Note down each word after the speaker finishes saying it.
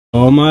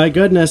Oh my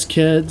goodness,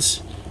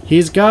 kids.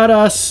 He's got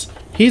us.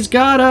 He's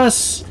got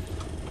us.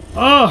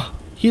 Oh,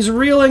 he's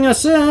reeling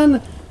us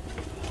in.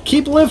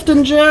 Keep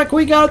lifting, Jack.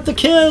 We got the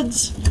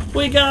kids.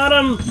 We got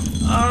them.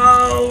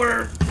 Oh,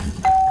 we're...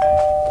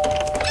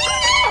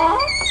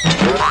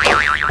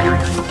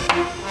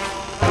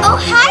 Oh,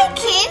 hi,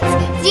 kids.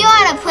 Do you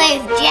want to play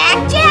with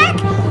Jack Jack?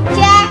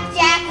 Jack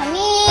Jack, come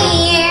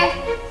here.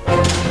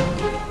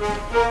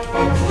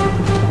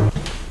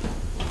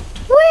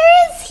 Where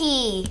is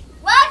he?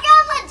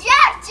 Welcome to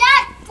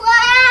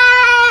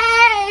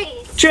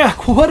JackJackPlays!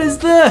 Jack, what is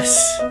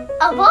this?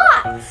 A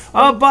box.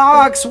 A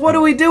box. What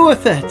do we do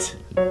with it?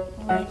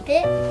 Rip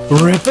it.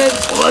 Rip it?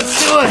 Let's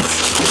do it.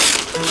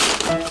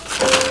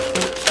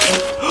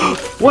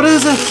 What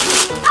is it?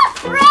 A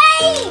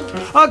crane!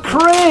 A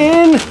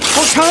crane?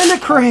 What kind of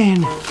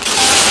crane?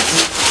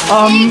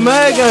 A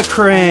mega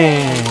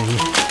crane.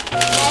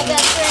 Mega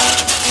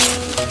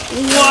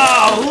crane.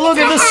 Wow, look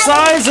at the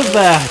size of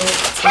that.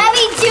 It's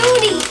heavy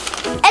duty.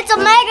 It's a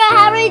mega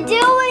heavy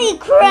duty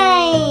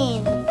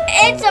crane.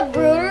 It's a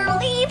brutal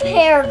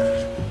repair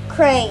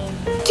crane.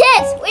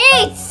 Kids, we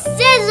need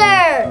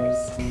scissors.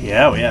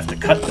 Yeah, we have to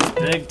cut this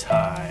big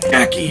tie.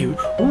 Jackie,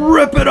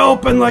 rip it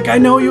open like I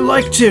know you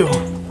like to.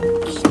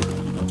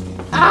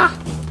 Ah.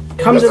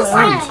 Come to the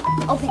end.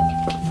 Open it.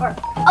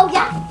 Oh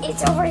yeah,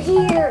 it's over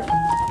here.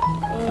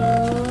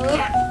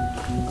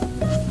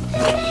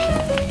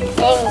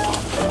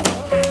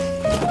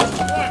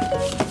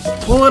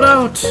 Pull it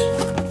out.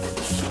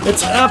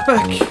 It's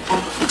epic.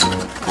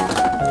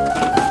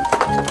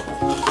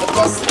 It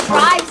just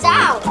drives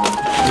out.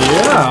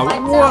 Yeah,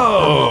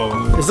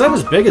 whoa. Is that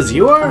as big as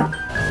you are?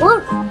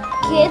 Look,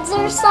 kids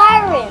are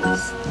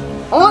sirens.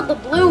 I want the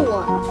blue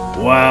one.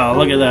 Wow,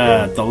 look at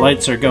that. The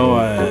lights are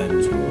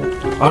going.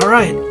 All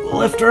right,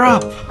 lift her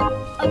up.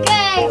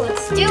 Okay,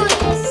 let's do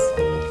this.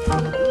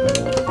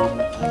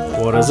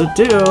 What does it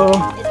do?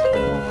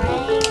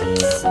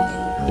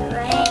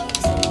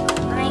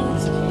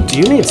 Rings. Do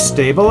you need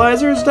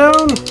stabilizers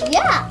down?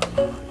 Yeah.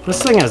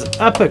 This thing has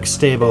epic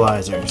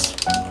stabilizers.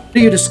 What are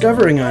you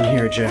discovering on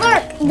here, Jack?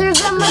 Look,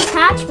 there's an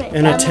attachment.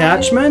 An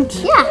attachment?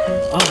 Yeah.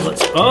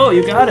 Oh,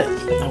 you got it.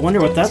 I wonder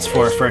what that's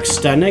for. For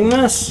extending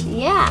this?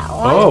 Yeah.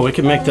 Oh, we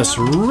can make this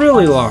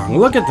really long.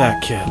 Look at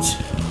that, kids.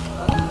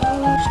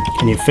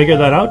 Can you figure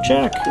that out,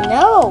 Jack?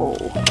 No.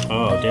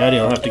 Oh, Daddy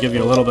will have to give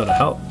you a little bit of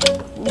help.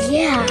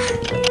 Yeah.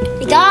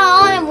 We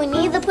got on and we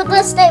need to put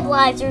the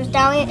stabilizers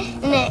down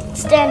and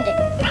extend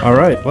it. All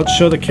right, let's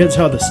show the kids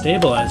how the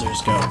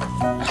stabilizers go.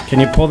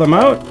 Can you pull them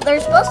out? They're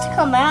supposed to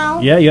come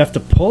out. Yeah, you have to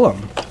pull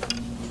them.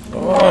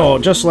 Oh,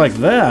 just like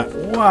that.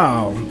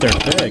 Wow, they're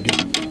big.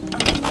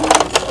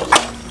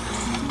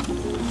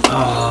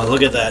 Oh,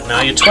 look at that. Now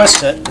you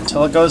twist it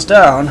until it goes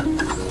down.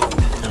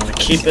 And we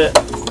keep it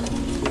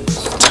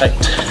tight.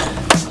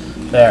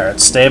 There,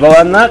 it's stable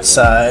on that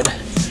side.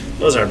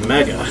 Those are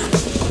mega.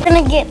 We're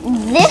gonna get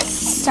this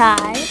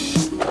side.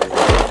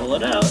 Pull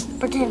it out.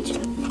 For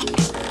tension.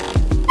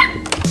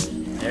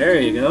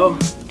 There you go.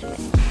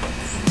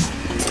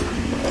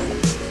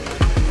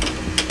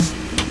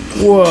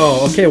 Whoa,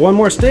 okay, one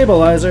more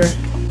stabilizer.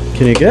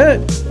 Can you get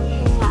it?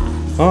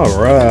 All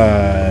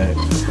right.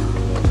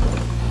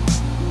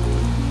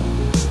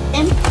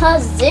 In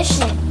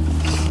position.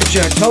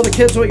 Jack, tell the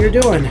kids what you're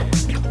doing.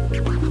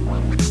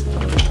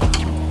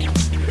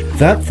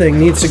 That thing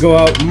needs to go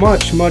out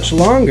much, much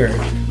longer.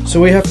 So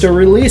we have to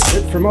release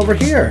it from over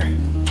here.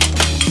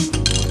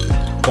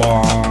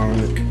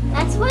 Bonk.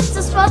 That's what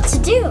it's supposed to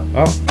do.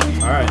 Oh,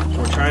 all right.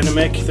 We're trying to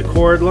make the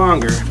cord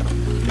longer.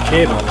 The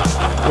cable.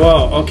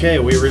 Whoa, okay,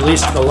 we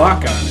released the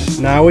lock on it.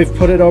 Now we've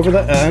put it over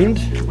the end,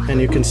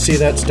 and you can see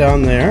that's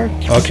down there.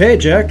 Okay,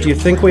 Jack, do you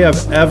think we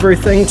have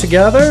everything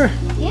together?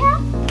 Yeah.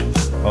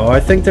 Oh, I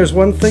think there's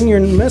one thing you're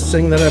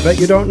missing that I bet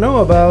you don't know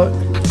about.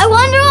 I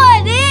wonder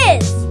what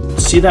it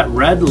is. See that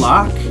red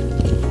lock?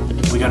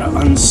 We gotta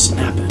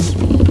unsnap it.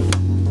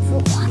 For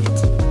what?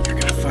 You're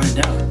gonna find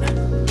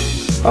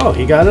out. Oh,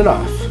 he got it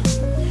off.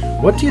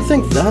 What do you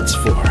think that's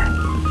for?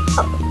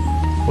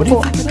 What do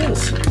you think it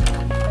is?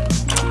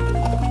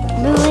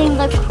 Moving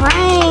the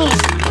crane.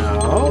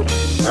 No.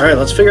 All right,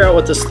 let's figure out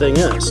what this thing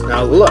is.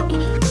 Now look,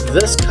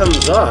 this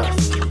comes off.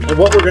 And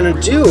what we're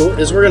gonna do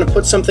is we're gonna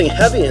put something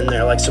heavy in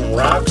there, like some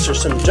rocks or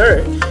some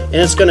dirt, and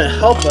it's gonna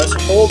help us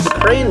hold the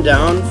crane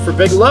down for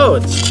big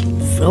loads.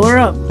 Fill her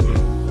up.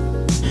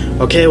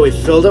 Okay, we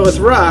filled it with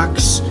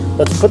rocks.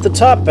 Let's put the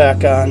top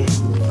back on.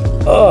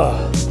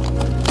 Oh,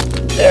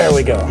 there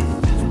we go.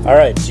 All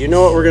right, do you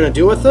know what we're gonna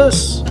do with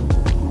this?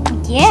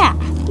 Yeah.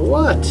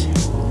 What?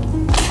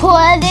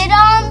 Put it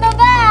on the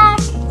back.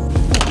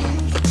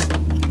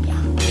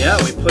 Yeah,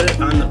 we put it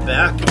on the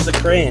back of the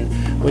crane.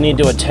 We need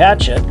to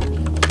attach it.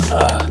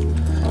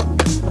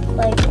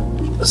 Like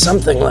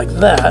Something like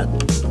that.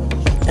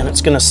 And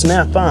it's gonna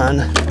snap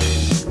on.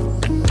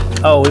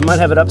 Oh, we might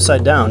have it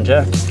upside down,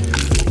 Jack.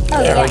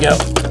 There we go.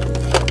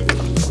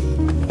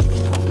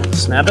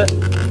 Snap it,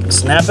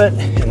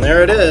 and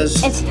there it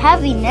is. It's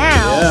heavy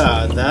now.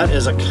 Yeah, that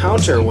is a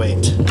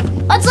counterweight.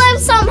 Let's lift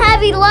some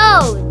heavy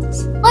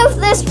loads. Lift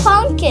this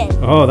pumpkin.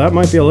 Oh, that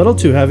might be a little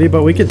too heavy,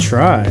 but we could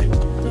try.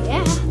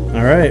 Yeah.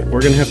 All right,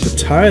 we're gonna have to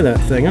tie that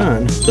thing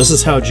on. This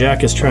is how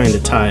Jack is trying to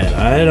tie it.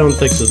 I don't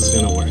think this is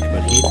gonna work,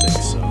 but he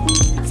thinks so.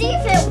 See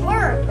if it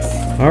works.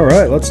 All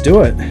right, let's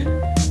do it.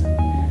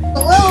 A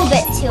little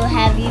bit too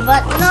heavy,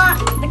 but not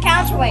the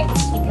counterweight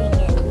is keeping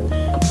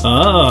it.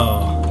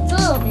 Oh. It's a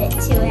little bit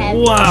too heavy.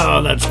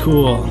 Wow, that's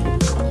cool.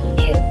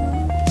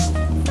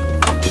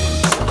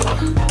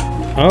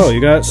 Oh,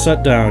 you got it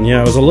set down.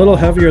 Yeah, it was a little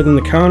heavier than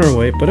the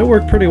counterweight, but it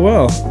worked pretty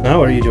well. Now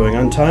what are you doing,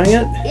 untying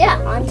it?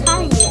 Yeah,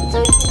 untying it so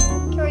we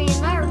can carry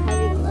another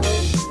heavy load.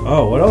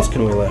 Oh, what else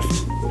can we lift?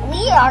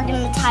 We are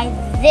going to tie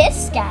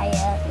this guy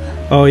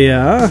up. Oh,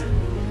 yeah?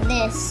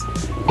 This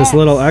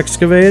Little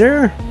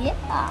excavator?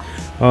 Yeah.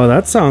 Oh,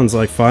 that sounds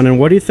like fun. And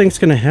what do you think's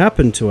going to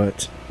happen to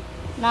it?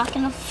 It's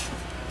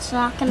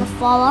not gonna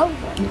fall over.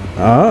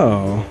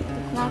 Oh.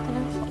 It's not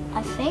gonna.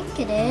 I think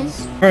it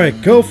is. All right,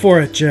 go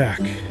for it, Jack.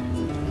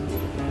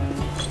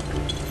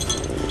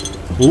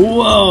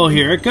 Whoa,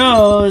 here it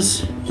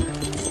goes.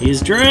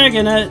 He's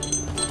dragging it.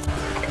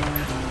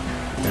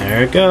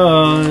 There it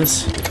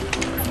goes.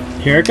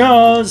 Here it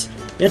goes.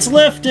 It's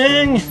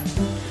lifting.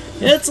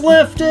 It's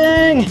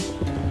lifting.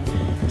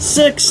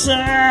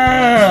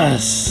 Success.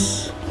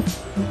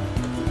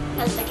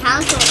 Because the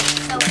counter is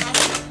so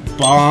heavy.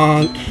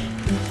 Bonk.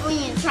 We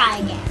need to try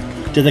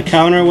again. Did the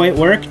counterweight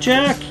work,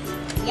 Jack?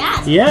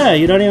 Yes. Yeah,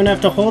 you don't even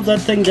have to hold that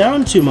thing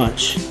down too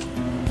much.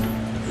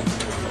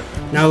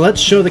 Now let's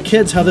show the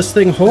kids how this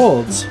thing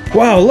holds.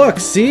 Wow, look,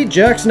 see?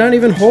 Jack's not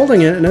even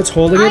holding it and it's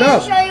holding it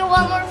up. I'm gonna show you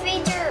one more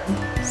feature.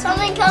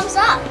 Something comes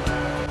up.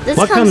 This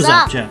What comes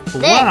up, Jack?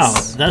 This. Wow,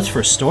 that's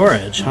for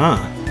storage, huh?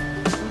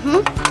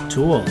 Mm-hmm.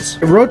 Tools.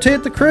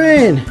 Rotate the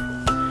crane.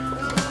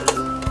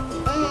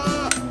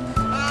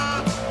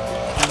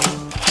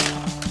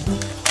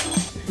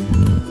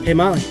 Hey,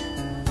 Molly,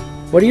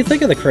 what do you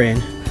think of the crane?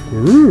 I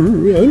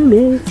don't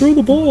know. Throw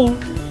the ball.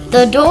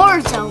 The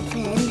door's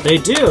open. They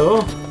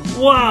do?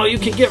 Wow, you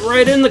can get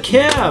right in the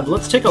cab.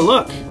 Let's take a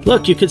look.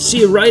 Look, you can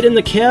see right in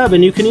the cab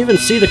and you can even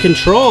see the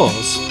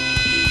controls.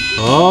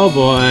 Oh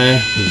boy,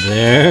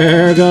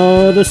 there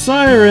go the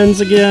sirens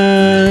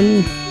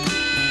again.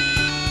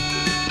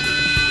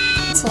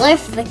 Let's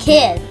lift the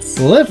kids.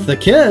 Lift the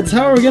kids?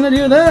 How are we gonna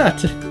do that?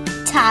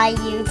 Tie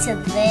you to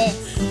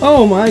this.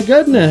 Oh my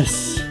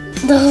goodness.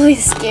 Don't be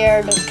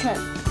scared because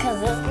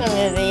it's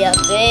gonna be a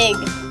big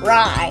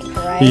ride,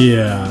 right?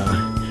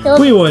 Yeah.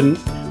 We wouldn't.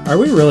 Are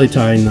we really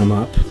tying them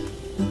up?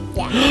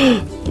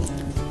 Yeah.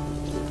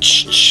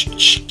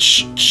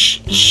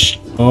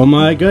 Oh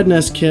my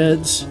goodness,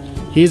 kids.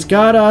 He's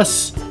got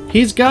us.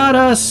 He's got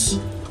us.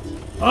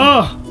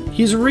 Oh,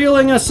 he's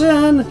reeling us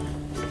in.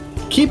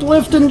 Keep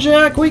lifting,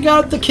 Jack. We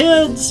got the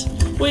kids.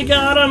 We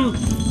got them.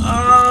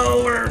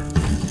 Oh, we're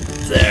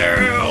there.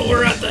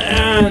 We're at the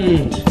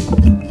end.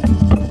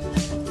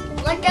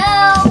 Let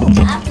go.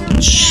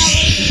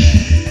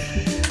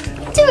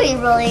 Do we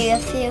really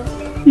lift you?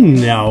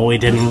 No, we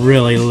didn't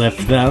really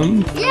lift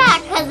them. Yeah,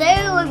 because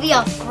they would be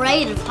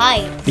afraid of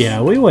heights.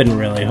 Yeah, we wouldn't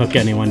really hook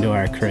anyone to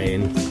our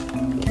crane.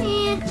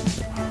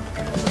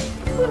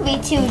 It would be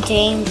too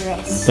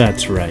dangerous.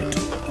 That's right.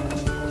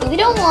 We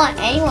don't want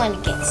anyone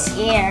to get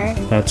scared.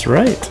 That's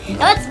right.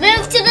 Let's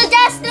move to the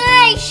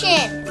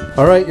destination.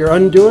 All right, you're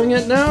undoing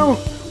it now?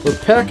 We're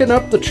packing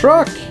up the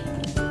truck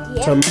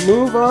to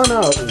move on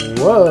out.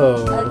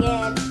 Whoa.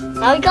 Again.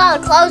 Now we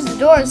gotta close the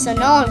doors so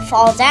no one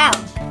falls out.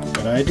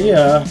 Good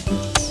idea.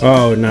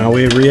 Oh, now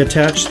we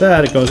reattach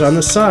that. It goes on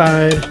the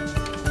side.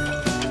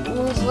 It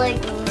was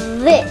like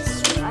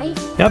this, right?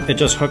 Yep, it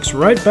just hooks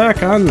right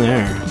back on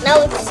there. Now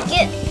let's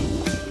get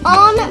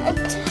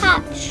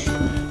unattached.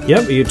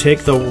 Yep, you take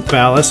the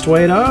ballast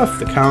weight off,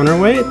 the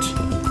counterweight.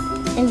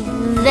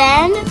 And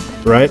then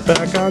Right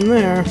back on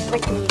there.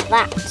 like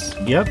that.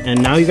 Yep, and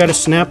now you gotta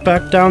snap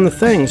back down the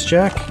things,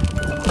 Jack.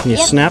 Can you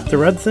snap the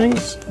red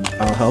things?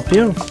 I'll help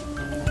you.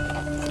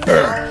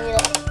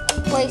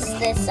 Place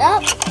this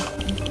up.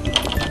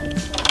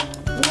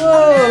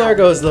 Whoa, there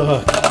goes the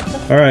hook.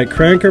 All right,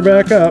 crank her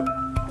back up.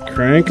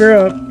 Crank her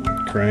up.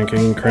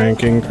 Cranking,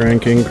 cranking,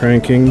 cranking,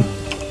 cranking.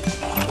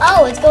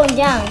 Oh, it's going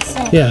down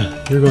instead.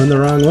 Yeah, you're going the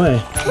wrong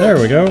way. There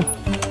we go.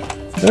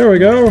 There we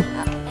go.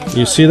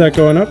 You see that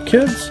going up,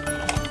 kids?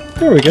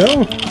 There we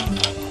go.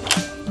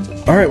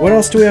 All right, what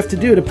else do we have to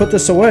do to put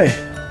this away?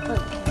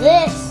 Put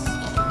this.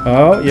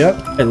 Oh, yep.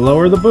 And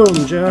lower the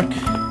boom, Jack.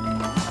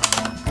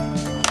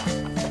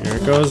 Here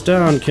it goes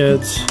down,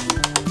 kids.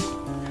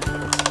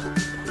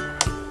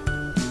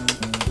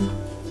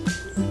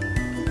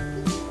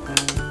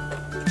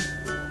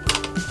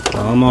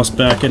 Almost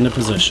back into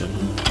position.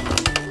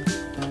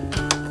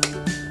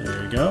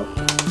 There you go.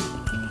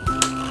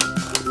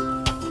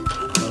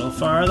 A little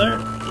farther.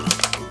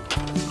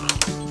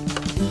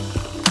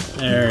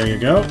 There you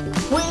go.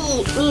 We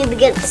need to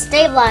get the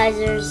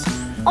stabilizers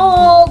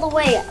all the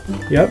way up.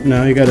 Yep,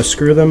 now you gotta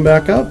screw them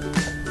back up.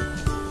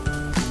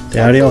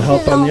 Daddy will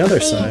help on the other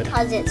side.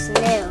 Because it's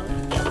new.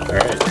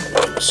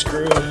 Alright,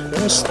 screw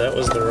this. That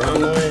was the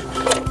wrong way.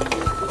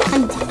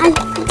 I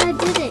think I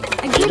did it.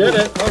 I did did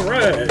it. All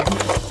right.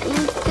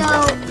 Let's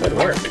go. Good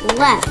work.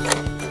 Left.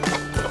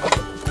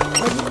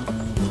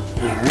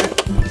 All right.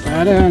 Put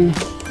that in.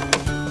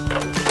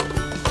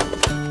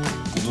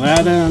 Put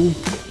that in.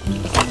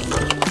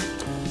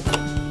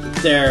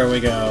 There we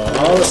go.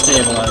 All the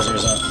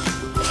stabilizers up.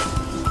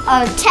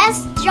 Our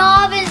test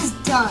job is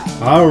done.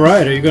 All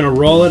right. Are you going to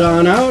roll it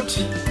on out?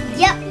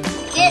 Yep.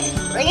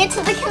 Bring it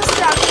to the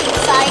construction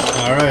site.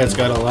 All right. It's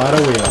got a lot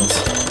of wheels.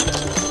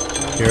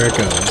 Here it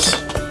goes.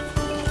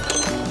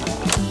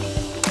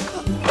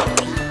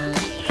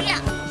 Yeah.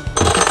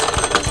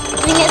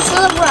 Bring it to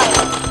the right.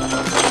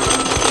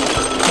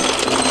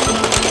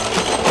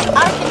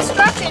 Our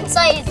construction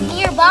site is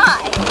nearby.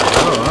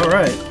 Oh, all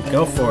right.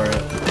 Go for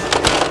it.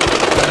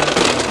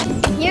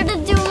 Here to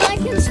do my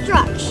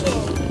construction.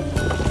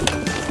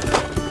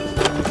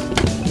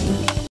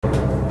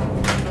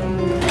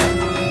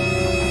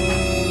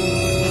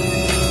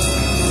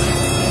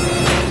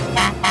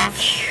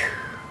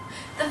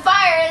 The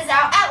fire is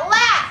out at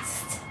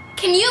last!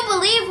 Can you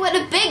believe what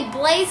a big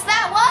blaze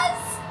that was?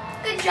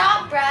 Good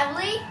job,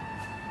 Bradley.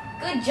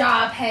 Good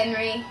job,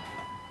 Henry.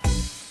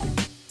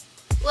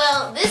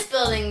 Well, this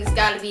building's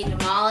got to be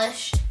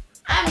demolished.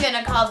 I'm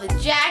gonna call the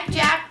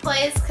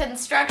JackJackPlays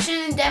Construction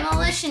and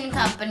Demolition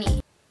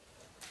Company.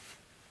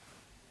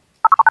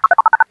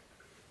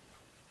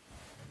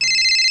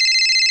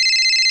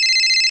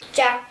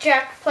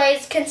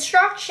 JackJackPlays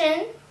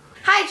Construction.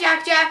 Hi,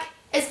 Jack.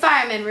 It's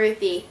Fireman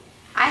Ruthie.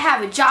 I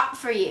have a job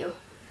for you.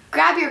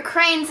 Grab your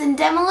cranes and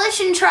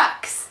demolition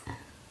trucks.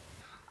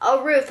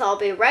 Oh, Ruth, I'll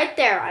be right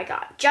there. I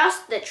got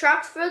just the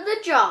trucks for the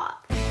job.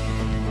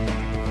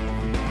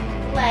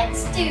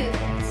 Let's do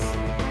this.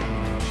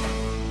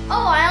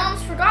 Oh, I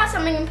almost forgot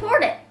something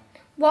important.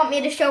 Want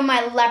me to show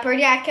my leopard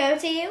gecko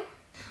to you?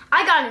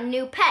 I got a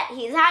new pet.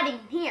 He's hiding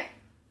here.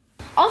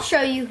 I'll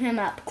show you him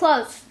up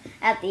close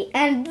at the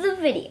end of the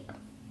video.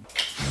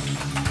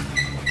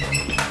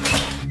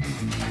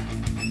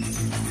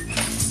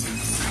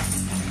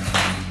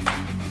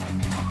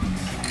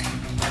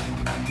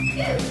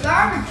 Ew,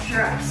 garbage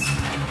trucks.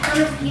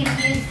 Wonder if you can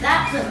use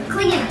that for the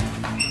cleanup.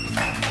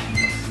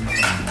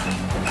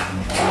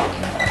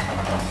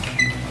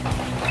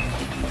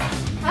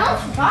 I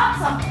almost forgot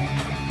something.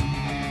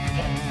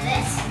 Get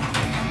this.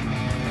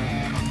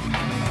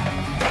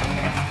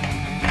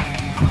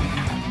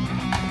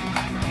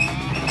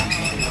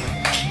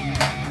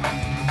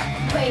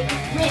 Wait.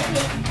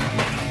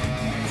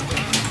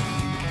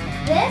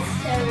 This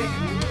over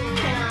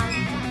here.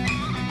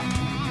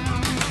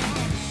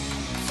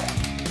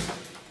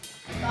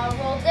 I'll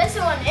roll this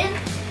one in.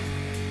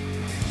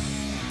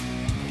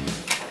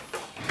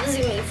 This is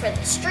gonna be for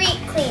the street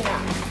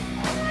cleanup.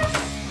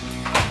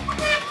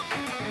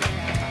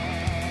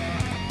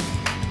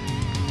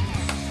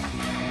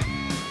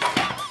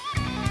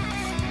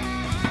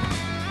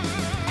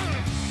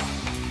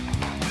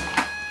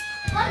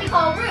 Let me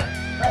call Ruth,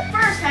 but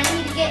first I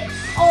need to get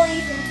all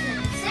these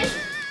into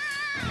position.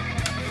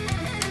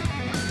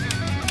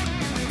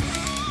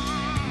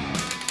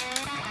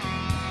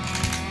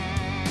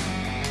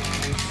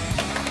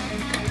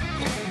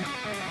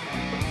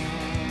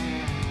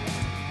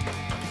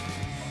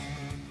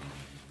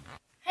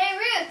 Hey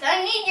Ruth, I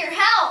need your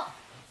help.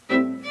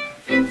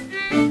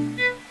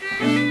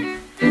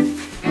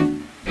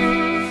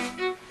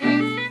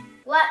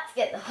 Let's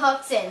get the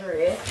hooks in,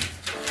 Ruth.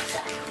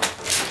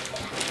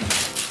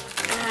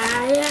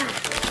 Yeah.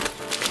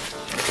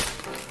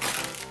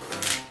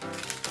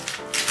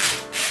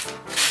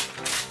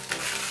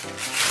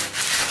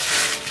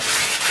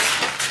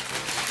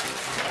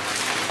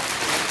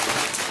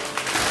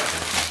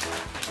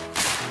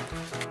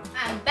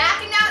 I'm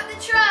backing out the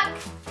truck.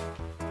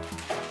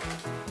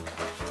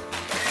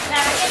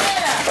 Backing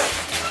it up.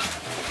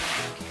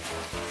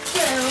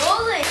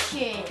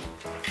 Demolition.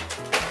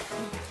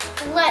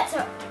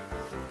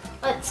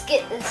 Let's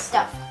get this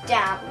stuff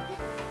down.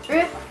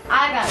 Ruth,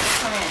 I got a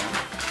plan.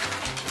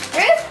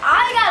 Ruth,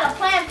 I got a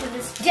plan for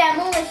this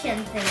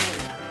demolition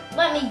thingy.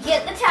 Let me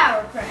get the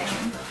tower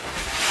crane.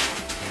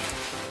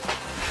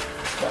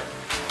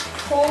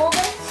 Pull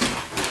this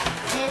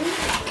in.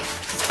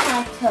 It's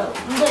time to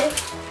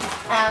lift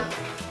out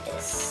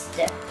this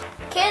step.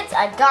 Kids,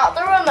 I got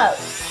the remote.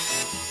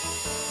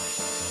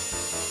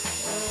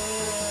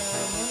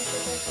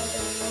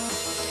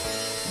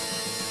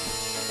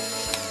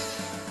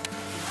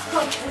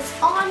 Hook this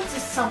onto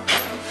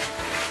something.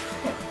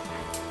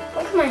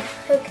 Look at my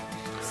hook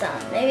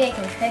sound. Maybe I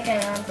can hook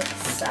it onto the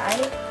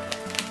side.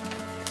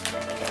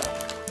 There we go.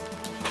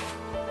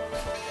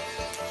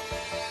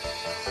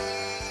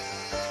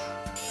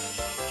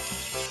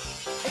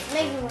 It's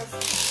making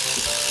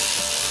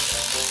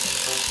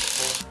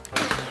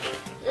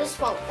this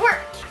won't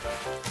work.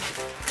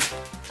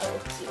 I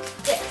will keep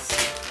this.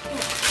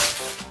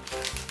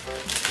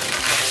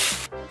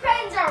 The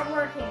cranes aren't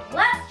working.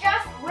 Let's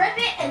just rip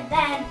it and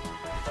then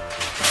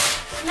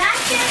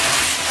smash it,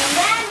 and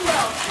then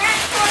we'll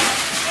transport it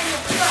in the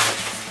truck.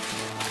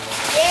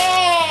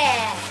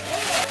 Yeah!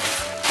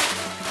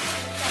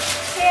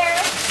 Chair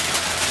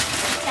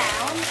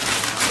down.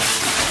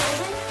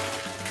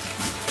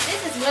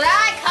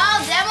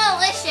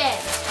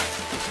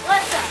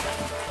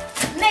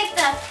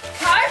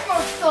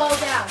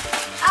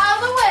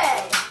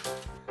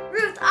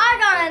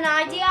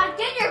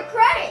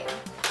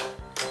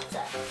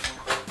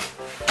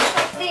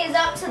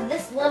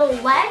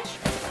 ledge.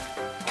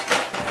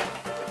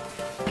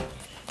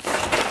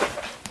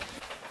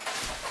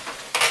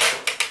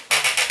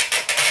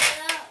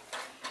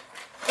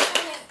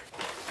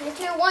 3,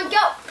 2, 1, go!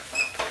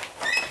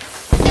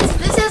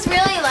 This is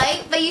really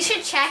light, but you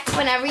should check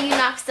whenever you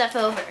knock stuff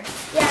over.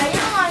 Yeah, you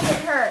don't want to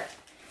get hurt.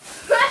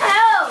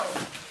 Whoa!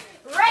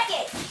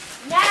 Wreckage!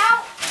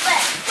 Now,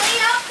 let's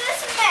clean up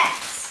this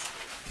mess.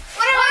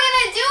 What are we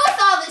gonna do with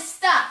all this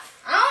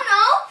stuff? I don't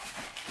know.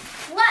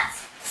 Let's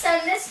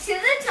send this to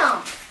the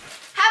dump.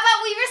 How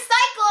about we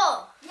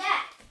recycle?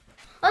 Yeah.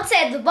 Let's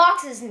save the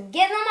boxes and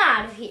get them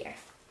out of here.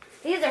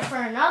 These are for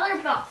another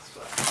box.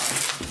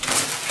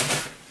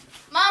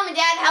 Mom and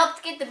Dad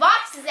helped get the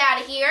boxes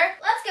out of here.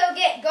 Let's go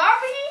get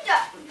garbage and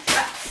dump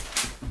trucks.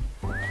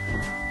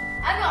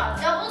 I've got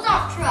a double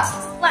dump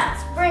truck.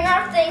 Let's bring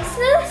our things to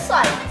the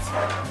site.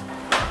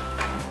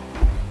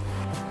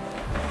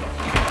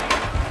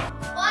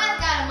 Well, I've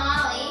got a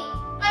Molly,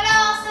 but I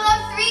also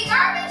have 3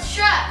 garbage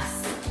trucks.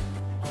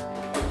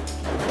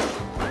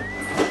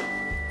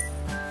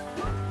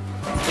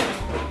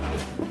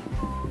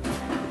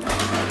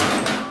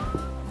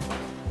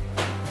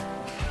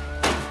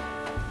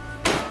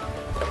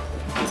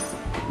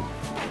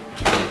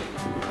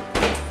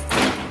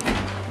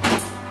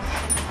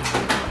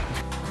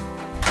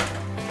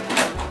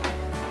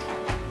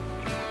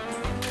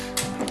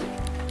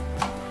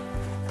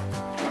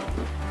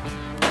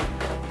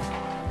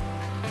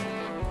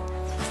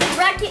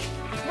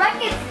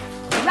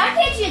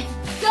 Wreckage is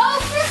go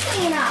for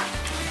cleanup.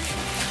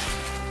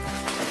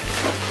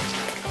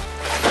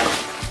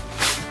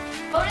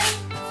 Loading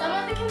some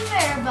of the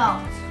conveyor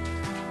belts.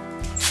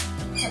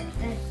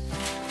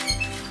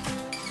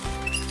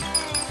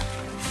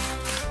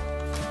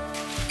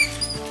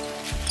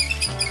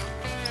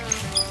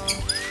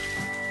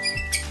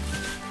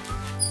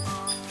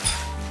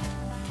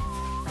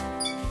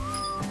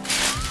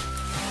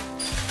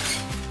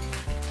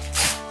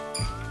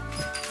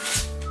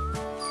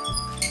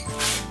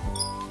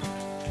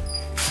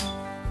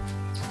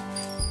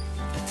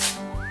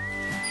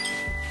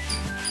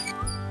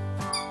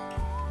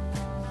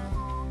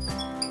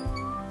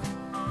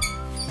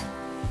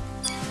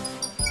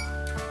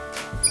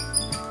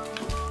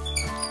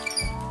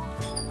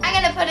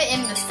 Put it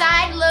in the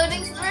side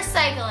loadings of the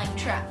recycling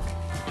truck.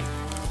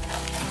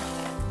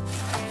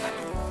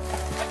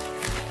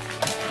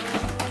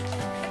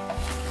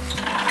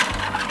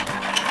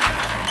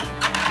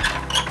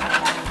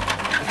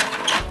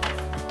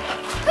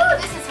 Ooh,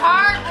 this is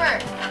hard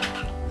work.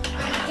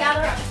 I'm gonna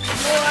gather up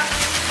more.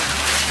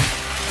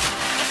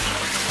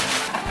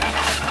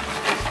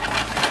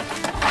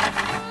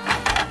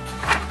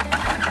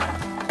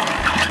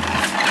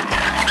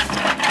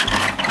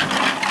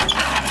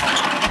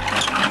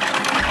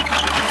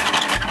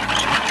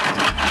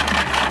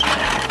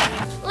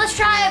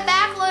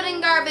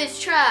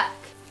 Truck.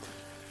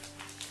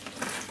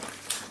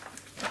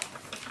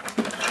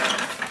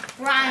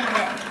 Grind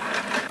it.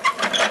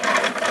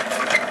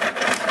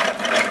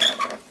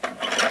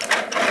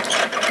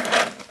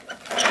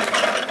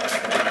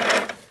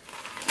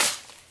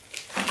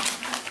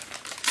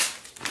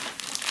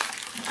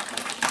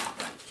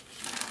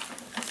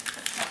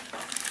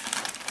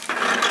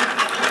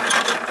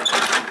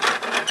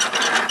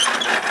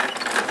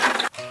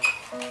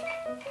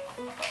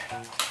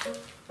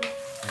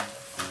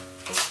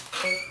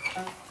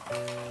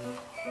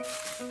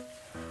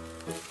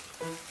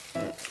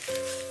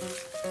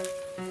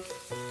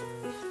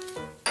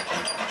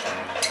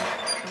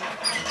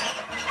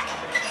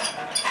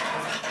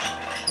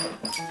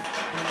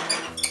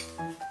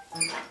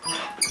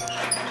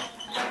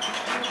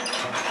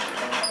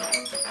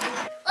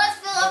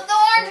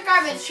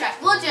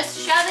 Truck. We'll just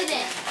shove it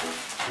in.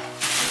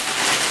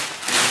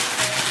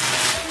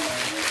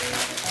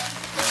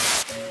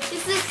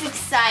 This is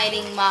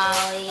exciting,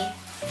 Molly.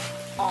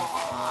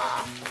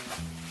 Aww.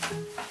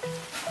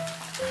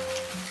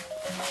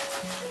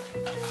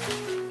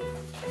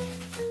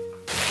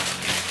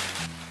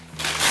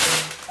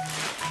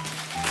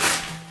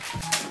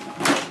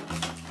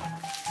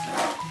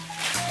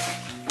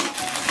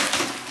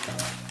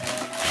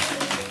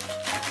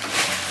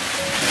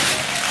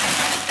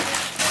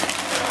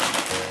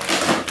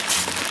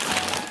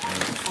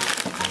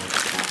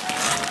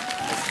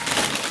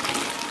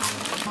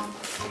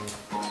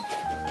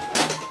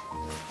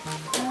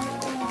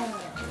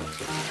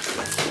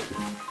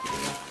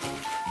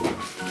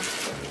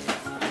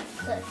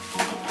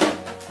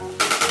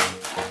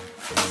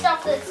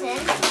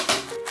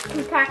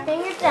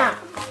 Compacting it down.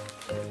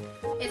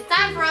 It's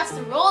time for us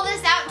to roll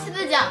this out to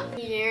the dump.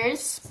 Here's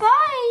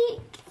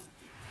Spike.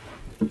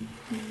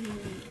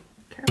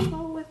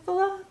 Careful with the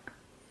lock.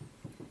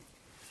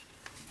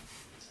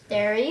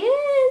 There he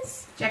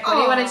is. Jack, what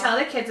do you want to tell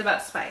the kids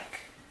about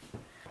Spike?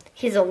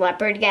 He's a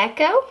leopard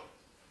gecko.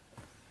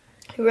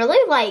 He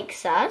really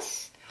likes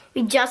us.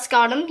 We just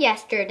got him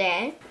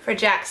yesterday. For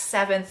Jack's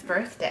 7th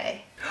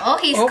birthday. Oh,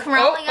 he's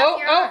crawling up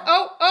your arm.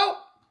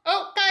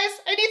 Oh,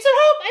 guys, I need some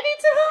help. I need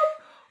some help.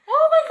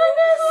 Oh my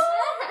goodness!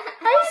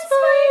 Hi,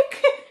 Spike!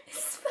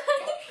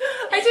 Spike.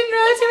 I didn't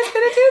realize he was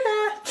gonna do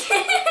that.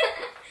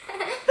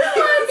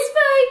 Come on,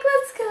 Spike.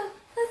 Let's go.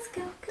 Let's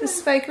go. Does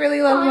Spike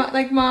really love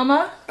like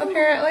Mama?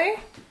 Apparently.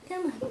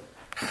 Come on.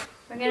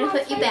 We're gonna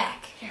put you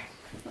back. Here.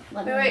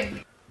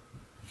 Wait.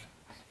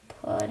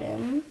 Put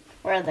him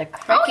where the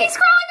cricket. Oh, he's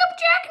crawling up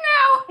Jack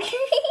now. He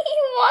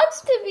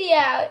wants to be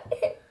out.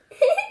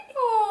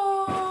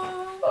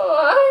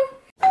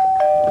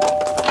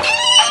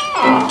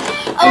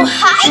 Oh,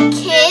 hi,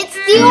 kids.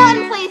 Do you want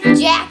to play with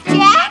Jack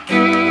Jack?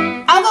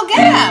 I'll go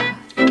get him.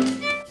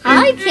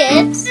 Hi,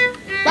 kids.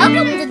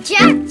 Welcome to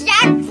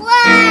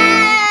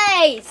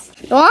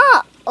JackJackPlays. You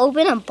want to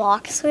open a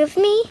box with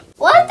me?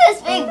 What's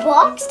this big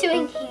box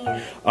doing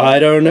here? I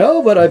don't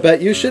know, but I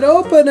bet you should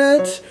open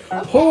it.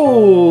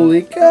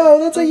 Holy cow,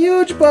 that's a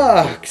huge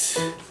box.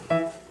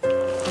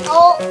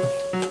 Oh,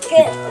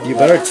 good. You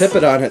better tip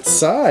it on its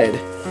side.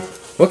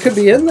 What could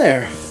be in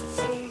there?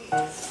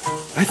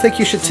 I think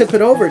you should tip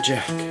it over,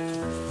 Jack.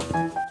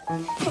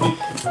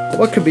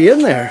 What could be in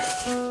there?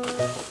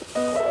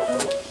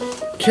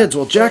 Kids,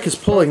 while Jack is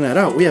pulling that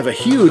out, we have a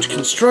huge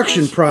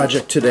construction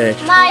project today.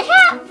 My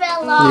hat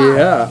fell off.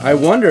 Yeah, I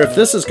wonder if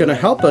this is going to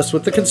help us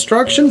with the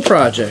construction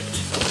project.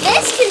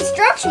 This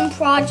construction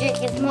project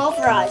is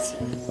motorized.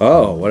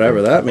 Oh,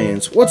 whatever that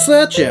means. What's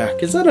that,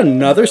 Jack? Is that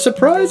another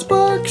surprise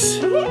box?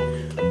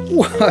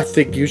 Well, I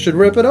think you should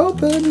rip it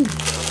open.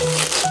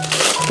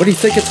 What do you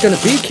think it's going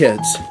to be,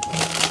 kids?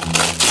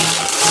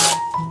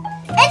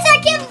 It's a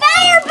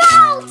conveyor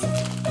belt!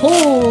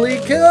 Holy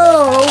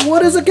cow!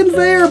 What is a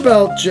conveyor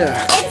belt,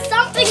 Jack? It's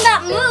something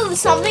that moves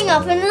something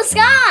up in the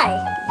sky.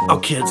 Oh,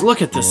 kids,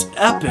 look at this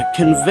epic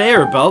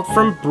conveyor belt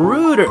from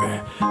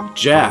Brooder.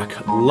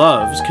 Jack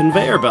loves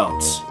conveyor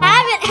belts. I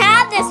haven't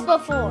had this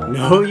before.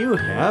 No, you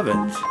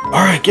haven't. All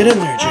right, get in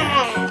there,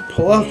 Jack.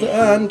 Pull out the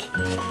end.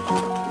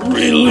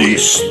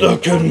 Release the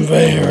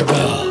conveyor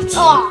belt.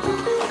 Oh,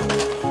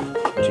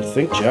 Do you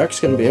think Jack's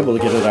gonna be able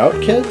to get it out,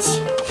 kids?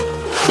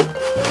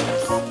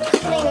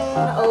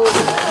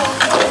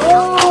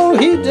 Oh,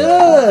 he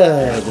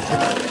did.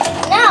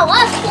 now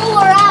let's pull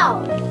her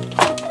out.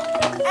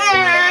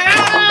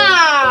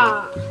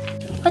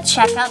 Let's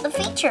check out the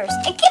features.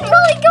 It can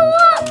really go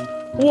up.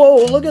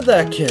 Whoa, look at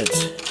that,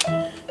 kids.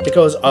 It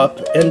goes up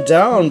and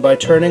down by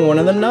turning one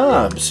of the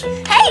knobs.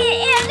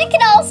 Hey, and it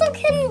can also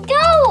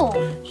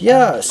go.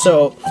 Yeah,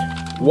 so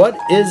what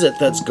is it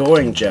that's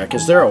going, Jack?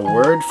 Is there a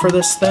word for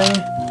this thing?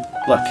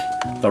 Look,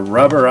 the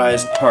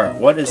rubberized part.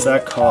 What is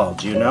that called?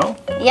 Do you know?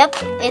 Yep,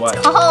 it's What?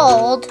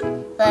 called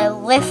the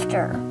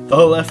lifter.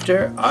 The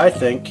lifter? I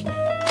think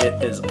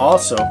it is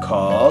also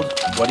called...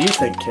 What do you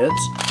think, kids?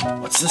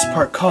 What's this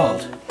part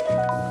called?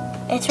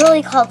 It's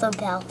really called the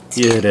belt.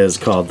 It is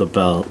called the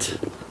belt.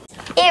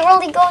 It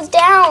really goes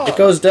down. It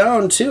goes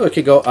down, too. It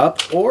could go up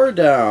or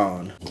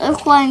down.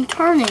 Look why I'm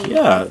turning.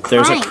 Yeah,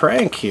 there's a Crank.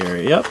 crank here.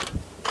 Yep.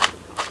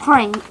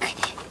 Crank.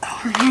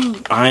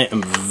 I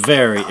am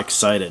very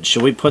excited.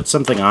 Should we put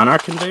something on our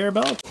conveyor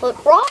belt? Put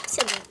rocks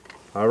in it.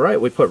 All right,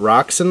 we put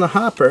rocks in the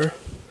hopper.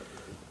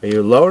 Are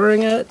you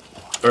lowering it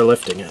or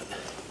lifting it?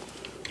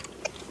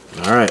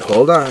 All right,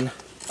 hold on.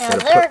 Now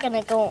they're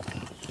gonna go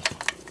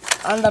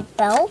on the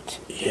belt.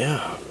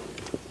 Yeah.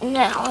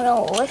 Now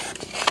I'll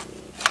lift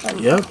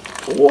it. Yep.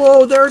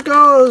 Whoa, there it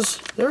goes.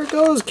 There it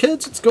goes,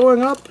 kids. It's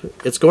going up.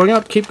 It's going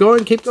up. Keep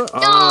going. Keep going.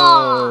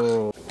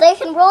 Oh. They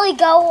can really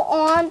go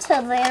on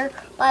to there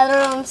by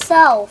their own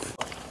self.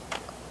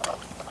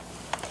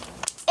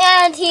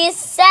 And he's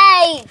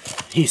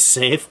safe. He's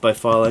safe by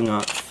falling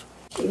off.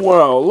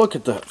 Wow, look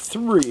at that.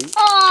 3.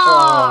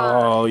 Oh.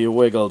 Oh, you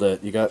wiggled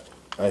it. You got...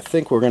 I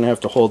think we're going to have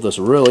to hold this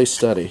really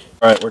steady.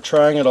 All right, we're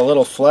trying it a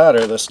little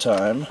flatter this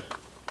time.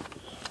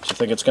 Do you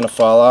think it's going to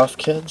fall off,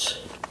 kids?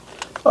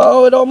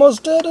 Oh, it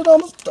almost did. It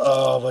almost...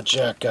 Oh, but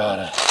Jack got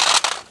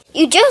it.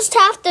 You just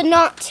have to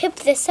not tip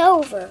this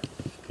over.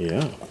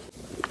 Yeah.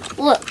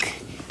 Look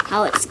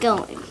how it's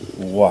going.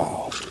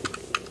 Wow.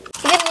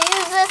 You can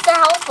use this to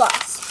help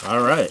us.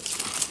 All right.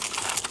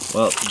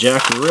 Well,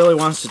 Jack really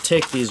wants to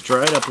take these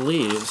dried up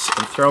leaves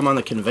and throw them on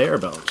the conveyor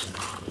belt.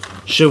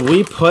 Should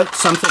we put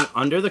something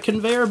under the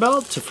conveyor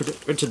belt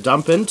to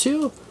dump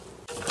into?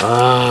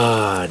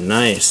 Ah,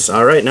 nice.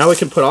 All right, now we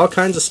can put all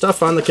kinds of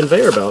stuff on the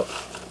conveyor belt.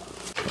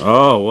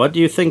 Oh, what do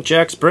you think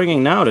Jack's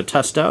bringing now to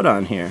test out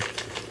on here?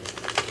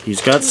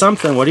 He's got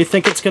something. What do you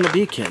think it's going to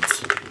be,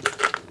 kids?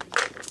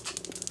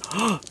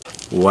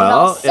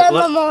 Well, Send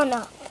them on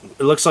up.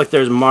 it looks like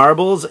there's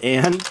marbles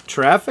and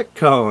traffic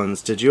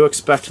cones. Did you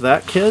expect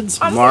that, kids?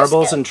 I'm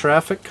Marbles testing. and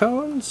traffic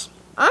cones?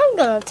 I'm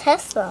gonna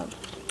test them.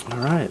 All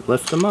right,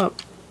 lift them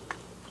up.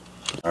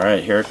 All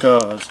right, here it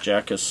goes.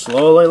 Jack is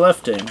slowly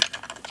lifting,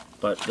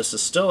 but this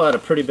is still at a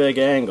pretty big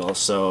angle,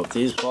 so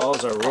these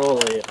balls are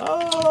rolling.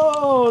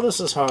 Oh, this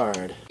is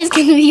hard. It's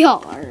gonna be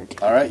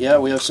hard. All right, yeah,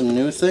 we have some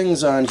new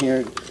things on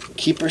here.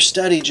 Keep her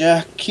steady,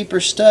 Jack. Keep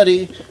her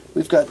steady.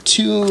 We've got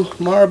 2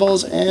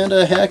 marbles and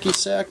a hacky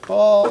sack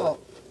ball.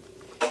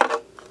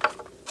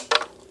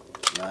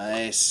 Nice.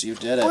 Nice, you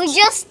did it. We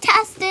just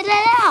tested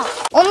it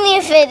out. Only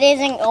if it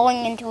isn't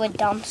going into a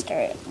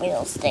dumpster,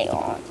 it'll stay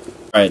on.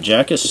 Alright,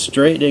 Jack is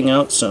straightening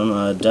out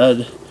some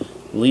dead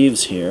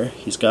leaves here.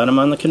 He's got them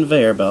on the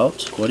conveyor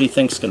belt. What do you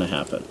think's going to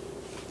happen?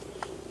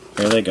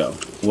 Here they go.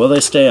 Will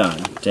they stay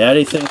on?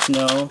 Daddy thinks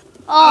no.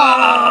 Oh,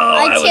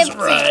 I was tipped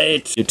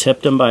right. You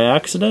tipped them by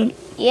accident?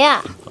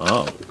 Yeah.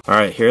 Oh.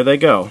 Alright, here they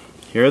go.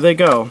 Here they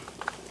go.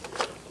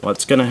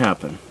 What's going to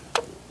happen?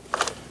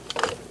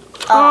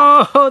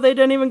 Oh, they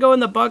didn't even go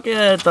in the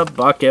bucket. The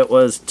bucket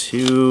was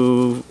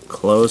too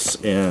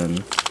close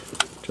in.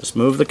 Just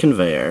move the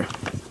conveyor.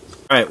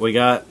 Alright, we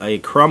got a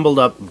crumbled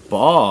up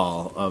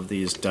ball of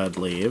these dead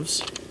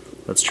leaves.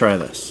 Let's try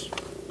this.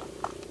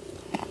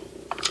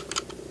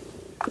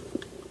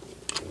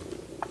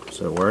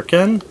 Is it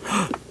working?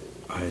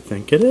 I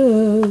think it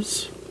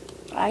is.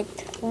 I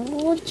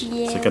told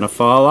you. Is it gonna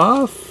fall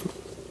off?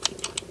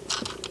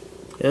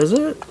 Is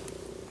it?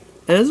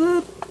 Is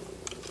it?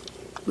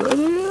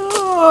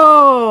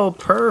 Oh,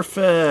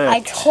 perfect. I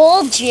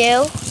told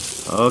you.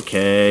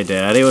 Okay,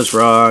 Daddy was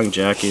wrong,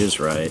 Jackie was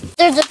right.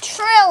 There's a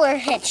trailer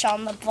hitch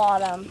on the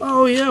bottom.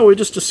 Oh yeah, we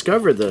just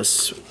discovered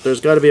this.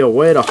 There's got to be a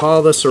way to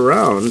haul this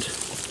around.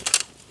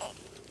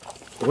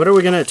 What are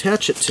we going to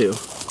attach it to?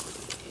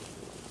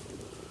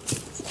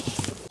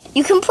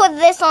 You can put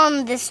this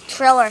on this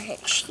trailer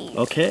hitch here.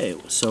 Okay,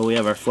 so we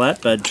have our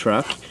flatbed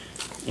truck,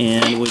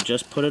 and we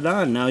just put it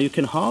on. Now you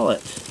can haul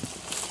it.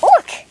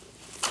 Look!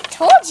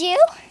 Told you.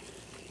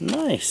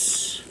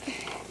 Nice.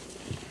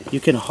 You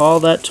can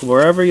haul that to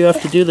wherever you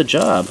have to do the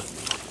job.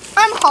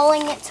 I'm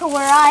hauling it to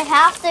where I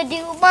have to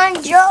do my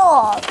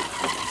job.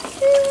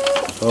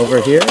 Over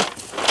here?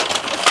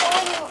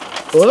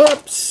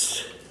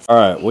 Whoops!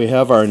 Alright, we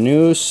have our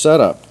new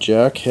setup.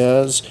 Jack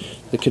has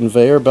the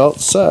conveyor belt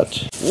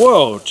set.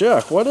 Whoa,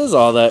 Jack, what is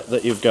all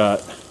that you've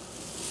got?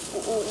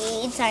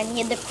 Weeds, I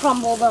need to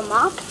crumble them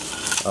up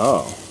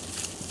Oh.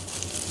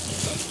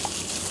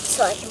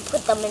 so I can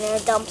put them in a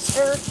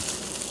dumpster.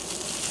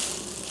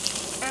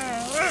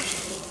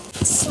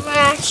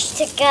 Smash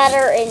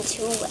together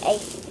into a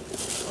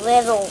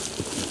little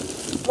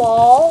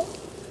ball.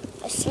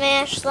 I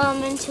smashed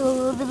them into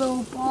a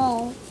little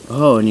ball.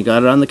 Oh, and you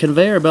got it on the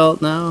conveyor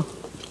belt now.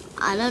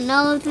 I don't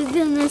know if it's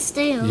gonna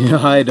stay on.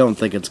 Yeah, I don't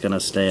think it's gonna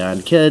stay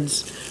on.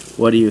 Kids,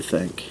 what do you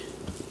think?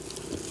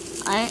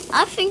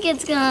 I think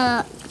it's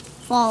gonna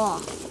fall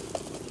off.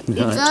 You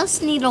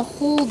just need to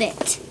hold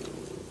it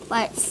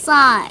by its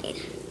side.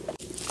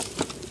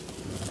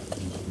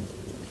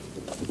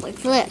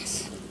 Like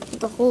this.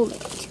 To hold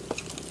it.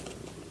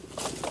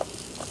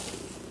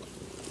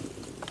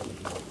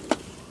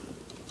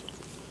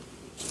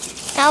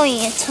 Now we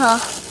need to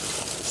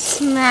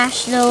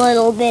smash it a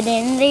little bit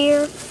in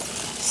there.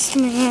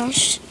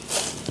 Smash.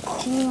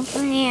 Do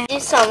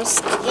some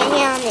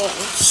scanning.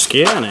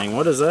 Scanning?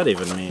 What does that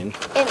even mean?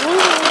 It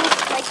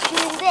means like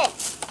doing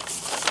this.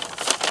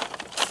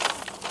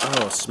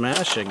 Oh,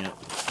 smashing it.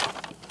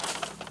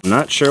 I'm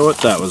not sure what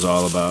that was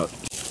all about.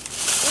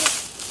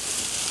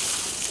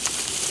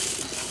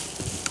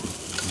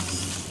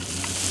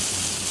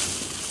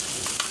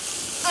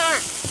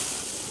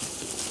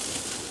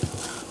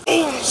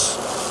 Mash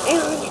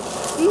and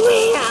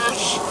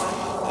mash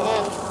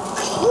and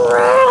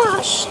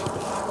crash.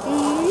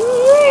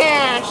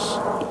 Mash.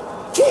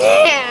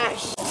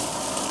 Mash.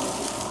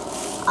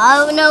 I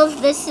don't know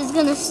if this is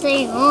gonna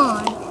stay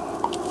on.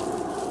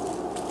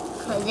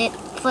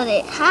 But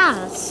it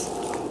has.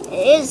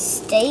 It is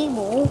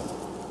stable.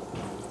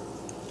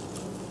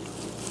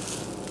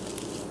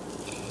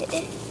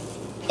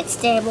 It's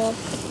stable.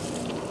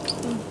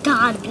 You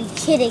gotta be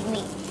kidding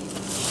me.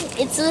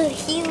 It's the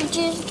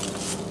hugest,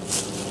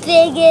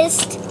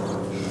 biggest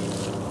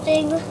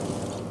thing.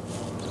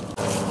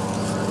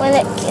 When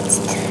it gets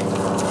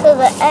to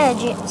the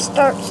edge, it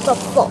starts to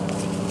fall.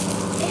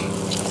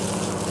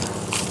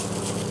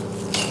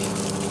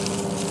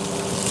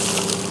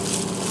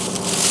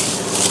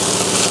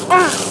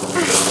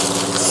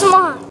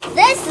 Smart.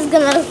 This is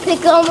gonna pick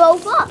them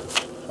both up.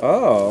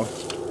 Oh.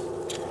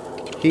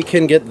 He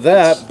can get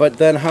that, but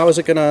then how is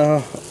it gonna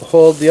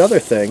hold the other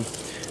thing?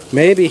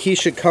 Maybe he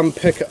should come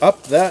pick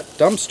up that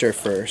dumpster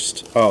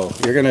first. Oh,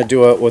 you're gonna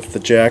do it with the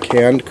Jack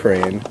hand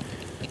crane.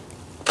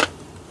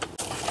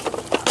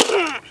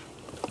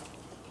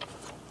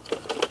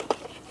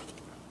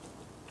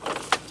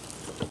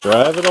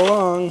 Drive it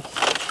along.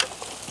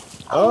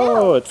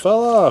 Oh, it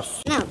fell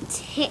off. Now it's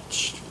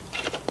hitched.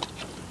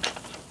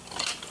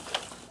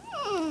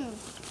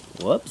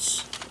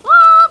 Whoops.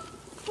 Whoop,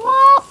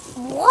 whoop,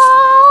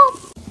 whoop.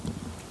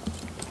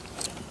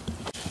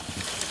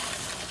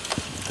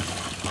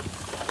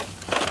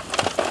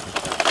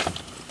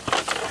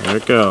 There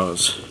it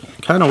goes.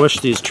 Kind of wish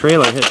these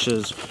trailer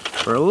hitches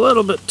were a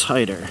little bit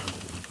tighter.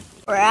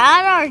 We're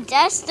at our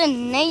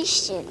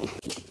destination.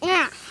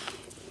 Yeah.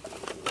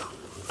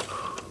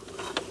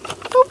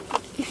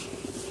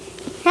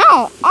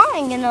 Now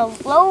I'm gonna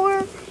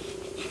lower.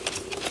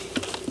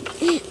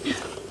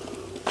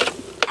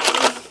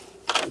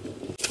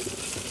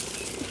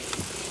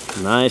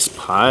 Nice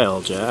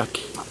pile,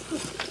 Jack.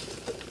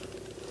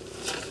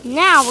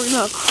 Now we're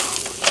gonna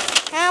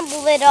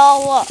crumble it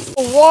all up.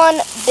 One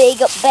big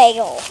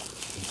bagel.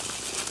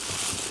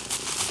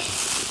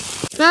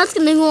 Now it's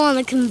gonna go on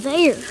the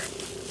conveyor.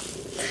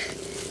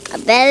 I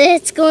bet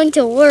it's going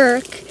to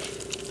work.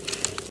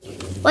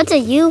 What do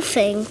you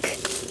think?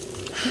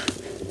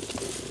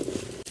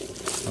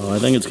 Oh, I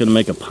think it's gonna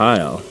make a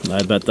pile.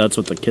 I bet that's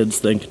what the kids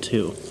think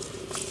too.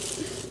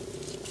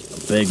 A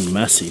big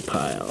messy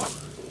pile.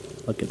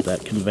 Look at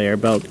that conveyor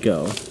belt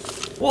go.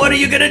 What are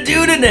you gonna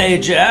do today,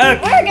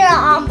 Jack? We're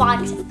gonna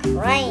unbox a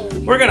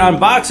crane. We're gonna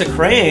unbox a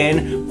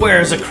crane?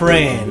 Where's a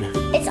crane?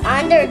 It's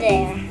under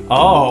there.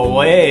 Oh,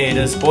 way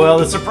to spoil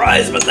the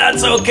surprise, but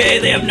that's okay.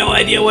 They have no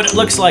idea what it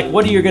looks like.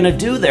 What are you gonna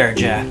do there,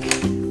 Jack?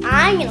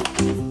 I'm gonna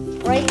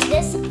bring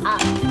this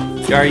up.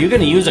 Are you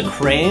gonna use a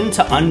crane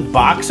to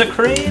unbox a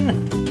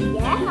crane?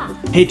 Yeah.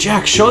 Hey,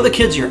 Jack, show the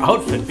kids your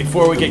outfit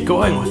before we get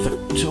going with the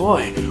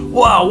toy.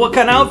 Wow, what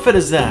kind of outfit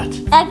is that?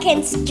 A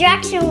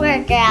construction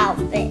worker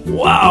outfit.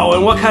 Wow,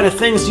 and what kind of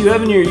things do you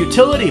have in your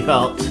utility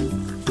belt?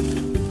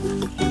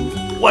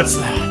 What's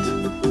that?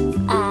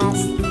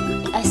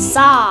 A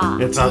saw.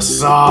 It's a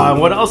saw.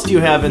 And what else do you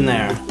have in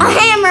there? A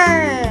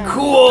hammer.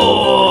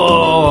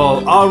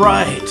 Cool. All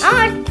right.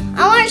 I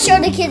want to show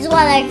the kids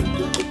what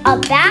a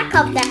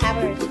backup the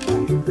hammer is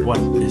for. What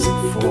is it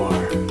for?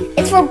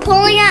 It's for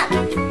pulling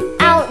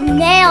out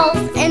nails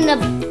in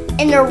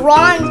the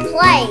wrong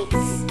place.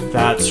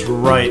 That's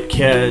right,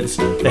 kids.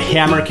 The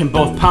hammer can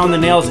both pound the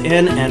nails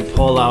in and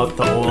pull out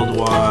the old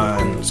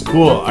ones.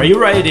 Cool. Are you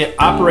ready to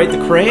operate the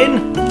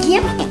crane?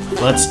 Yep.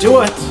 Let's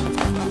do it.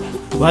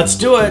 Let's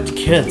do it.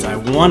 Kids, I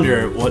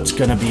wonder what's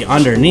gonna be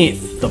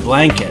underneath the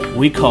blanket.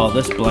 We call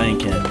this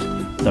blanket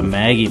the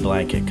Maggie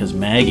blanket because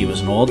Maggie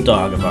was an old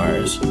dog of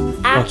ours.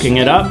 Hooking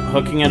it up.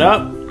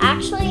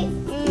 Actually,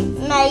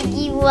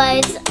 Maggie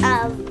was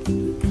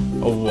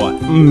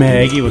What?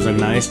 Maggie was a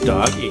nice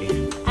doggy.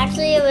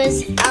 Actually, it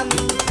was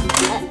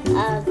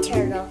a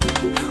turtle.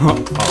 Oh.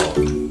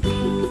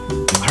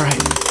 All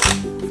right.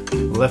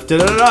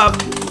 Lifted it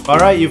up. All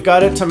right, you've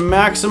got it to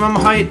maximum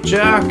height,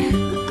 Jack.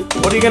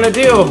 What are you gonna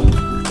do?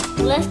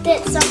 Lift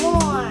it some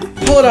more.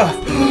 Pull it up.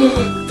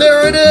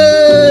 There it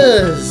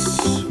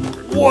is.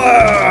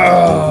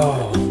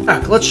 Wow.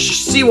 Jack, let's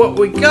see what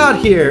we got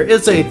here.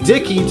 It's a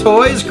Dickie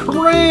Toys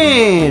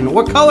crane.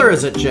 What color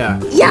is it,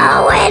 Jack?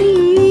 Yellow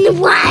and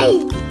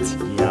white.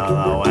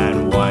 Yellow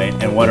and white.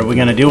 And what are we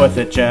gonna do with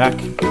it, Jack?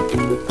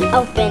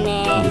 Open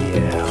it.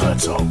 Yeah,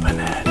 let's open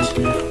it.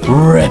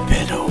 Rip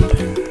it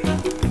open.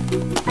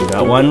 You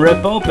got one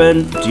rip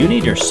open. Do you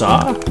need your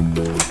saw?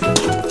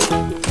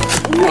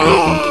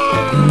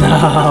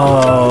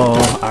 No.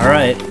 All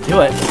right,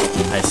 do it.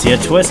 I see a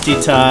twisty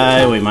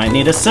tie. We might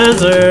need a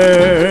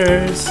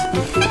scissors.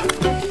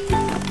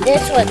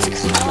 This what's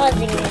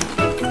causing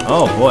it.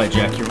 Oh boy,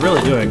 Jack, you're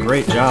really doing a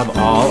great job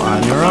all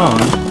on your own.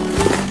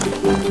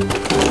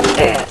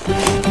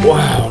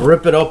 Wow,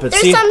 rip it open.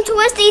 There's some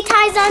twisty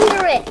ties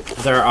under it.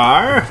 There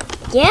are?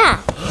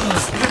 Yeah.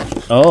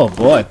 Oh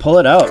boy, pull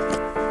it out.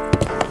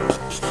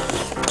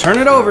 Turn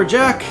it over,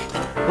 Jack.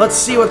 Let's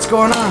see what's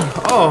going on.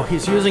 Oh,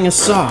 he's using a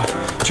saw.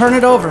 Turn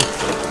it over.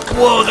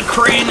 Whoa, the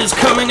crane is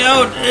coming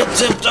out. It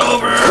tipped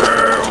over.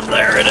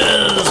 There it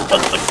is.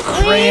 But the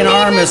crane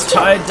arm is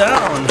tied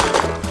down.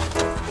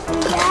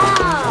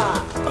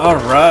 Yeah. All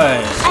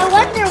right. I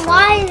wonder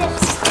why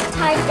it's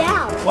tied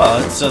down.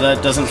 Well, it's so that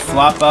it doesn't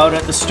flop out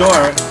at the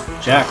store.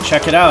 Jack,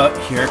 check it out.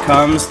 Here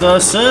comes the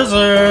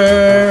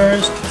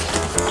scissors.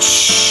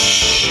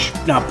 Shh.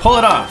 Now pull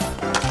it off.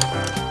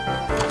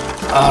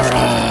 All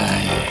right.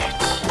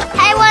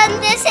 Hey, when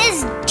this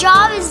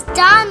job is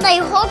done, they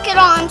hook it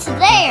onto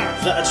there.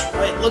 That's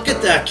right. Look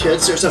at that,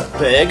 kids. There's a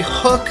big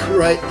hook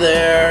right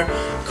there.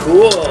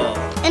 Cool.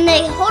 And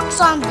they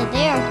hooks onto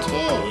there,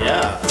 too.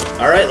 Yeah.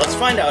 All right, let's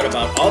find out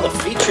about all the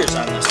features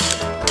on this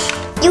thing.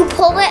 You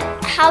pull it,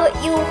 how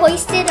you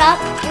hoist it up,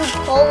 you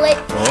pull it.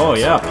 Oh,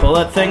 yeah. Pull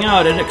that thing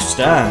out. It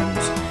extends.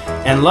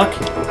 And look.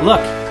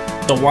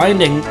 The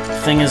winding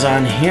thing is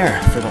on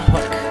here for the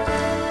hook.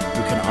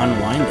 You can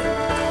unwind it.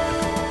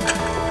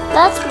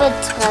 That's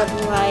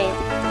pretend, right?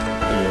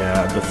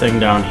 Yeah, the thing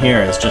down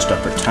here is just a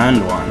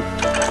pretend one.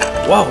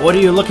 Wow, what are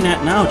you looking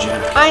at now,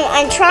 Jack?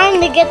 I'm trying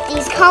to get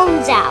these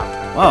cones out.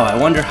 Wow, I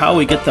wonder how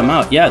we get them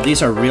out. Yeah,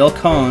 these are real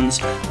cones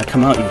that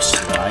come out. You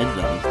slide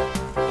them.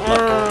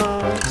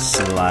 Look,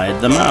 slide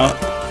them out.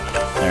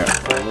 They're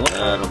a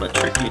little bit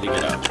tricky to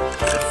get out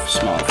with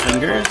small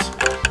fingers.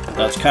 But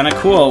that's kind of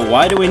cool.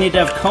 Why do we need to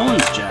have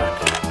cones, Jack?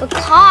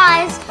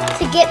 Because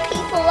to get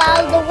people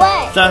out of the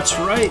way. That's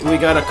right. We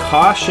gotta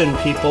caution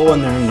people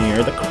when they're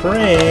near the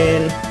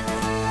crane.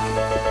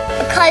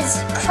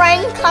 Because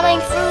crane coming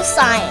through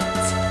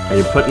science. Are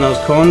you putting those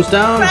cones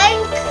down?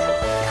 Crane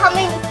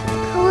coming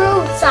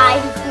through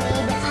science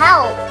need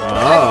help.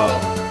 Oh.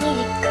 Because they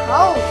need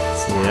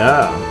cones.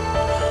 Yeah.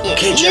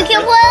 Okay, you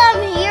can put them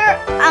here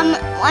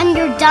when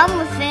you're done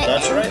with it.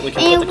 That's right. We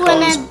can and put the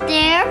you cones. put it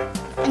there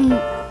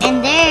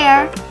and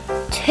there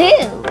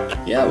too.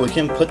 Yeah, we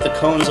can put the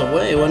cones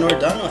away when we're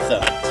done with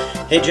them.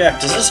 Hey, Jack,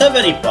 does this have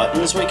any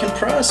buttons we can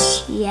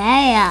press?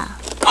 Yeah.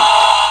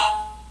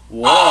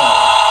 Whoa.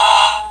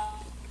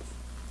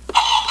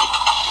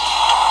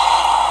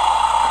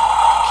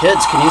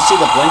 Kids, can you see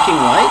the blinking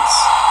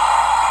lights?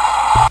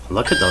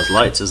 Look at those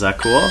lights. Is that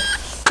cool?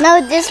 No,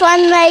 this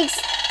one makes...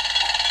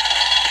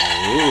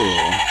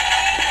 Ooh.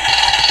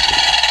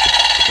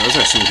 Those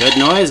are some good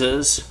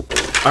noises.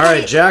 All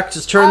right, Jack,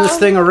 just turn this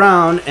thing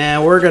around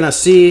and we're going to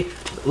see...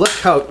 Look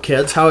how,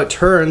 kids, how it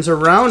turns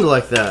around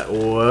like that.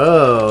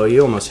 Whoa,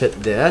 you almost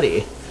hit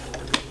Daddy.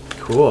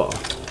 Cool.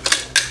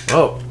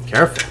 Whoa,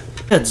 careful.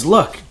 Kids,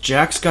 look,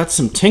 Jack's got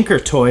some Tinker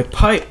Toy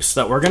pipes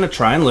that we're gonna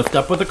try and lift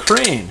up with a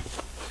crane.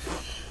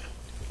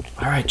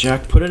 All right,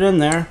 Jack, put it in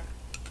there.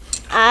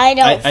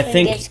 I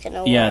think it's gonna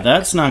work. Yeah,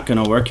 that's not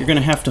gonna work. You're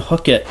gonna have to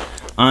hook it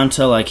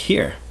onto like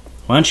here.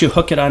 Why don't you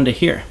hook it onto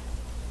here?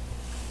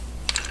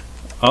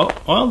 Oh,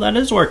 well, that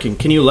is working.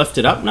 Can you lift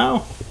it up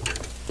now?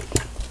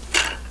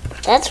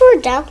 That's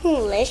for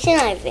demolition,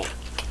 I think.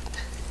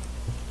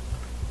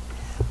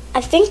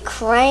 I think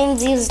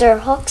cranes use their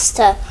hooks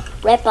to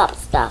rip up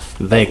stuff.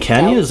 They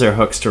can use their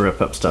hooks to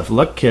rip up stuff.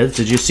 Look, kids,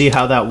 did you see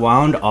how that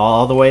wound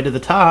all the way to the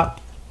top?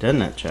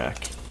 Didn't it,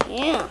 Jack?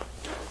 Yeah.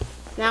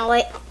 Now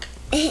it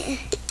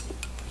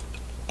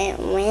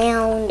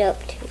wound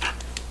up too.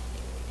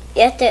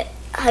 You have to,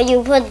 how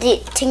you put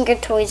the Tinker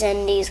Toys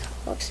in these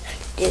hooks,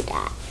 do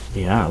that.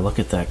 Yeah, look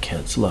at that,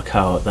 kids. Look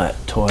how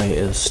that toy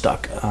is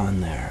stuck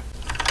on there.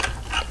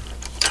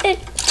 It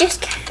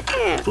just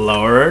can't.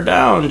 Lower her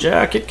down,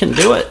 Jack. It can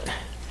do it.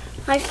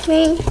 I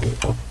think.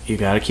 You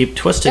gotta keep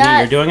twisting it.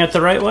 You're doing it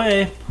the right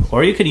way.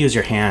 Or you could use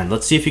your hand.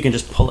 Let's see if you can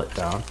just pull it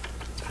down.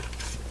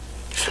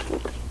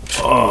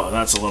 Oh,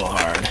 that's a little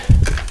hard.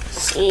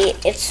 See,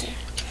 it's...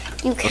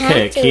 You can't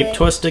Okay, do keep it.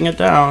 twisting it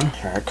down.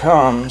 Here it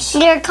comes.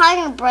 You're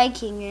kind of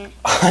breaking it.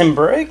 I'm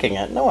breaking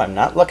it. No, I'm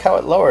not. Look how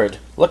it lowered.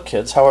 Look,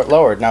 kids, how it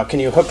lowered. Now, can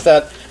you hook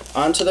that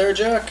onto there,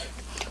 Jack?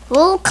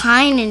 We'll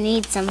kind of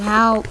need some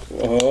help.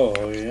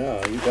 Oh,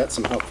 yeah. You got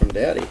some help from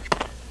Daddy.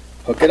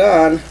 Hook it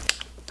on.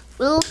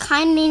 We'll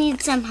kind of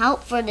need some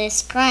help for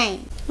this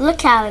crane.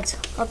 Look how it's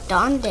hooked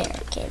on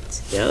there,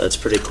 kids. Yeah, that's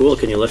pretty cool.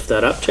 Can you lift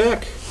that up,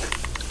 Jack?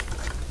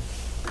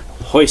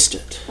 Hoist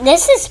it.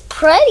 This is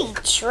pretty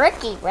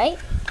tricky, right?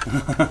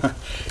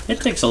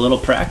 It takes a little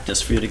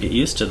practice for you to get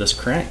used to this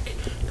crank.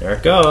 There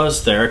it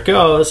goes. There it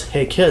goes.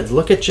 Hey, kids,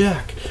 look at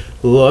Jack.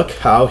 Look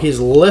how he's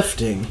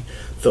lifting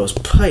those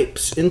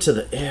pipes into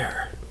the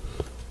air.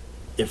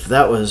 If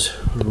that was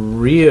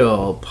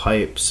real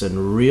pipes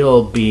and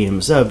real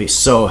beams, that would be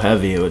so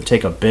heavy. It would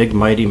take a big,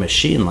 mighty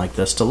machine like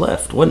this to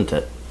lift, wouldn't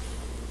it?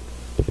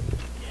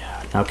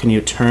 Yeah. Now, can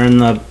you turn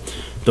the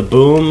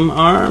boom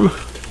arm?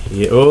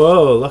 Yeah.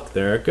 Oh, look,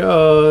 there it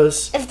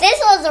goes. If this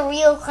was a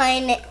real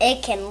crane,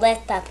 it can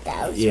lift up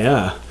those.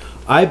 Yeah.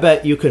 I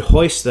bet you could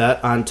hoist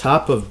that on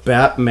top of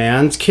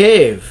Batman's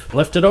cave.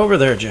 Lift it over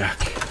there,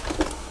 Jack.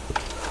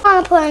 I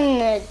want to put it in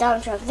the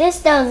dump truck.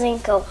 This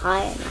doesn't go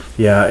high enough.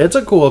 Yeah, it's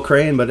a cool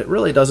crane, but it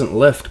really doesn't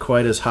lift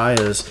quite as high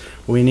as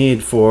we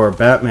need for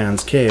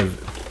Batman's cave,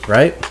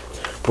 right?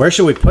 Where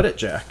should we put it,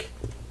 Jack?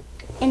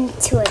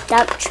 Into a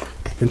dump truck.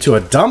 Into a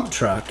dump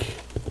truck?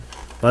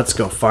 Let's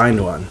go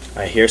find one.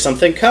 I hear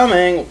something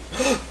coming.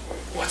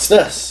 What's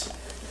this?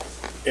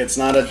 It's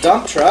not a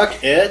dump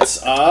truck,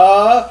 it's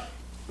a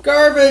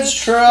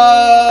garbage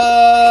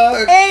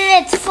truck.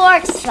 And its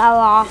forks fell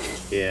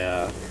off.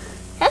 Yeah.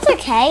 That's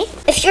okay.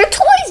 If your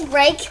toys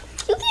break,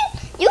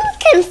 you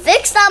can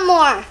fix them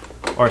more.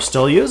 Or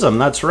still use them,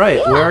 that's right.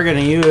 Yeah. We're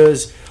gonna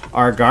use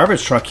our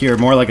garbage truck here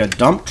more like a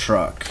dump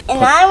truck.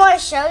 And I want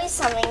to show you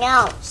something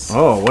else.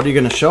 Oh, what are you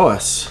gonna show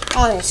us?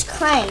 On this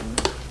crane.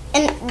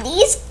 And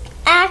these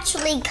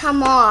actually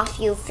come off,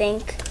 you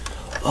think?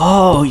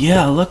 Oh,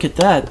 yeah, look at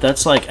that.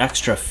 That's like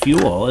extra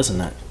fuel,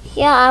 isn't it?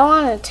 Yeah, I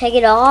want to take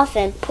it off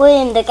and put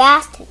it in the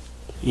gas tank.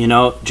 You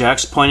know,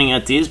 Jack's pointing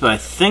at these, but I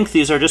think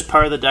these are just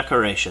part of the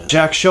decoration.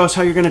 Jack, show us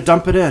how you're going to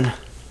dump it in.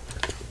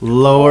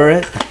 Lower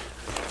it.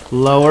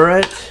 Lower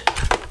it.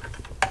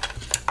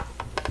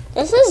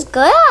 This is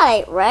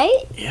good,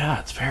 right? Yeah,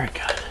 it's very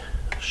good.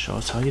 Show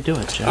us how you do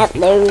it, Jack. At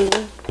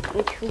loading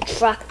into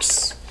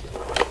trucks.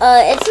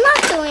 It's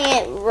not doing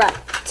it right.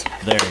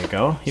 There you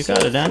go. You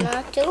got it in. It's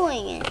not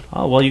doing it.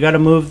 Oh, well, you got to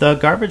move the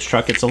garbage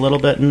truck. It's a little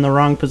bit in the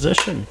wrong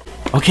position.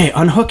 Okay,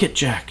 unhook it,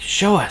 Jack.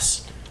 Show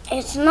us.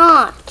 It's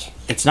not.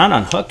 It's not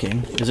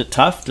unhooking. Is it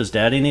tough? Does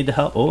Daddy need to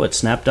help? Oh, it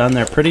snapped on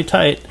there pretty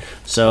tight.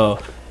 So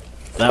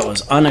that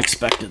was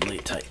unexpectedly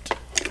tight.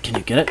 Can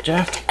you get it,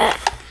 Jack?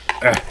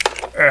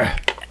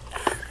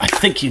 I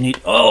think you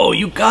need... Oh,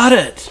 you got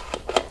it.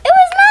 It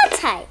was not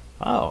tight.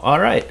 Oh, all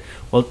right.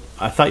 Well,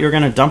 I thought you were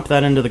going to dump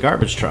that into the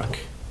garbage truck.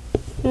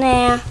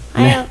 Nah,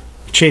 I don't.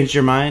 Changed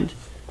your mind?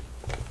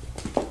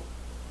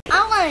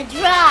 I want to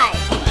drive.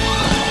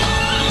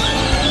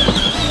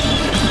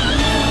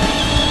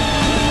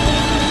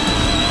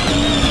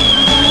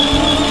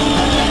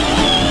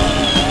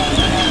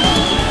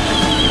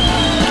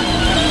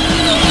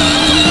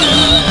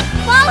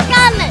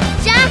 Welcome to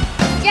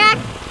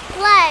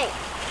JackJackPlays.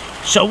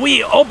 Shall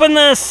we open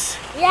this?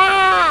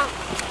 Yeah.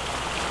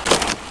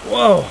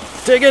 Whoa,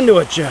 dig into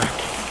it, Jack.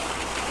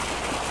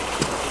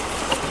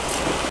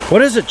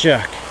 What is it,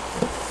 Jack?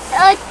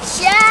 A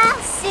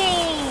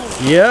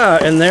chassis. Yeah,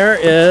 and there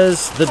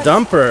is the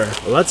dumper.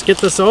 Let's get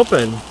this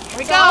open. Here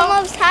we It's go.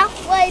 almost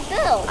halfway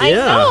built. I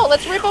Yeah. know.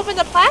 Let's rip open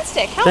the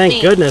plastic. Help Thank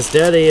me. goodness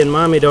Daddy and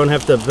Mommy don't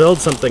have to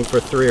build something for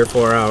 3 or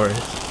 4 hours.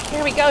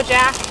 Here we go,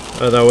 Jack.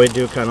 Although we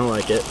do kind of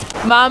like it.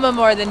 Mama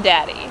more than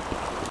Daddy.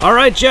 All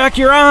right, Jack,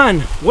 you're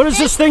on. What does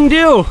this thing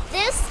do?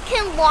 This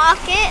can lock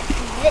it.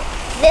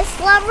 This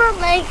lever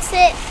makes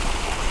it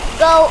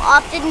go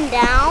up and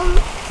down.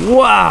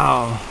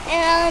 Wow.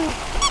 And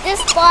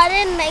this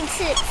button makes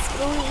it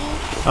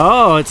squeeze.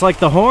 Oh, it's like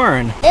the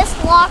horn. This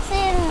locks it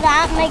and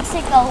that makes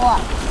it go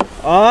up.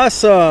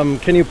 Awesome.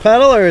 Can you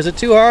pedal or is it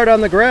too hard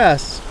on the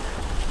grass?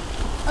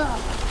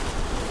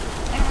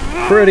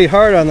 Pretty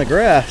hard on the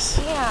grass.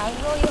 Yeah,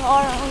 it's really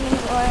hard on the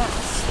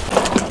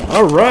grass.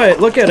 All right,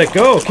 look at it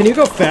go. Can you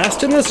go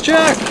fast in this,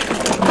 Jack?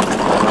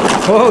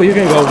 Whoa, you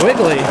can go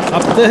wiggly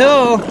up the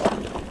hill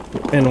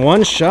in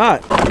one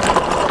shot.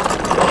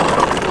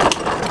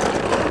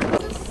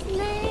 It's a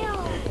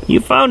snail. You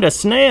found a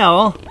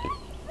snail?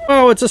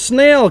 Oh, it's a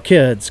snail,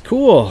 kids.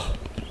 Cool.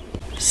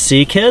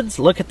 See, kids?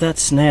 Look at that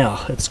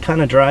snail. It's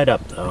kind of dried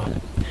up, though.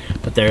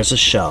 But there's a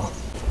shell.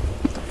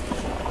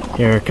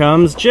 Here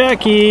comes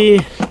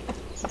Jackie.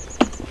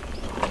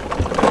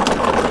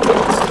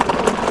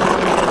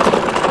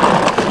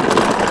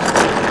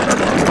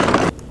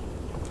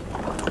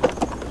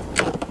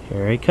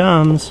 Here he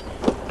comes.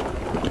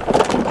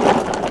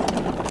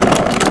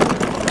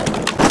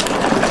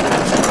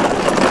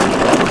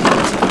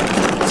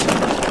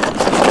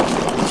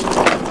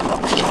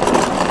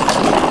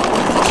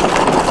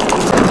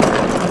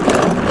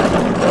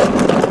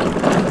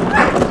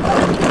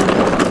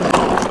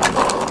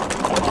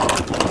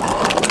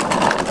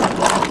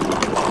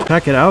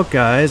 Check it out,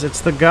 guys.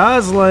 It's the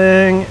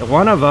gosling.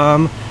 One of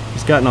them.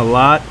 He's gotten a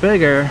lot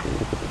bigger.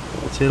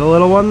 See the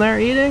little one there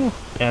eating?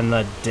 And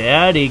the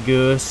daddy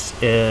goose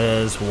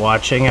is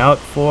watching out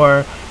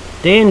for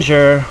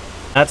danger.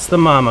 That's the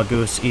mama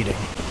goose eating.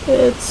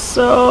 It's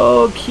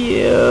so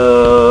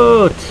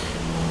cute.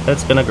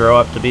 It's gonna grow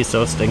up to be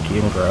so stinky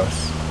and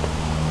gross.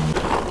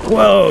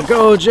 Whoa,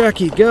 go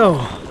Jackie,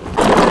 go.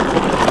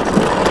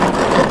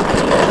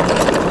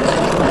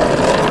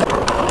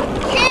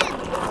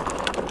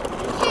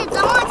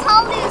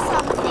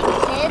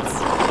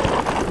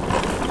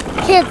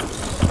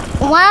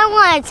 What I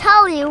want to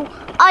tell you,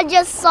 I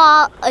just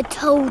saw a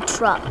tow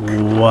truck.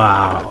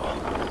 Wow.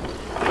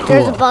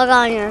 There's a Cool. bug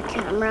on your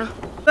camera.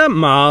 That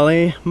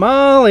Molly.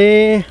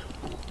 Molly.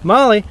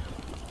 Molly.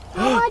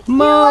 How much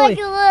Molly.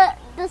 do you like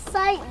the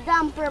site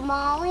dumper,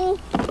 Molly?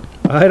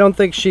 I don't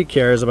think she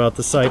cares about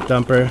the site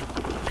dumper.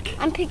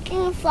 I'm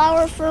picking a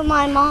flower for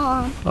my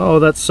mom. Oh,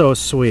 that's so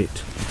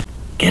sweet.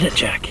 Get it,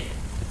 Jack.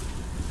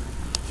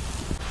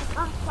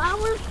 A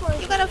flower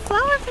for You got a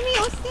flower for me?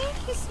 Oh,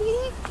 thank you,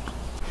 sweetie.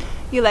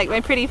 You like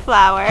my pretty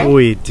flower?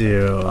 We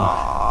do.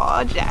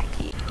 Aw,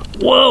 Jackie.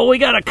 Whoa, we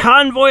got a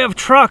convoy of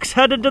trucks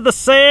headed to the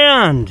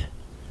sand.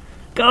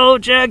 Go,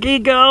 Jackie,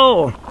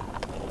 go.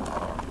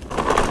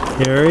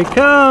 Here he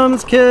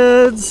comes,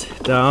 kids.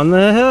 Down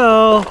the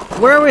hill.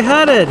 Where are we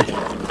headed?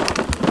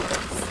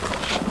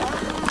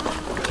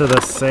 To the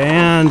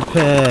sand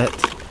pit.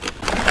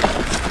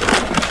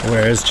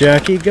 Where's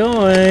Jackie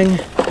going?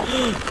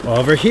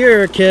 Over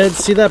here, kids.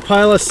 See that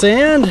pile of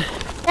sand?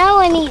 Now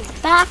I need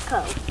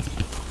backhoe.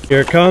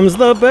 Here comes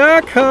the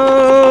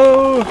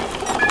backhoe.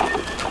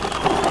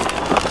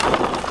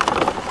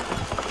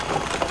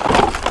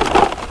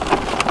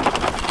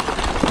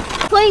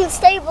 Putting the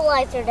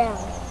stabilizer down.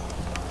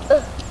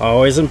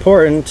 Always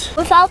important.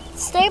 Without the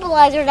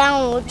stabilizer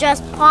down, it will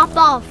just pop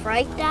off,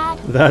 right, Dad?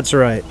 That's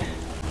right.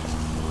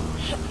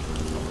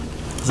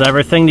 Is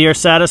everything to your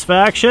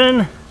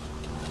satisfaction?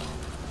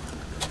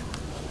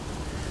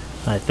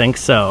 I think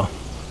so.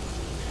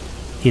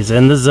 He's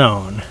in the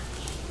zone.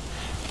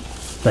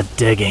 The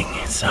digging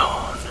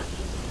zone.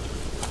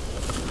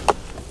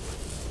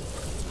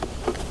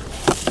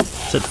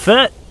 Does it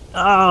fit?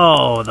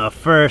 Oh, the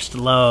first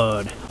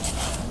load.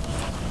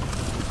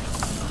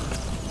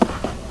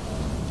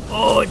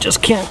 Oh, it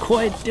just can't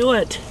quite do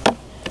it.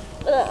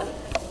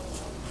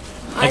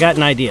 I got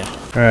an idea.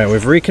 All right,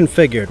 we've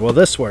reconfigured. Will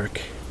this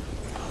work?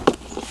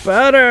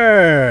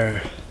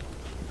 Better.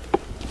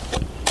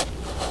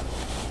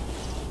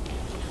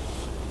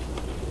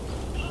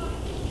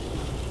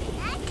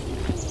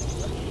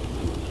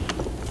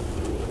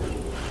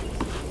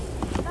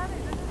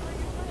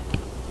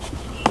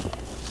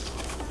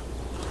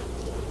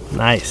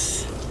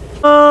 Nice.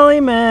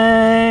 Molly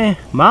May.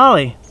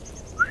 Molly.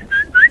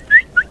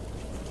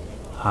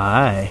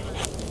 Hi.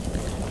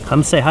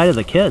 Come say hi to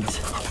the kids.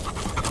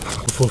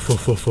 Woof,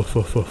 woof, woof, woof,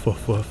 woof, woof,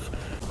 woof, woof.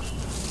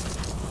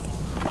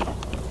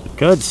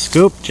 Good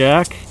scoop,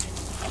 Jack.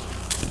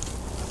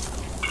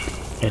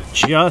 It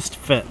just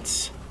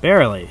fits.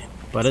 Barely,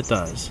 but it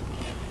does.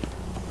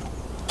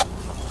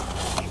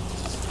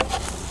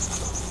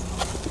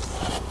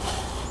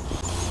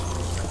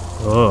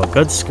 Oh,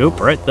 good scoop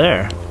right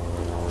there.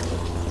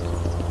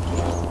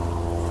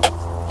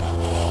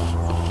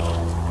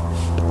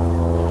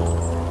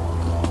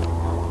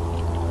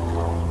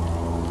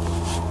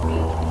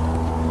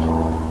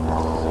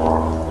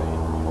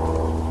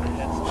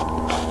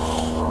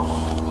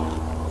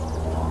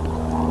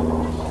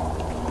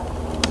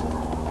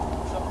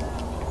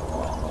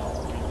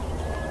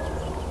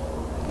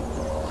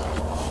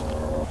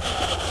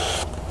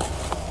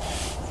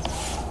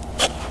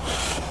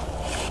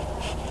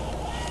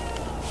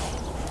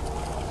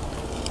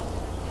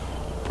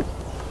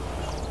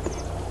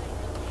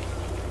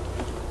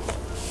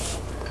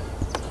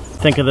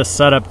 think of this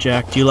setup,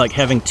 Jack? Do you like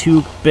having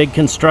two big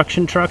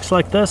construction trucks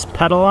like this,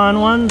 pedal-on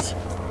ones?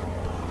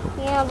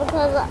 Yeah,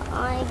 because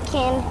I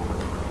can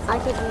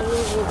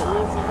use it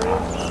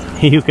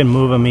easily. You can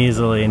move them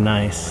easily,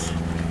 nice.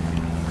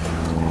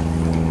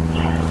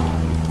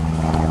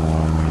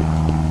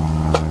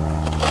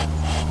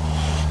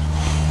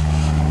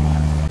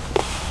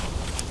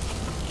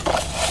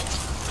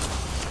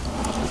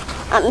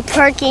 I'm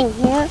parking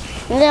here,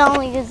 and then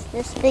I'll use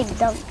this big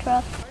dump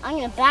truck. I'm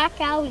gonna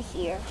back out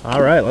here.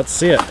 All right, let's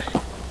see it.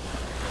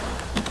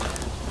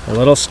 A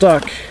little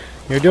stuck.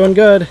 You're doing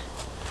good.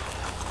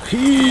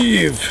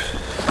 Heave.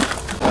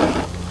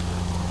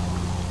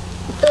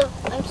 Ugh,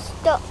 I'm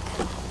stuck.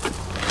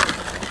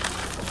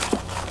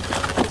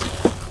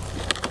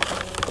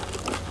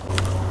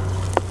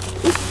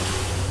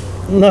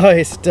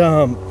 Nice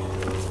dump.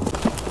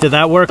 Did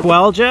that work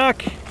well,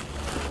 Jack?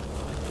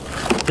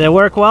 Did it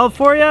work well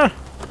for you?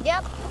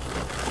 Yep.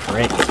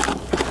 Great.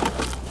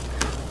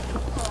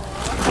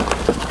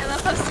 I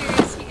love how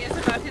serious he is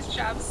about his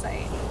job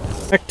site.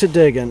 Back to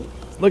digging.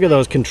 Look at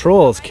those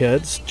controls,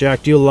 kids.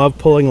 Jack, do you love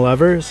pulling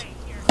levers?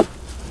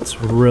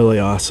 It's really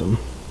awesome.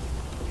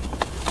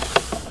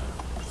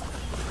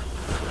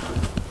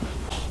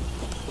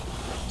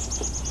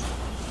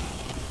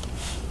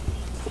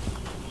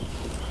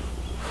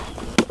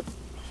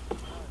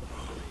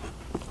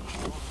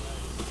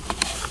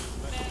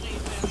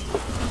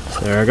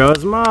 There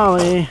goes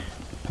Molly.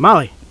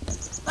 Molly.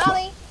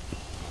 Molly.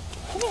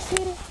 Come here,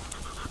 sweetie.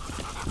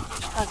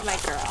 How's my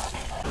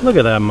girl? Look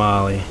at that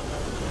Molly.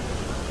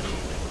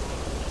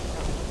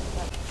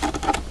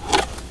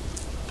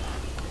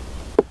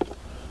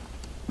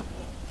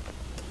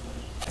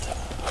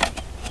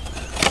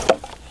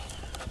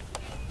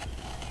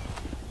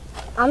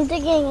 I'm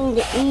digging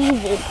the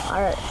easy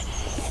part.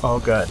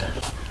 Oh, good.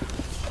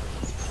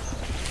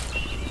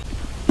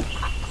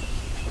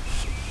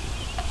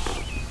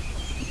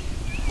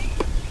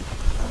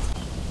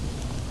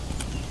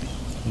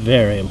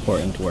 Very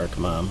important work,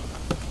 Mom.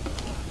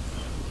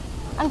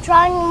 I'm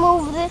trying to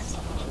move this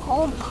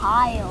whole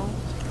pile.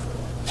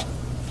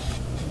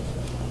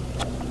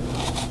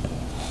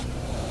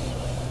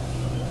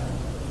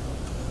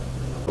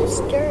 This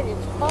dirt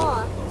is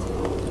hot.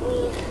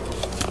 We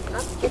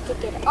have to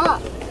pick it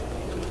up.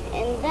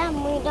 And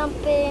then we dump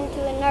it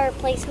into another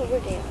place over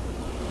there.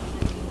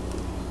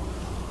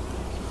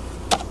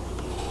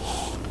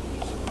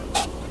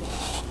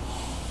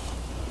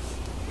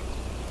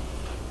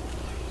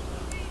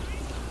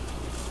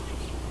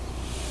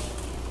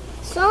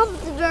 Some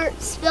of the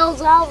dirt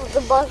spills out of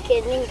the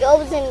bucket and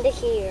goes into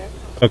here.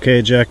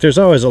 Okay, Jack, there's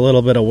always a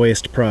little bit of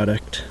waste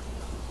product.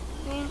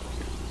 Yeah.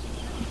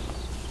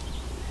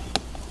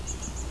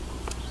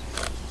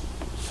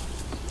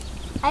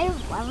 I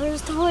have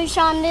levers to push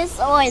on this,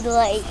 so I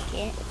like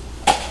it.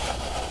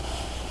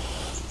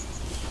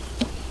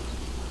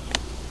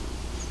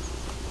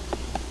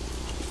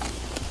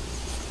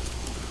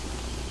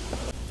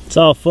 It's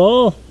all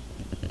full?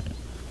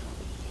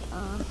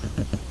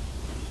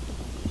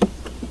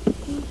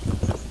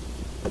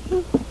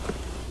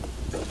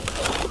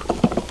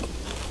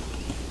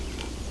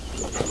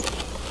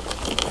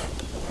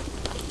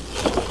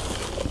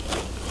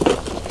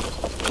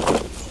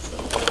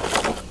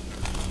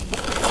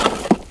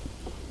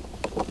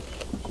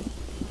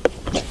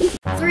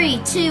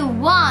 Three, two,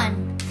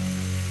 one.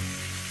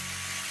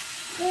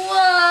 Whoa!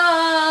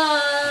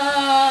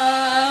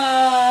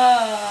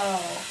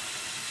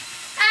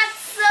 That's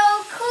so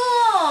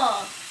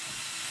cool!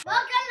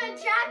 Welcome to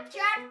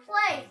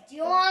JackJackPlays. Do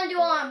you want to do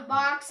an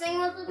unboxing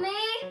with me?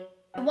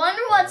 I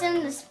wonder what's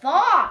in this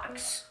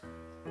box.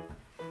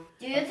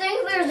 Do you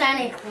think there's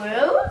any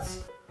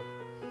clues?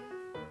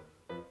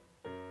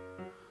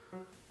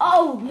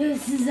 Oh,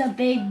 this is a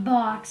big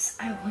box.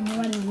 I wonder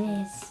what it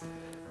is.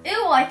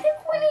 Ew, I think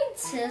we need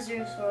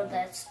scissors for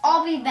this.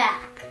 I'll be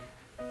back.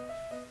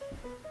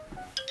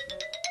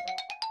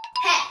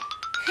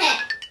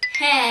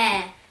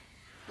 Heh.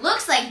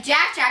 Looks like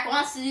Jack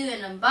wants to do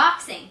an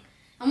unboxing.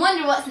 I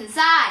wonder what's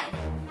inside.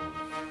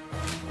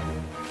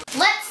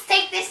 Let's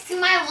take this to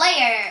my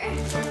lair.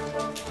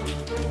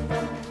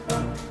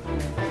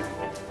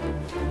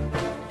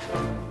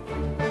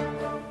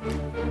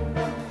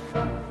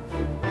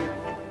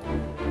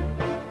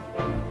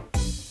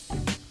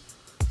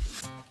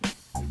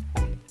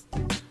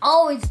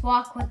 Always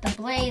walk with the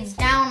blades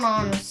down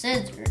on the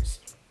scissors.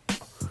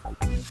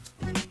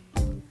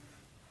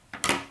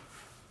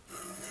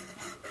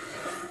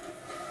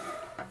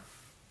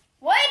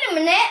 Wait a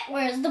minute,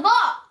 where's the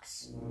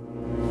box?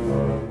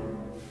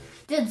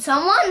 Did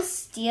someone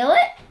steal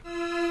it?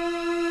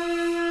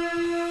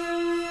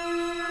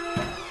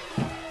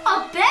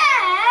 A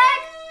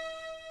bag?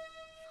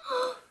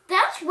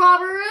 That's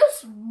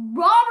Robert's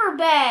robber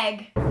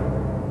bag.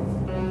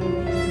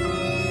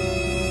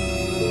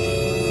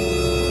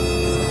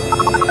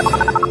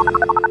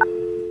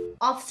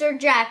 Officer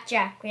Jack,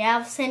 we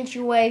have a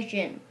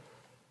situation.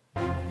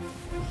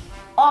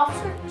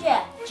 Officer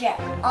Jack,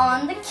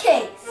 on the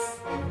case.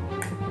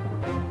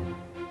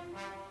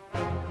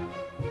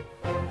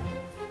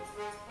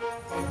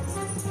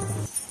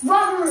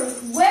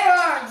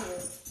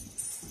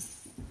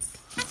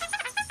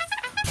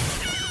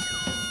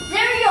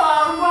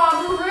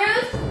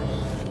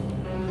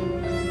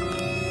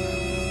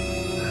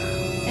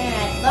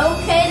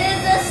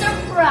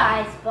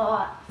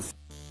 spots.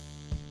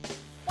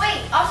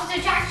 Wait,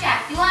 Officer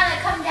Jack, you want to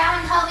come down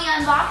and help me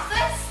unbox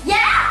this?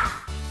 Yeah!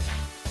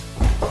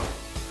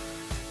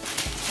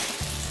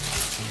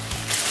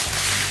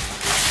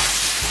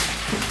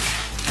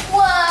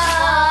 Whoa!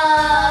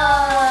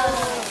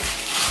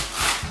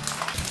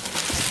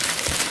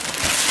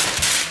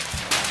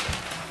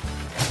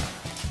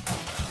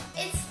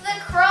 It's the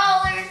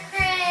crawler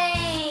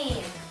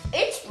crane.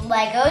 It's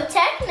Lego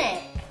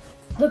Technic.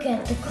 Look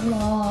at the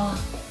claw.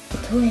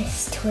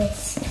 Twist,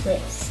 twist,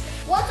 twist.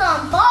 Let's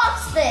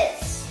unbox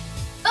this.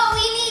 But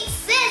we need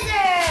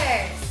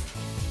scissors.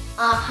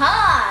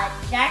 Aha!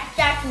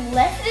 Jack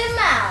lifted him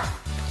out.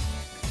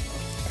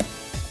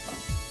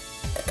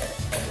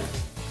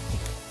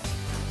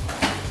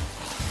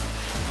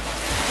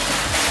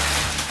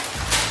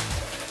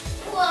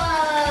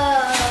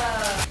 Whoa!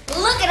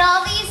 Look at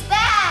all these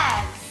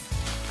bags.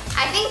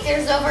 I think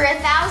there's over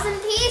 1,000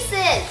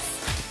 pieces.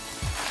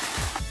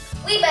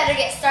 We better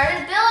get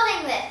started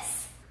building this.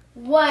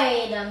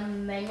 Wait a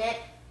minute.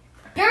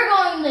 You're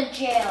going to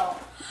jail.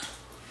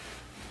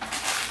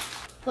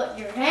 Put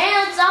your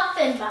hands up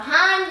and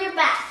behind your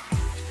back.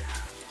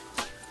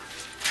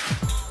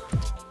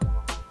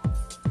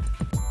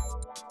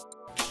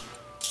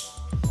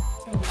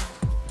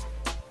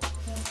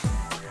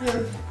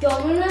 You're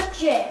going to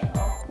jail.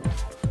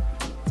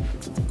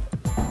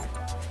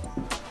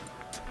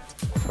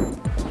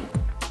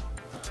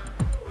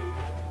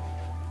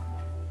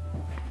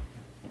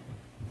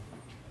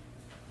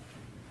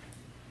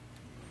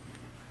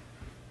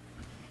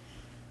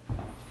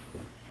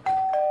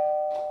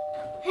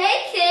 Hey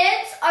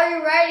kids, are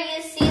you ready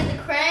to see the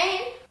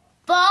crane?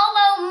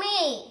 Follow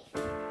me.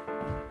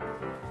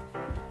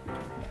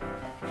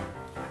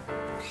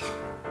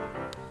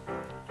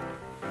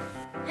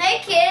 Hey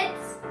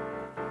kids,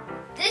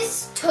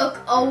 this took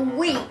a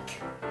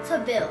week to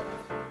build.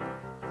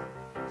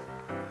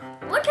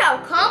 Look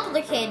how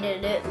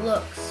complicated it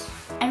looks.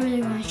 I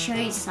really want to show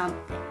you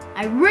something.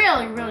 I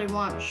really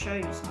want to show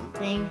you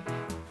something.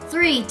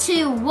 3,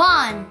 2,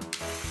 1.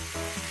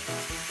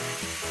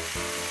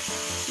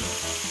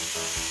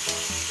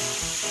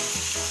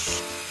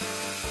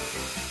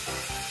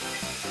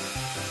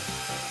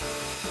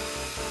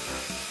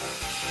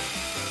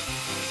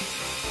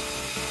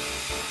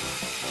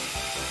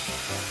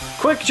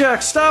 Quick,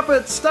 Jack, stop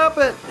it, stop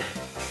it.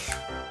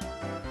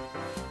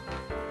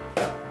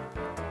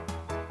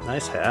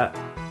 Nice hat.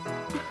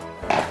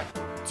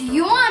 Do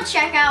you want to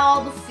check out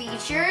all the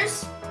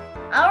features?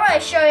 I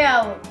already show you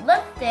how it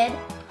lifted.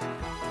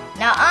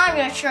 Now I'm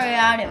going to show you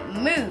how it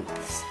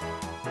moves.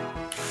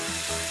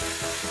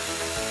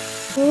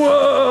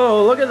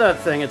 Whoa, look at that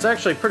thing. It's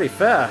actually pretty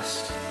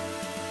fast.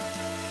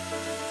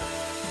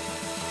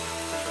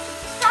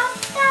 Stop,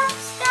 stop,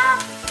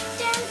 stop.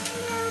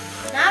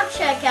 Now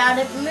check out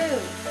it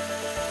move.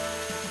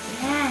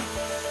 Yeah.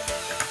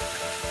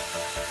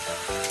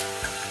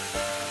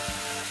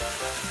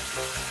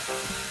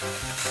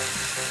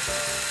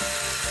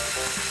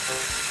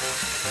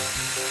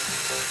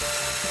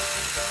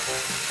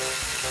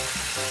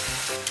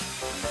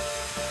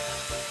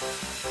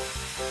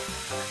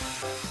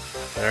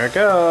 There it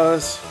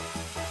goes.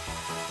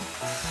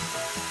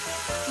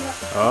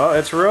 Oh,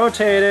 it's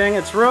rotating,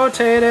 it's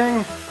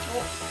rotating.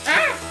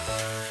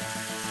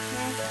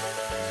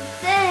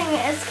 Thing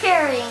is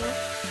carrying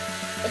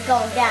it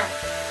going down.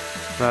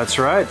 That's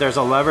right, there's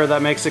a lever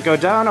that makes it go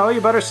down. Oh,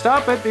 you better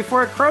stop it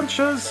before it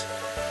crunches.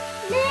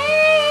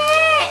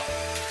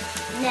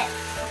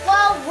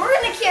 Well, we're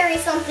gonna carry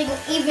something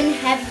even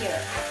heavier.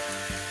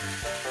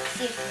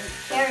 See if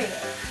we can carry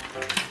it.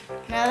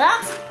 Now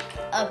that's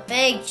a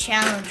big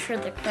challenge for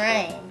the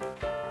crane.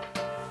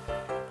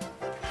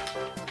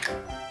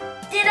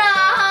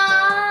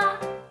 Ta-da!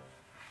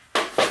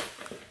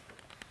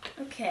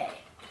 Okay.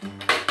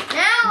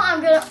 Now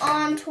I'm gonna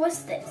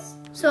untwist this.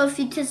 So if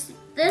you twist it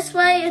this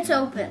way, it's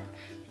open.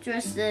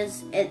 Twist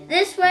it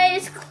this way,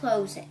 it's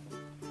closing.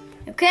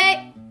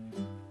 Okay?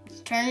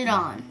 Let's turn it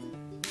on.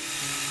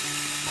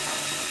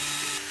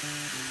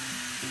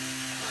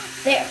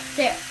 There.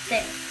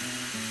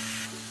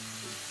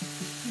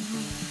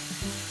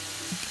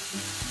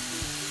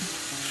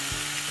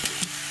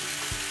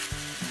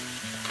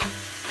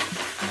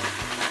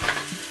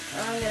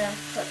 I'm gonna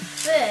put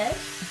this.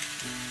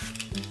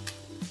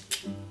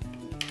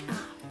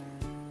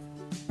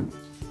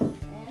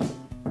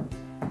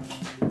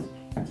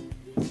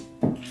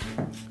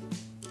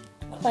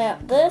 Clamp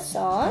this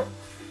on.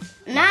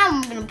 Now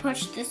I'm gonna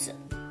push this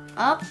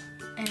up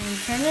and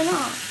turn it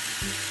on.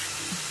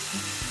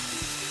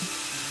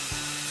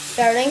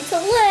 Starting to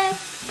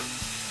lift.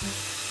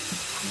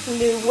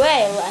 Do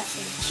way less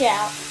than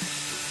shout.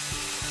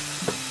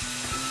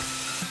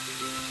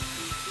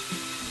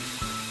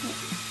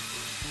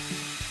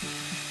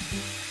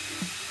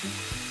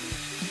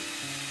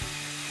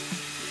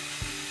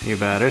 You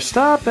better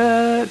stop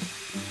it.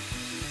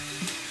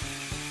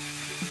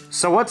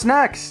 So what's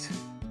next?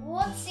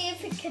 Let's see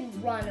if it can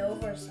run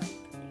over something.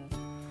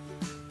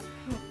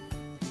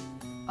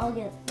 I'll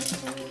get this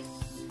one.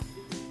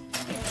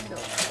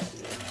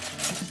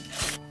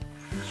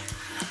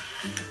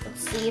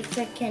 see if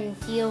it can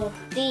deal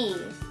with these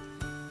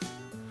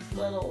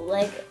little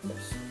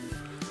Legos.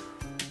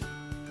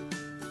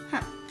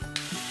 Huh.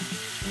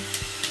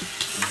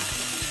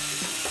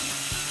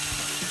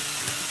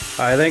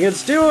 I think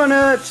it's doing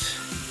it.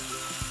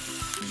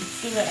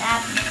 See what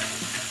happens.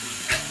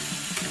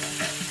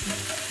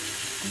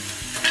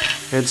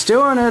 It's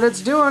doing it.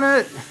 It's doing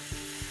it.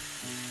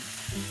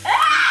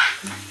 Ah!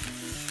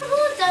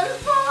 Oh, it doesn't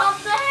fall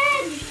off the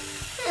hedge.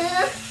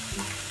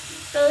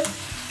 So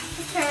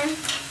turn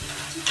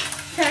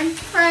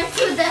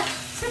to the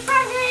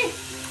surprise egg.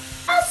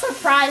 A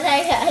surprise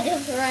egg I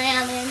just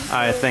ran in.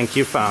 I think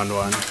you found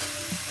one.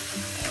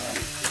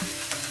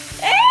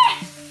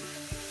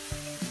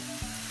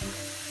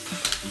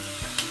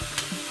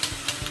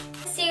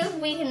 See if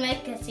we can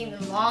make this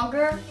even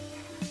longer.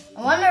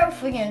 I wonder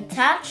if we can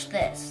attach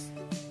this.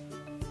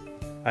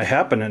 I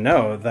happen to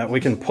know that we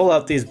can pull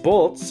out these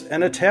bolts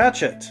and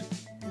attach it.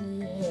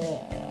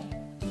 Yeah.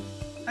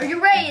 Are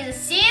you ready to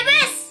see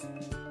this?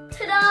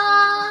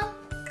 Ta-da!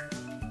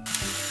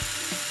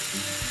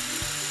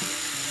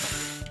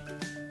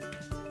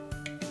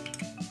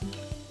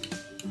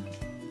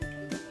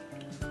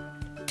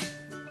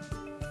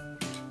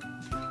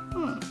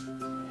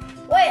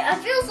 Wait, I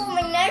feel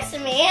something next to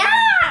me.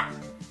 Ah!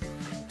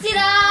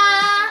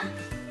 Ta-da!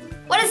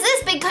 What is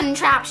this big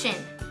contraption?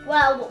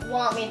 Well,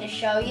 want me to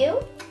show you?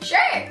 Sure.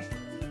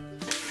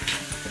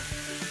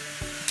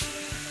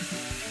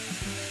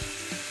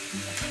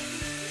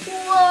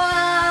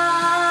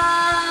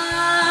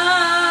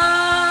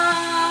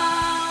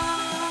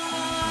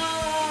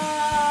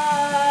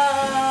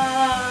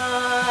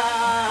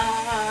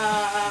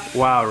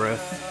 Wow,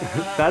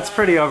 Ruth. That's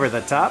pretty over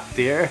the top,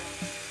 dear.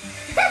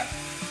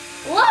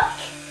 Look!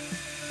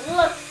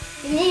 Look!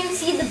 You can even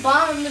see the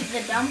bottom of the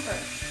dumper.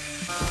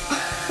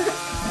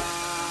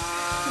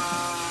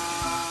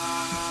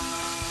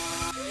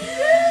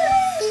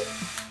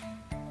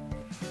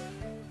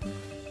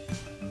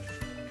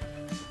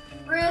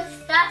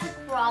 Ruth, that's a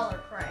crawler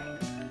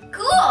crane.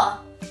 Cool.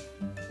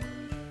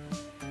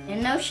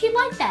 Didn't know she'd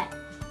like that.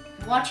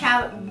 Watch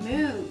how it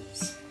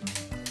moves.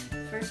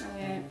 First I'm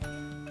gonna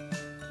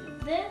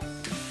do this.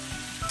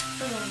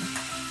 Boom.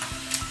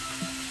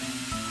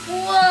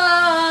 Whoa!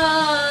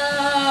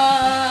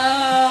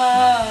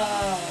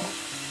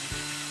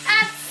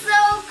 That's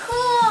so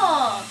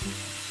cool!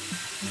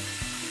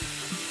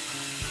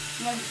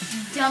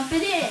 Let's dump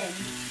it in.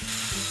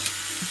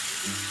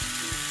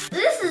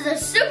 This is a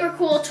super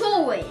cool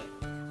toy.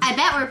 I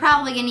bet we're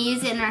probably gonna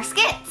use it in our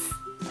skits.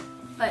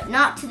 But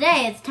not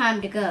today, it's time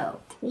to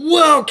go.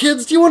 Wow,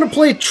 kids, do you want to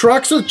play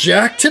trucks with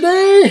Jack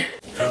today?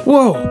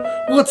 Whoa,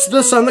 what's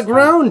this on the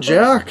ground,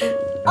 Jack?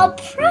 A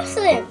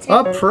present!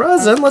 A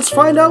present? Let's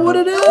find out what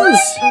it is. Where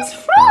is this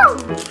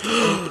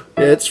from?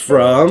 It's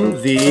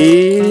from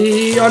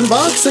the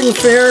unboxing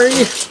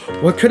fairy.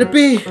 What could it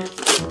be?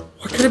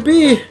 What could it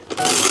be?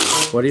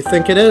 What do you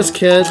think it is,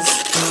 kids?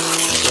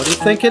 What do you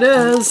think it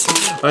is?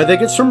 I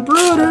think it's from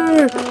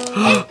Bruder.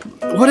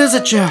 What is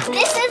it, Jack?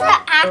 This is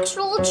an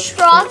actual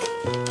truck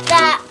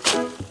that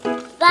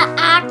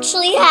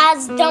actually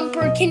has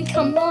dumper can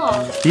come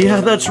off.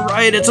 Yeah, that's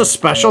right. It's a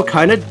special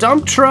kind of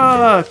dump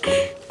truck.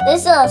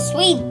 This is a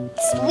sweet,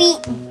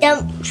 sweet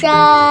dump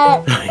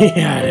truck.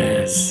 Yeah,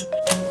 it is.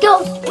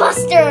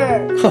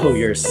 Ghostbuster! Oh,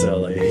 you're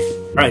silly.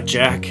 All right,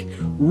 Jack,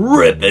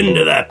 rip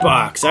into that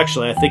box.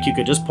 Actually, I think you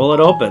could just pull it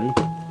open.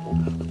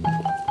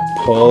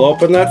 Pull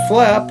open that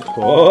flap.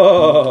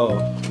 Whoa.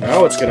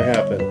 Now what's going to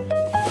happen?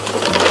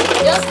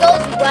 It just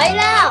goes right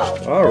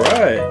out. All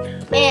right.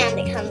 And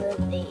it comes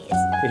with these.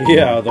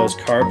 Yeah, those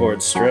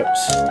cardboard strips.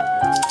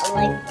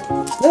 Like,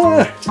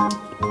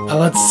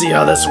 Let's see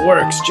how this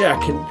works,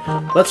 Jack.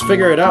 Let's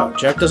figure it out.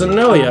 Jack doesn't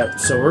know yet,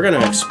 so we're going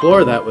to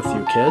explore that with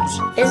you kids.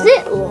 is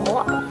it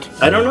locked?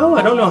 I don't know.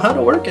 I don't know how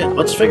to work it.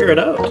 Let's figure it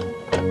out.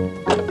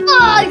 Oh,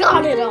 I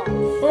got it off.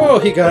 Oh,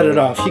 he got it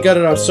off. He got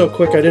it off so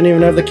quick I didn't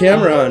even have the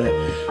camera on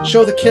it.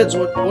 Show the kids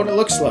what it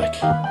looks like.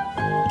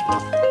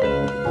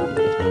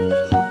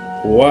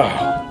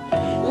 Wow.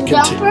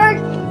 Dumper?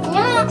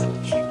 Yeah.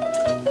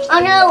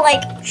 I'm gonna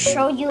like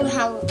show you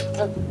how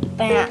the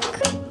back.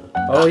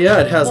 Oh yeah,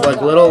 it has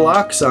like little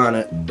locks on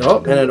it. Oh,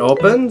 and it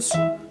opens. Is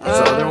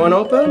the other one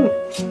open?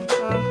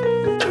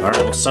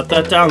 Alright, we'll set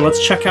that down. Let's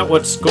check out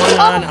what's going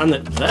on the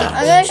I'm that.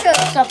 gonna show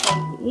you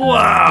something.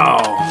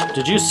 Wow!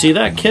 Did you see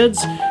that,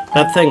 kids?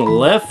 That thing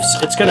lifts.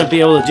 It's gonna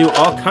be able to do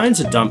all kinds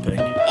of dumping.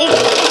 It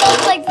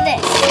goes like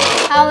this.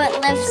 How it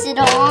lifts it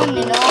on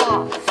and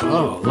off.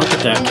 Oh, look at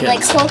that, You like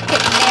kids. hook it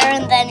there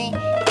and then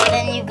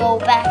you go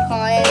back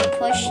on it and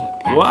push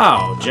it back.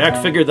 Wow,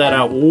 Jack figured that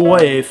out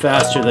way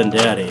faster than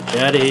Daddy.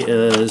 Daddy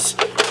is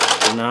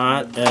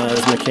not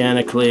as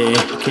mechanically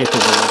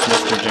capable as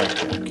Mr.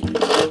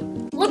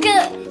 JackJack. Look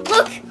at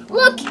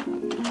look!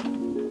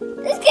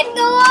 This can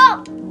go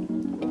up!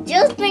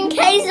 Just in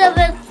case of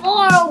it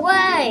far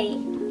away.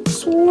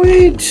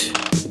 Sweet!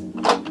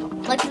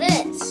 Like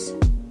this.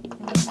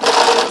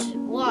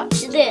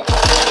 Watch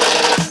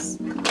this.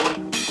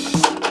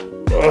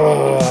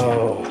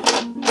 Oh.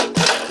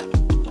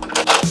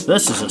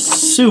 This is a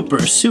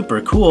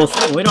super cool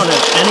thing. We don't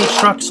have any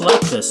trucks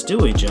like this, do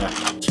we, Jack?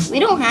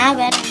 We don't have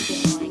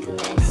anything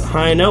like this.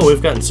 I know,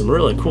 we've gotten some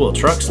really cool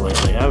trucks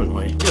lately, haven't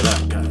we? Look at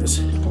that, guys.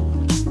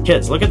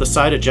 Kids, look at the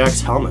side of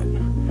Jack's helmet.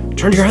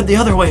 Turn your head the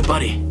other way,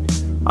 buddy.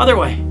 Other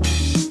way.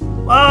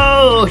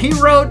 Whoa, he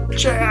wrote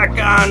Jack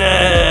on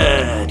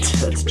it.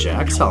 That's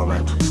Jack's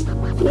helmet.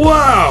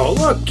 Wow,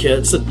 look,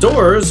 kids, the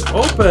door's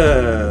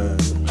open.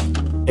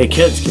 Hey,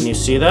 kids, can you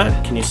see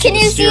that? Can you see the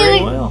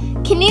steering wheel?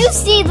 Can you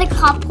see the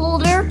cup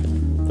holder?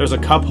 There's a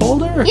cup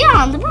holder?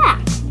 Yeah, on the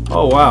back.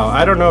 Oh, wow.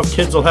 I don't know if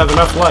kids will have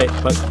enough light,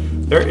 but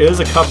there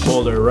is a cup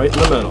holder right in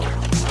the middle. Nope,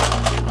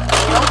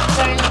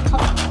 there's a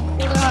cup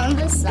holder on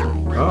this side.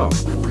 Oh.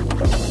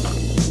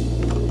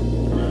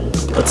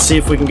 Let's see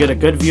if we can get a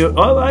good view.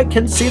 Oh, I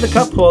can see the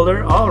cup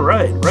holder. All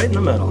right in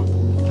the middle.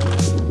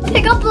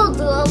 Pick up the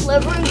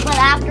delivery, but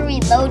after we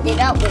load it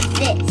up with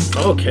this.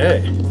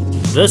 Okay.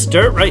 This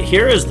dirt right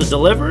here is the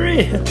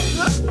delivery?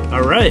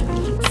 All right.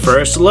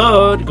 First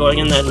load, going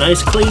in that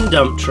nice clean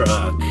dump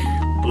truck.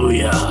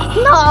 Booyah.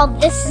 No,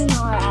 this is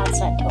not our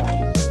outside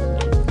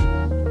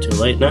toy. Too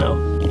late now.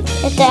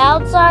 It's the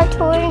outside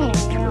toy now.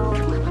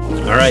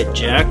 All right,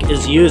 Jack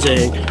is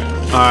using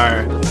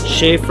our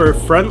Schaefer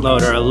front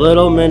loader, a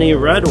little mini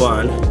red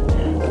one.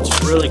 It's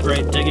a really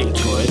great digging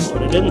toy.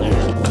 Put it in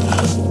there.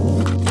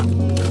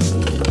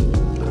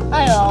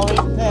 I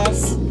always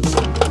miss.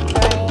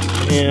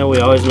 Yeah, we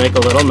always make a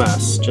little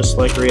mess, just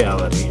like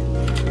reality.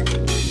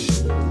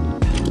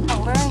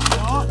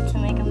 Not to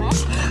make a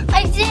mess.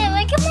 I didn't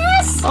make a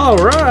mess. All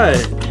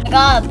right. I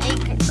got a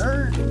big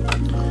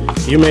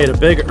earth. You made a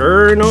big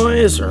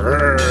noise?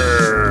 Earth.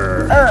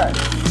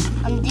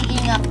 I'm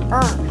digging up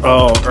earth.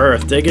 Oh,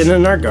 earth, digging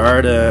in our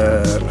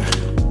garden.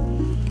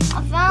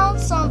 I found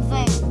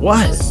something.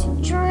 What?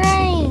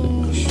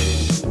 Strange.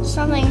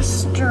 Something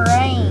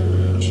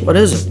strange. What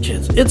is it,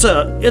 kids? It's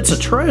a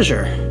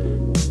treasure.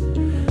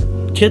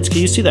 Kids, can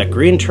you see that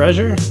green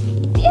treasure?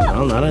 Yeah.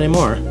 Well, not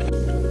anymore.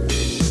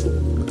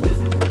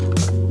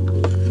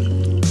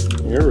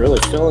 You're really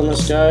filling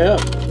this guy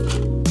up.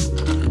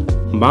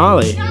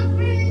 Molly.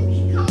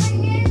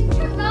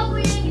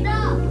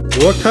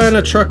 What kind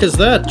of truck is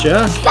that,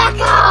 Jack?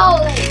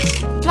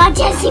 Backhoes! It's my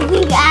Jesse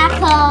B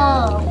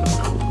backhoe.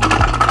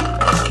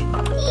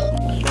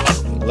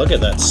 Look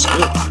at that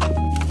scoop.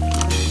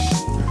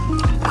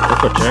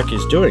 Look what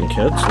Jackie's doing,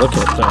 kids. Look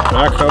at that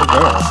backhoe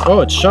go.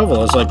 Oh, its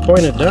shovel is like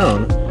pointed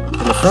down in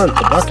the front,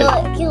 the bucket. So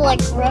it can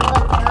like rip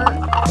up dirt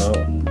Oh.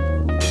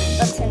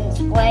 that's in its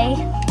way.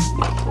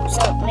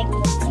 So it makes a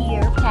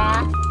clear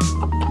path.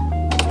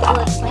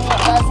 So it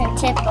doesn't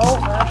tip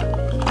over.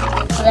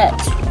 So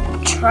that's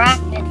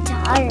tracted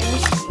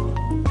tires.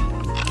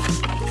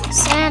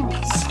 Sand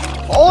is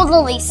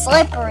overly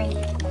slippery.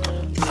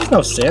 There's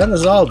no sand,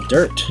 this is all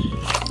dirt.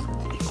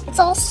 It's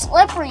all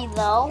slippery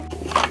though.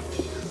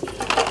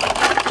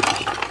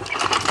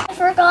 I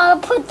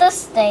forgot to put the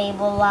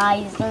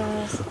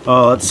stabilizers.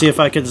 Oh, let's see if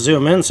I can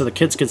zoom in so the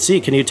kids can see.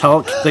 Can you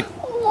tell the...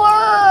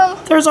 Worm!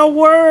 There's a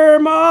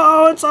worm!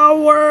 Oh, it's a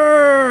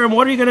worm!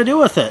 What are you going to do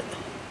with it?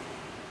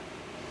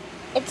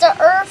 It's an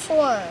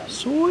earthworm.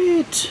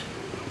 Sweet.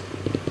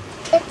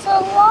 It's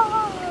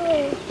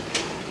alive.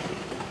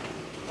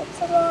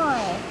 It's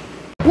alive.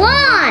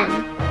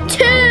 1,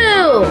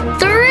 2,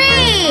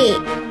 3,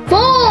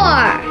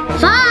 4,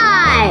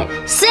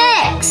 5,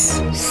 6,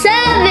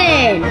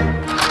 7,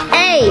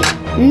 8,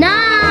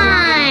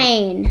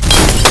 9.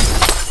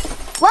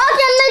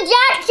 Welcome to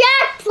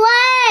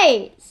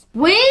JackJackPlays.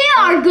 We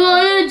are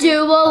gonna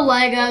do a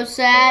Lego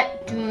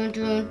set. Dun,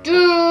 dun,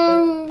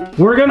 dun.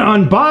 We're gonna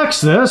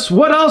unbox this.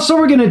 What else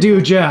are we gonna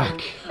do,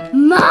 Jack?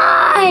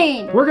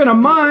 Mine. We're gonna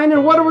mine,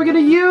 and what are we gonna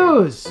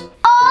use?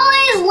 All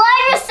these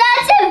Lego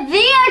sets and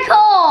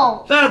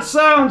vehicles. That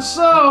sounds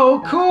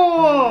so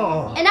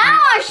cool. And I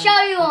want to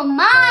show you a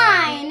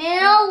mine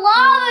in a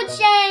lava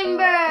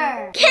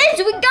chamber. Kids,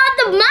 we got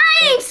the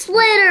mining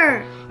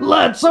splitter.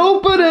 Let's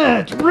open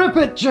it. Rip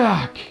it,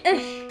 Jack.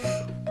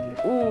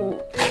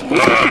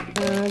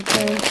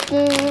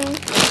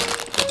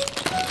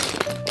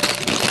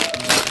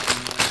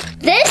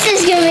 This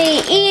is gonna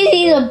be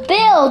easy to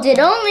build. It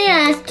only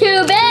has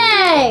 2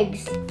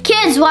 bags.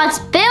 Kids, let's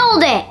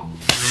build it.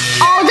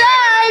 All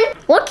done.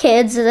 Well,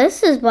 kids,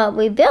 this is what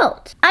we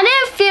built. I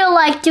didn't feel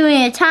like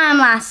doing a time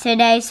lapse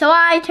today, so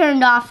I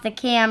turned off the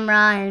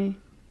camera and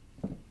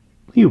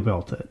You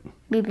built it.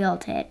 we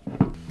built it.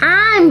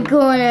 I'm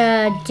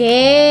gonna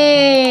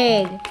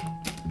dig.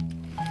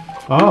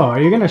 Oh, are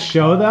you gonna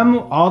show them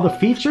all the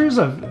features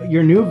of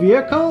your new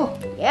vehicle?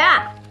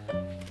 Yeah.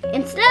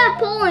 Instead of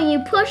pulling, you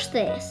push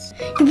this.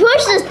 You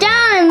push this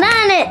down and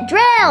then it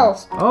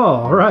drills.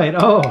 Oh, right.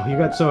 Oh, you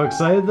got so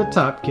excited the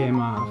top came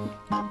off.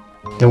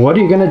 Then what are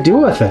you gonna do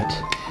with it?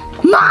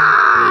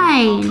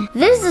 Mine!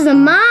 This is a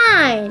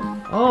mine.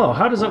 Oh,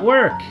 how does it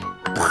work?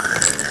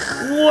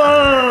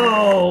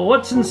 Whoa!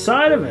 What's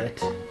inside of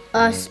it?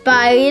 A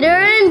spider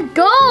and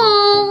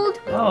gold.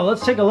 Oh,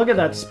 let's take a look at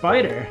that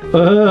spider.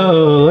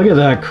 Oh, look at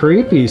that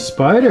creepy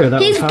spider.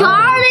 He's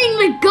guarding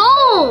the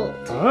gold.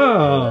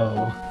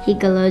 Oh. He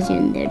glows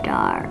in the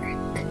dark.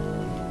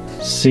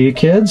 See,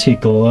 kids, he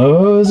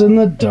glows in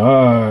the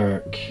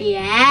dark.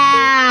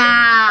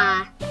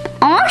 Yeah! I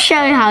want to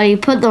show you how you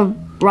put the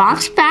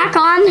rocks back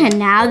on and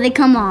now they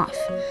come off.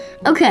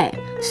 Okay,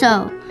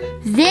 so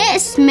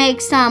this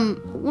makes them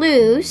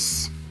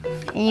loose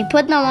and you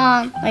put them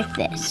on like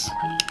this.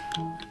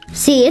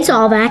 See, it's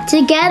all back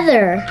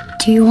together.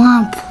 Do you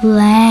want to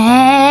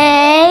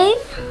play?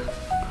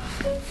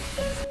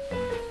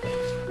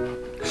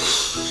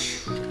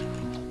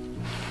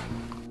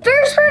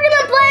 First, we're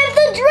gonna play with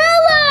the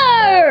driller.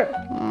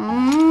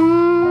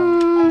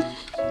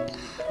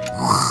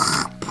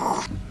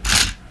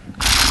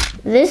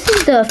 This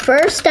is the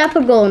first step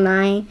of gold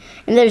mining,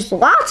 and there's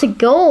lots of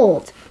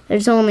gold.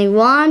 There's only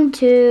 1,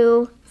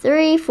 2,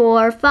 3,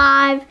 4,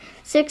 5,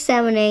 6,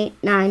 7, 8,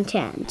 9,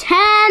 10.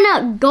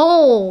 10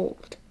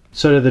 gold.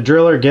 So did the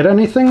driller get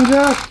anything,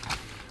 Jack?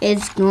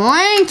 It's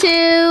going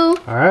to.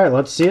 All right,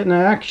 let's see it in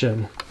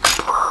action.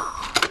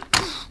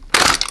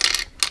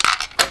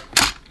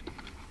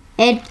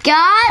 It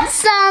got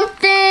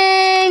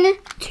something.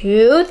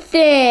 2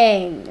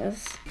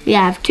 things. We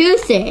have 2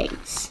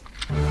 things.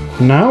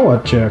 Now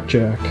what, Jack?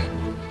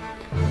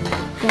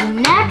 The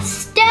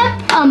next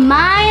step of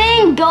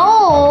mining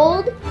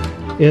gold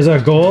Is a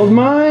gold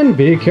mine?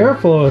 Be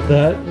careful with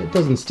that. It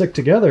doesn't stick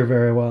together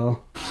very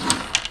well.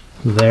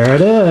 There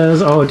it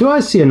is. Oh, do I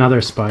see another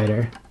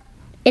spider?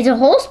 It's a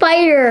whole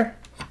spider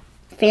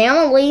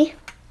family.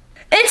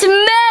 It's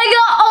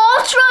Mega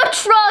Ultra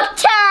Truck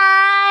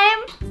time!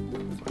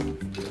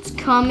 It's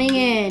coming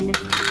in.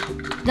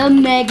 The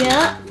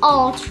Mega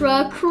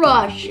Ultra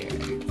Crusher.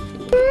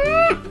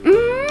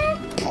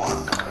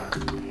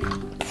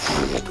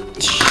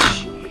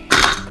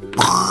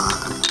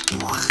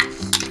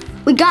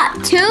 We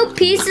got 2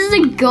 pieces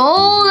of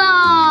gold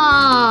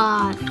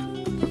off.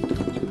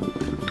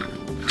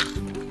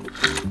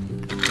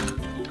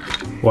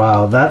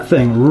 Wow, that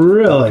thing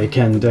really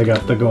can dig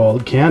up the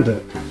gold, can't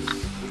it?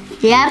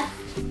 Yep,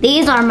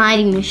 these are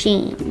mining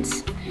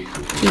machines.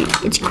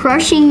 It's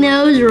crushing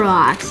those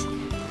rocks.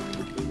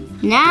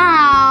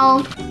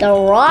 Now, the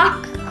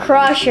rock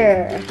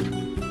crusher.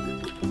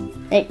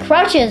 It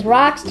crushes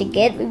rocks to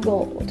get the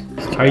gold.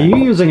 Are you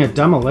using a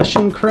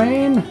demolition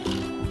crane?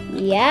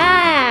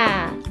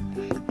 Yeah.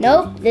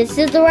 Nope, this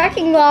is the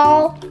wrecking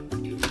ball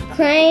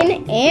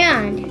crane,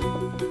 and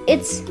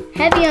it's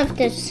heavy enough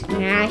to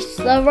smash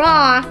the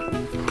rock.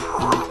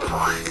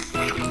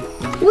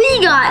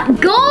 We got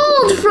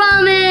gold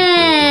from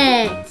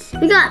it!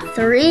 We got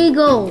 3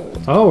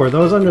 gold. Oh, were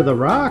those under the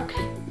rock?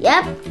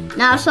 Yep,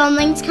 now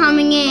something's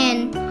coming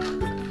in.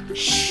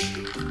 Shh.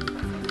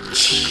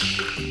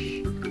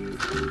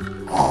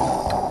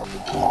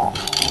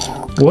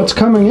 What's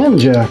coming in,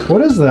 Jack?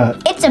 What is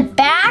that? It's a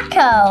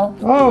backhoe.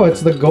 Oh,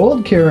 it's the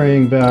gold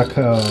carrying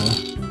backhoe.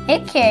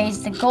 It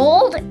carries the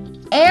gold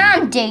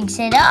and digs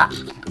it up.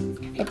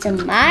 It's a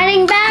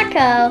mining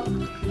backhoe.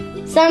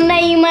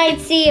 Someday you might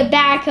see a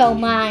backhoe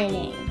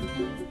mining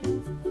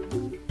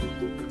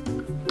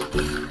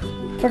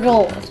for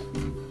gold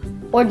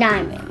or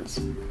diamonds.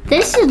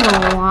 This is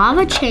a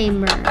lava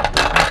chamber.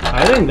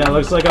 I think that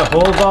looks like a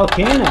whole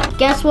volcano.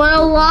 Guess what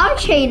a lava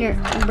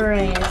chamber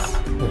is?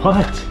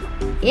 What?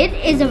 It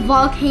is a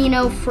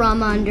volcano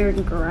from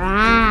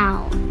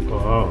underground.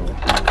 Whoa.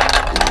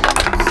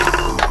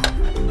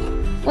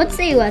 Let's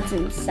see what's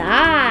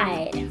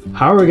inside.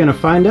 How are we gonna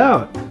find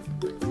out?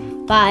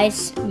 By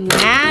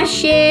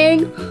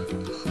smashing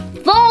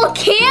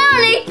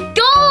volcanic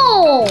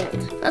gold.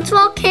 That's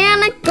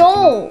volcanic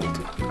gold.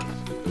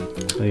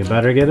 So you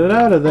better get it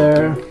out of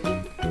there.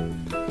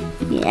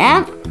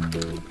 Yep.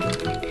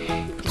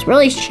 It's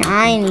really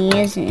shiny,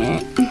 isn't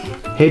it?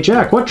 Hey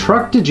Jack, what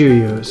truck did you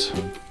use?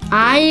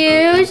 I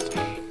used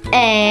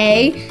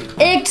a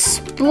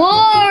Explorer.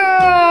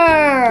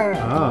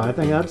 Oh, I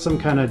think that's some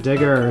kind of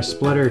digger or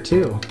splitter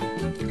too.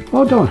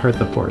 Oh, don't hurt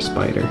the poor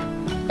spider.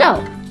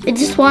 No, it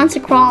just wants to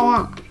crawl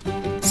on.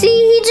 See,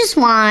 he just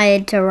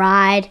wanted to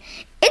ride.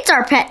 It's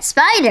our pet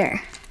spider.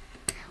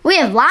 We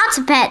have lots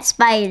of pet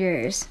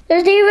spiders.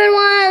 There's even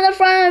one at the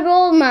front of the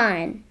gold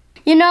mine.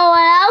 You know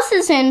what else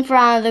is in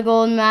front of the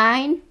gold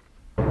mine?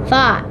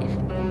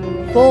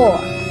 5, 4,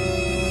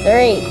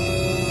 3,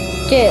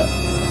 2,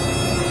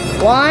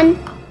 1.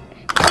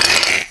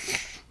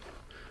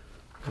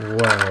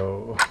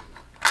 Whoa.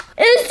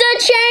 It's the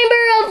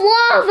chamber of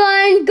lava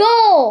and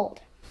gold.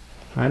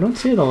 I don't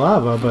see the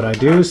lava, but I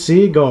do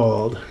see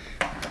gold.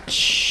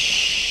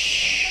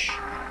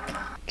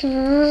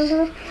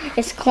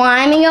 It's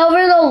climbing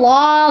over the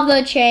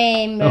lava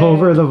chamber.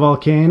 Over the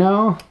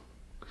volcano?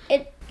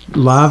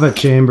 Lava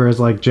chamber is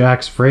like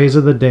Jack's phrase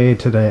of the day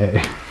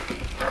today.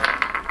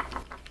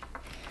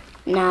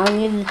 Now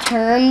we need to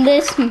turn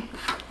this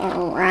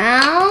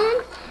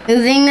around.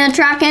 Moving the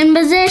truck in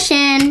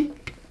position.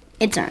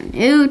 It's our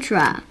new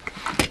truck.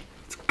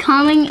 It's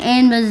coming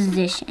in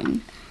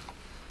position.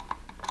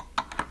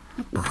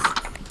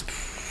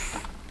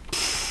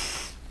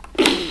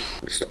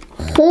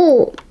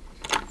 Oh,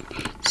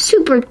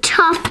 super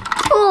tough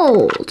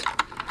gold.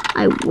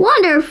 I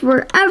wonder if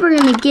we're ever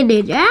gonna get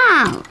it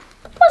out.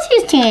 Let's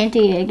use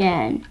TNT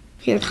again.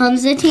 Here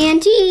comes the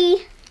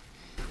TNT.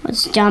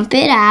 Let's dump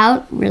it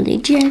out, really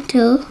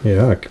gentle.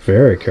 Yeah,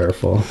 very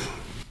careful.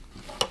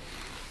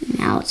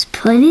 Now let's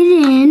put it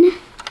in.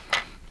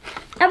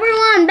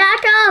 Everyone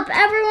back up!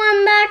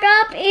 Everyone back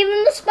up!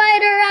 Even the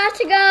spider has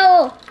to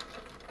go!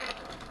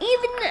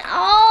 Even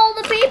all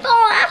the people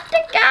have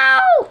to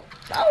go!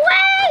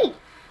 Away!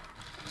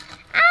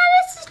 Ah,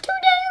 this is too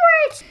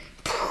dangerous!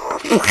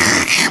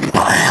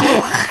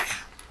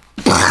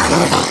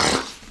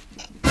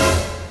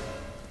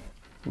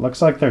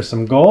 Looks like there's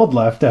some gold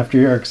left after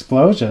your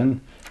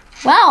explosion.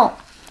 Well,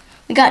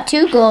 we got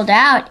 2 gold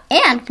out,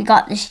 and we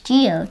got this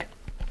geode.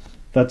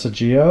 That's a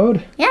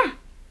geode? Yeah,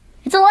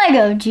 it's a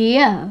Lego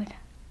geode.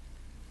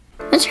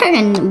 Let's try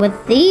again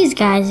with these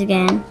guys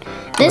again.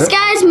 This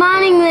guy's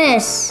mining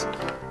this.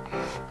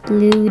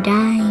 Blue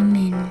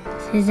diamond.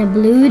 This is a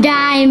blue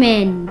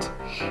diamond.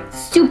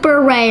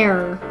 Super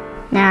rare.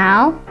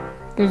 Now,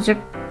 there's a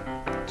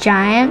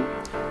giant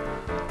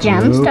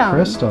gemstone. Blue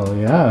crystal,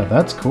 yeah,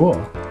 that's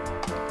cool.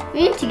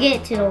 We need to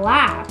get to the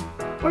lab.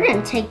 We're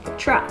gonna take the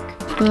truck.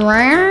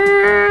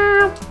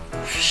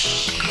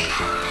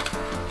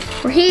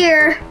 We're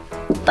here,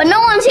 but no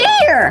one's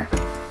here.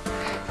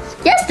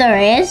 Yes, there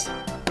is.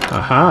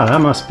 Aha,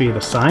 that must be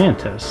the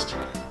scientist.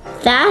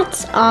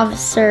 That's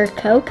Officer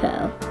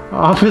Coco.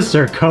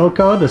 Officer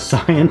Coco, the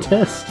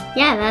scientist?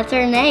 Yeah, that's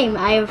her name.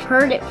 I've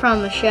heard it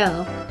from a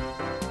show.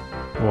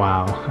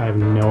 Wow, I have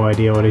no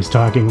idea what he's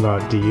talking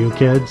about. Do you,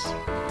 kids?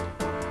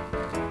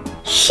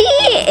 She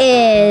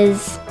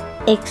is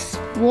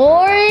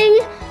exploring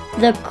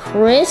the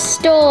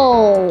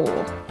crystal.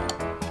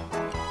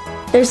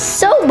 There's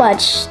so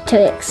much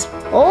to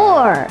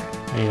explore.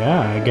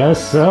 Yeah, I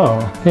guess so.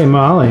 Hey,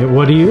 Molly,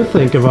 what do you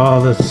think of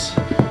all this?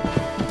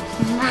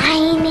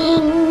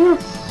 Mining.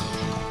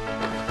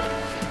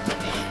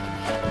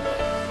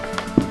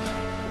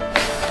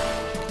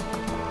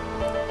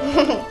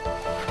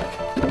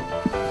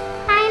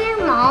 Hi there,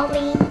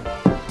 Molly.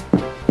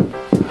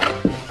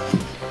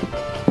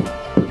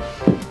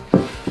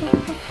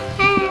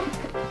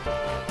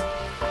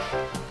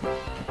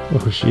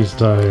 Oh, she's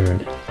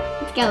tired.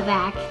 Let's go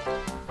back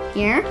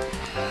here.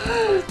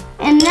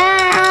 And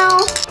now,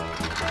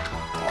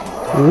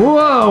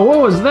 Whoa, what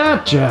was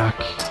that, Jack?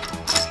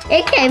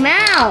 it came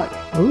out.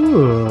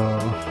 Ooh.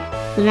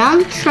 The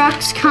dump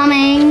truck's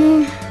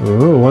coming.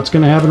 Ooh, what's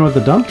gonna happen with the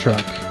dump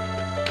truck?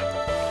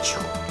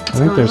 I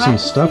think there's some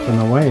stuff in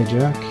the way,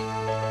 Jack.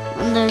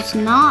 And there's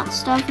not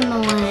stuff in the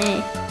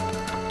way.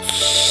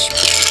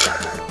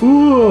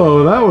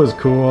 Ooh, that was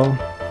cool.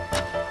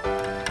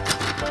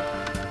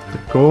 The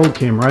gold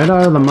came right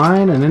out of the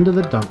mine and into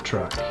the dump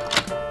truck.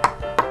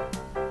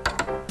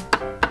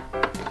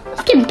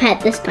 You can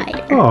pet the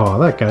spider. Oh,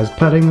 that guy's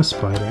petting the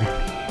spider.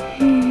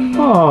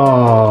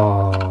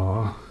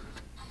 Oh.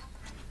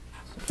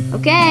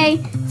 Okay,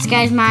 this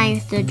guy's mining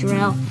with the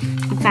drill.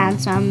 He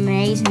found some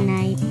amazing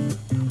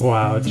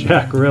Wow,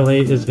 Jack really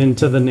is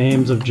into the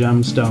names of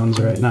gemstones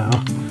right now.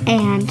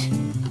 and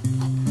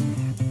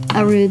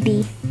a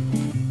ruby.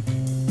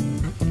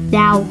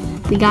 Now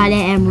we got an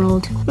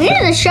emerald. We need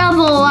to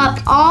shovel up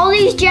all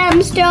these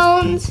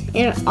gemstones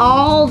and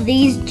all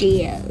these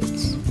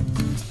geodes.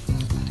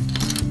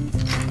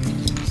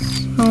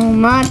 So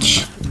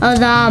much of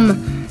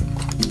them.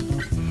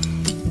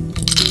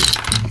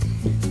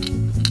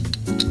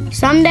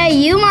 Someday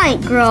you might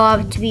grow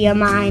up to be a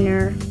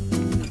miner.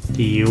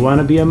 Do you want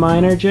to be a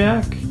miner,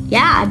 Jack?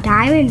 Yeah, a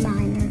diamond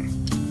miner.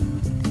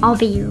 I'll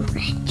be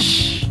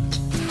rich.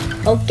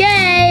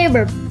 Okay,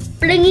 we're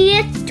bringing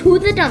it to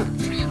the dump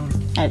truck.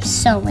 I have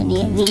so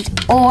many of these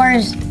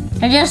ores.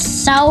 They're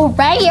just so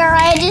rare.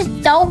 I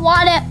just don't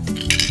want to.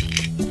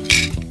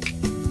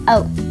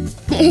 Oh,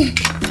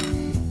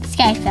 this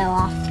guy fell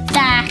off.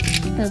 Ah,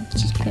 we'll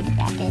just put it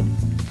back in.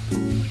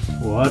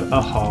 What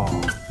a haul.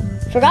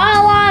 Forgot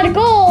a lot of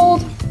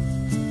gold.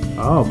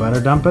 Oh, better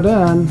dump it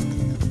in.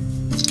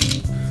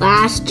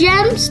 Last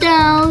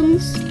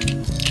gemstones.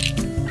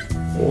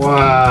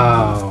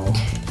 Wow.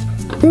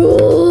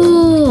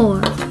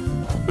 Roar.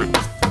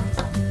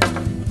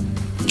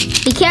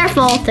 Be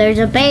careful, there's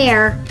a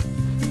bear.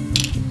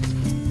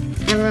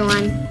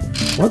 Everyone.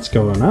 What's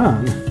going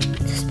on?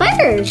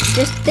 Spiders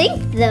just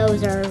think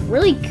those are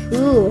really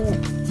cool.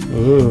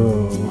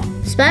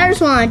 Ooh.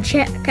 Spiders want to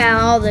check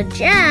out all the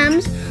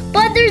gems,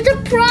 but there's a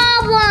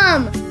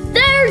problem.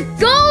 There's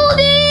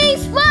golden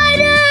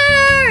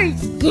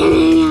spiders! Yum,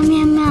 yum,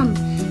 yum,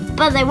 yum.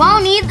 But they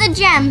won't eat the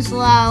gems,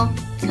 though,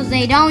 because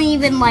they don't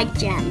even like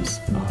gems.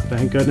 Oh,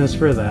 thank goodness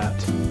for that.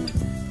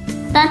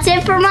 That's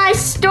it for my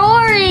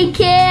story,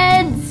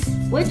 kids.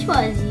 Which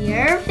was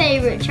your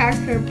favorite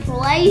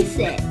JackJackPlays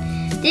it?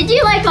 Did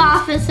you like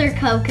Officer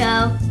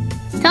Coco?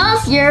 Tell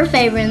us your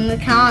favorite in the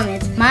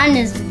comments. Mine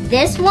is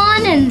this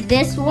one and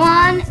this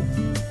one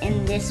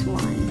and this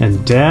one.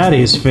 And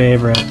Daddy's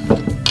favorite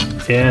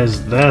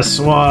is this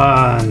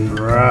one.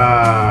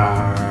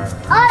 Rawr.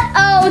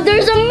 Uh-oh,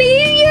 there's a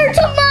meteor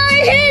to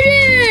my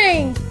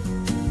hitting!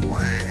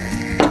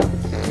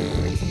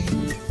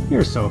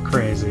 You're so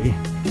crazy.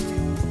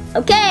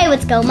 Okay,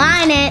 let's go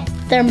mine it.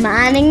 They're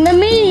mining the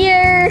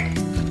meteor.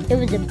 It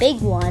was a big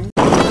one.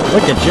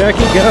 Look at Jackie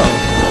go.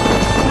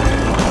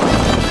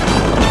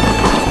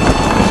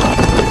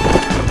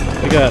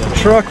 We got a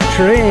truck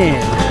train.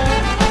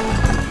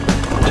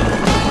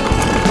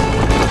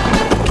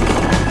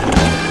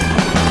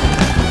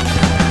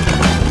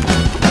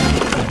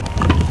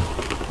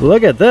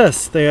 Look at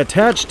this, they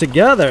attach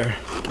together.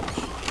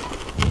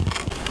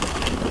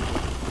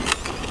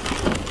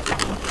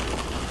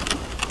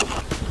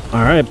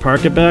 All right,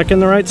 park it back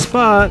in the right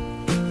spot.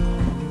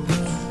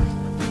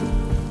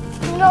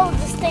 No,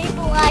 the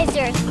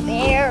stabilizer is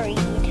buried.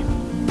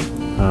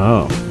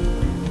 Oh.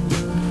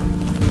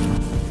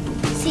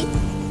 See?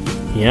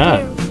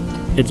 Yeah,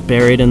 it's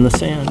buried in the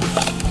sand.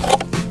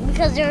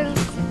 Because there's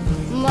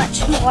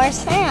much more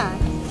sand.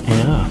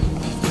 Yeah.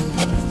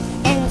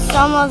 And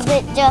some of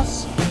it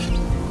just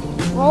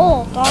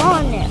rolled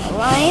on it,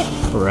 right?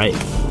 Right.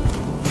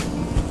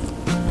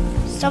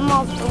 Some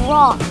of the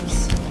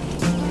rocks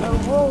are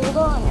rolled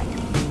on it.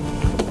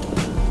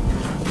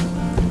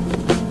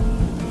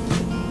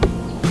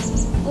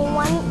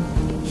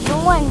 No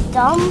one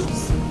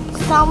dumps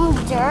some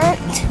dirt,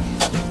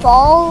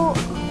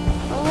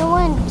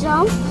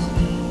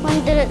 when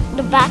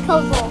the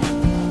backhoes will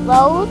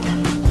load,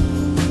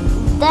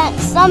 that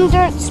some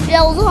dirt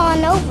spills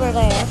on over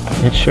there.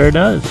 It sure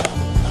does.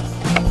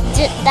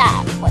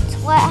 That's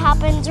what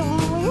happens in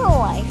real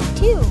life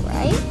too,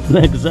 right?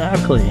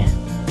 Exactly.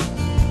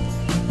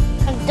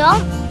 A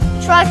dump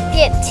truck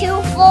get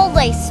too full,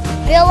 they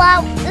spill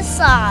out the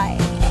side.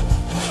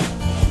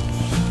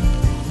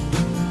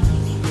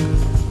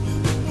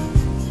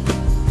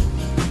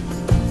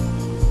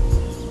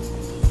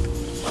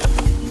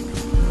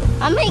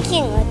 I'm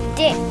making a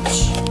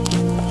ditch.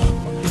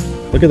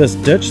 Look at this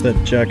ditch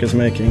that Jack is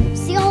making.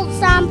 See all the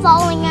sand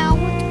falling out?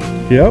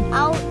 Yep.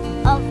 Out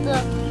of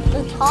the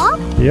top?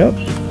 Yep.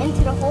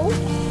 Into the hole?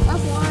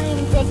 That's why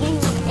I'm digging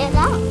it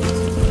out.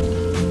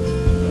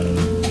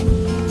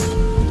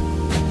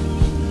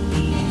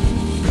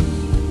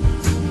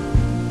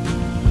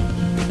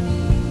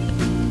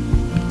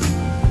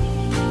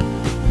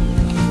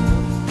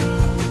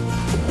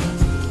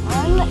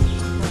 I'm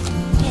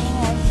getting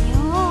a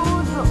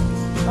huge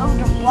load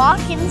of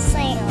rock and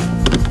sand.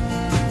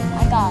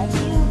 I got a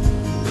huge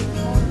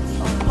load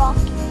of rock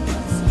and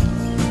sand.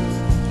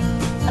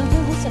 I'm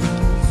doing some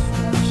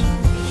construction.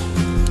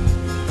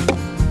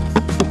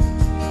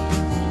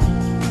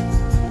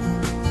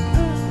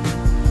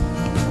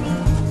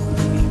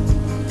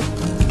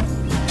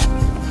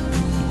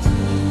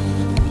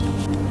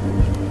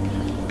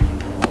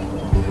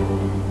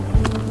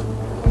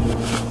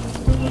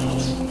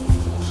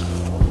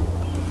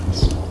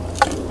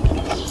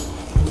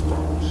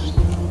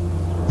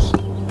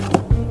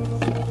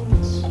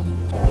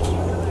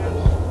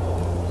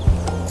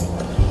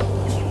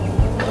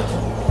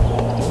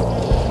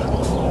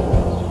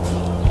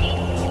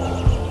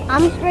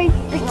 I'm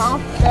scraping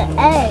off the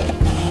edge.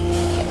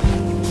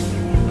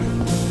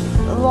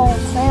 The little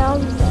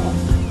sand there.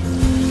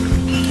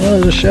 Oh,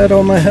 there's a shadow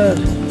on my head.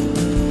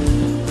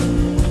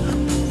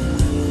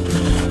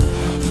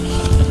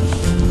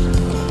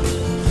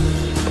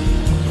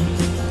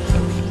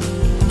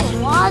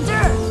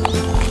 Water.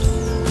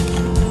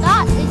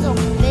 That is a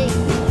big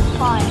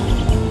pile.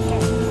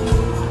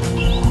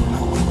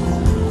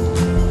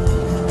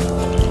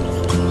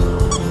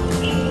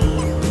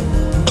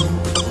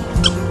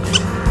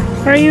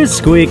 Are you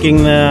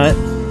squeaking that?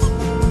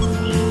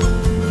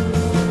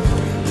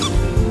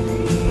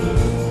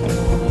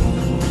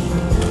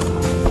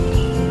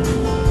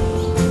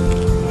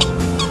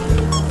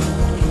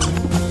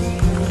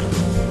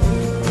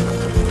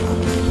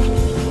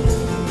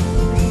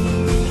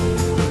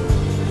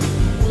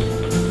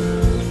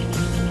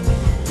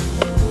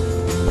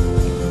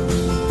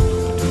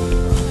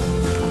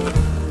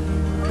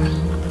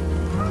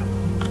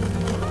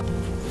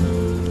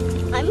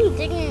 I'm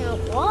digging a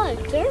lot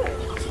of dirt.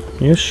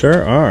 You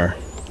sure are.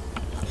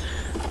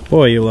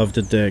 Boy, you love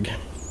to dig.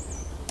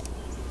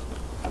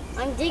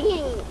 I'm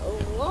digging a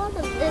lot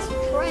of this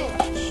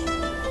trench.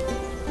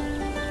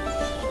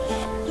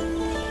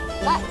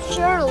 That's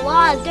sure a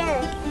lot of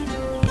dirt.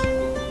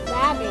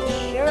 That is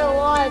sure a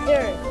lot of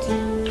dirt.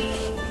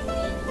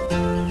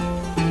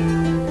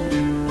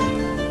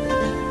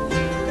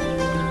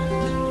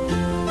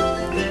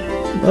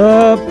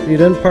 Oh, you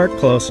didn't park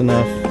close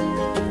enough.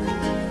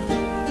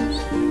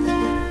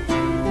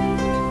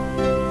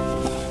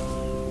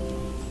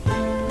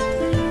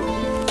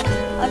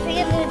 I think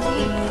it would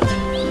be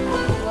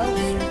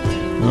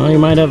closer. Well, you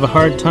might have a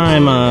hard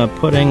time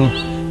putting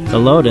the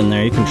load in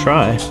there. You can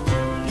try.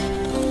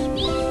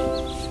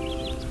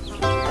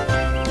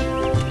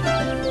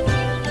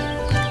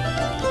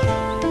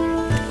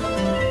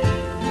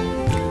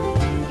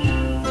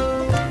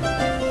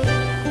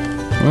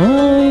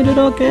 Oh, you did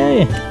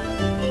okay.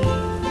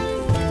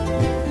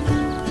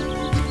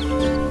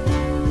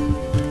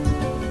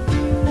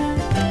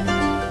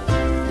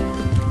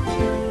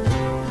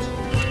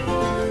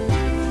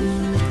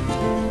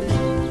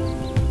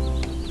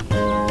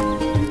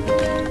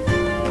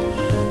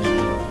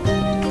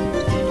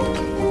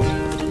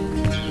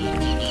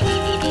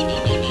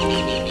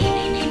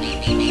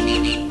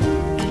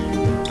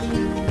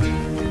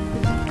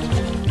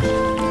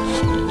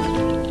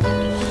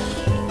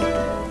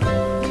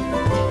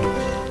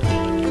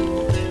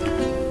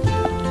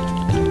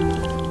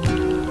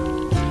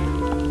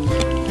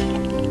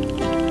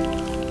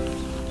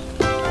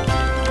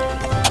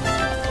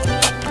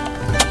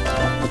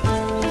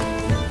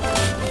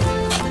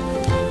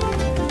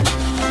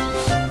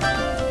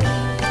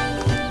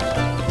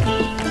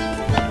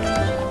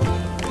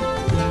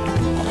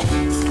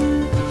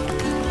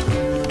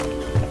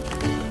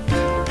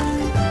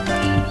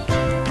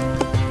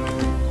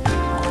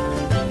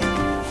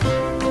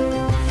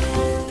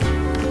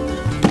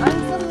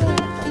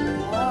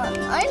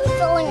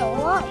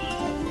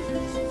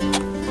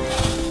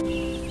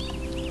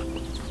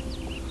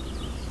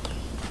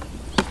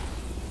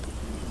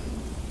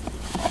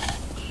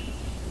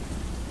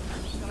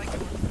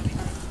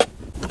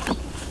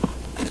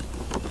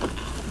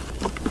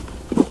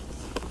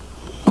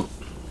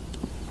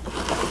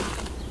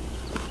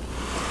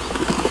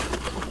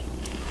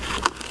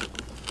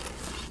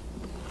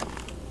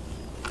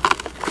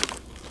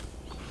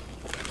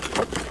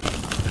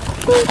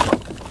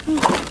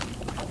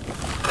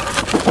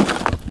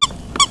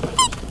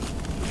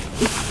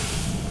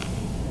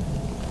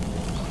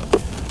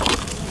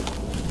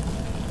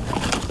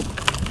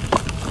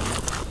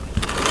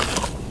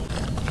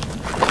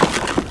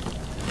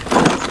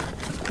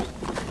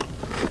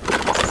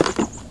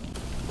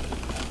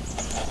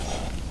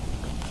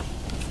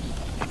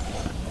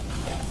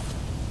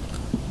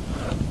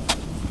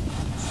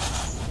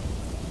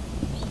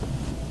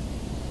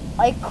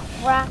 I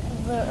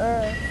cracked the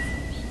earth.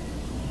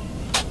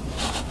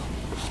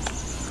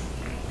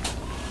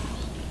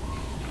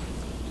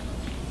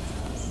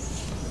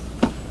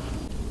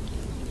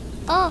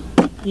 Oh.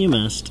 You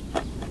missed.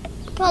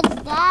 But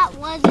that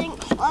wasn't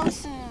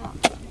close enough.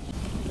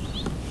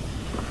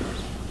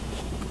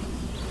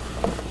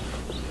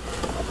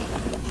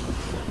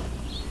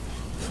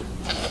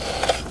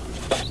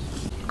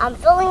 I'm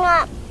filling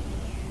that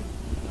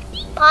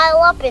pile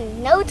up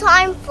in no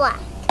time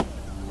flat.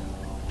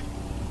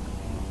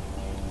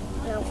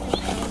 No.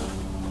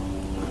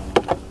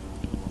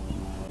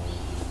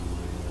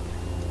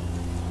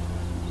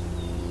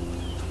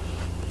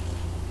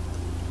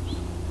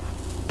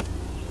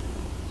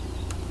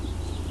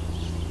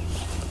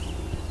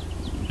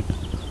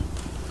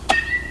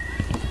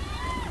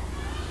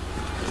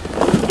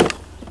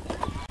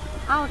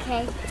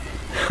 Okay.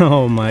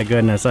 Oh my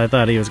goodness, I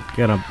thought he was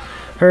gonna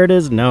hurt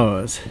his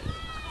nose.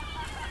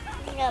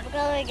 Yeah, because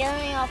we're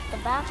getting off the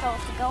backhoe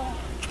to go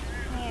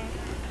here.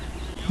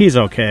 He's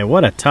okay.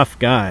 What a tough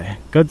guy.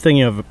 Good thing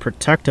you have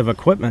protective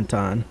equipment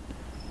on.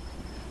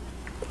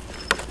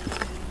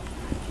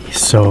 He's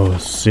so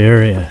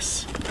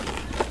serious.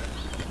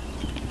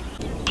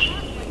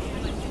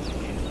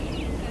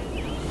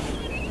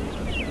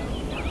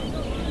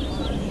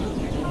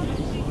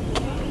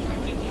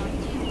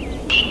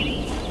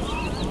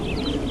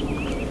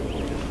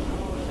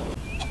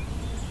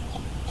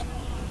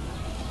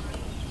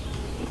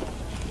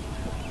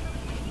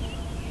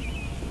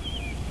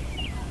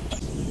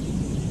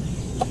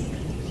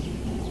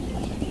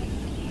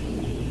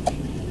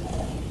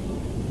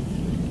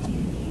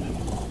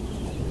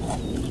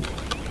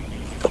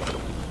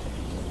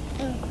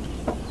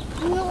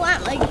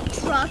 My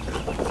truck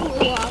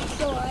cool off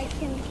so I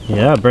can...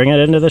 Yeah, bring it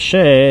into the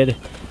shade.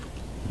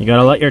 You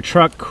gotta let your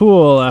truck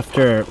cool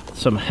after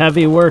some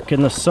heavy work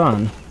in the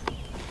sun.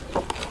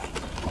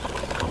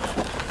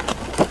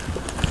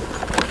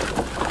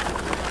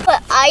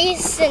 Put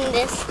ice in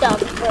this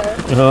stuff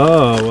first.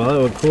 Oh, well,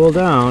 it would cool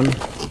down.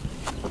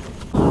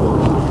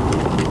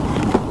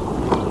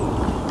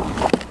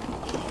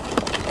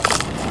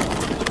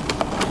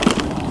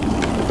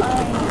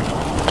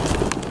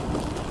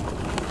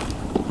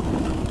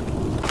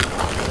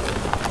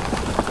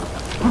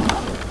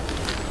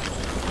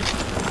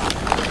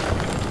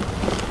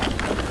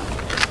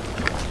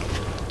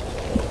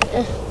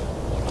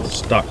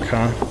 Stuck,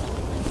 huh?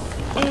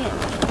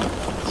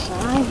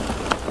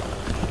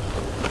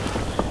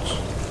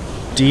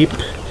 Deep,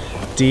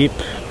 deep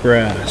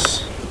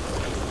grass.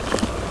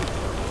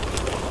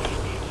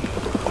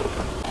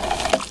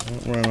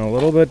 We're in a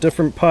little bit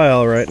different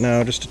pile right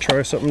now just to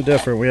try something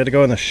different. We had to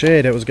go in the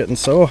shade, it was getting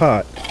so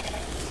hot.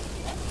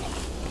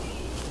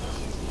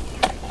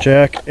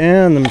 Jack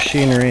and the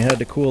machinery had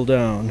to cool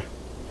down.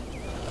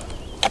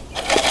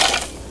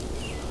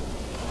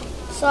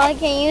 So I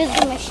can use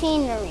the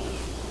machinery.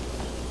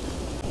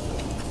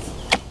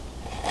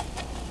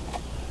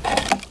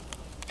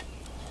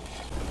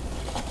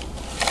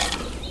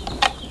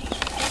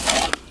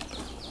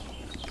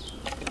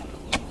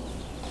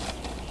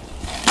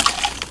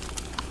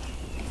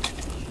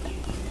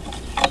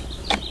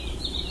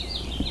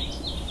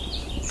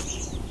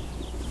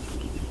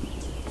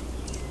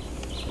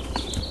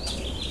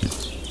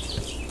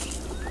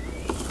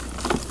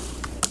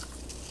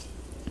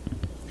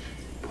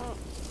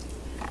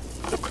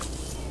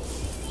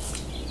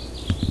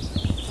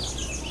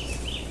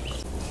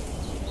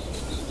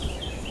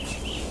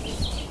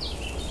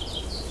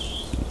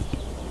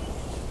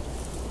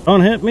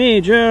 Don't hit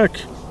me,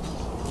 Jack.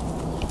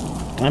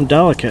 I'm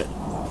delicate.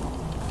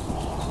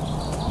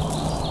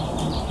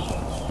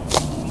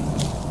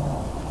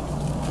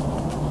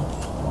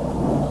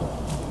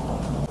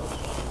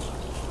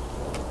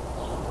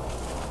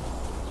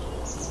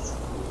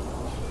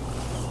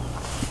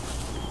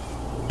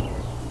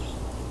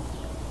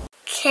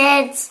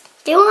 Kids,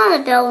 do you want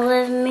to build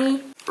with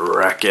me?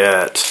 Wreck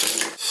it.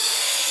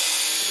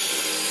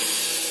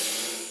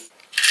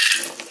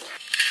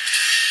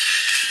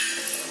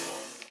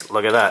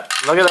 Look at that.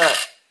 Look at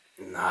that.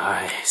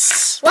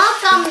 Nice.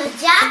 Welcome to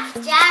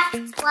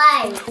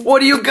JackJackPlays. What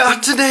do you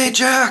got today,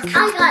 Jack?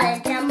 I got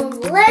a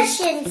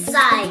demolition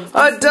site.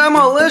 A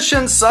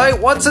demolition site?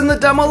 What's in the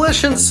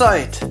demolition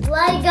site?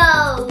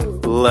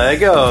 Legos.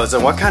 Legos.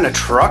 And what kind of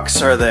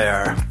trucks are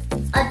there?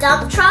 A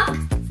dump truck.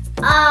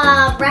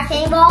 A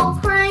wrecking ball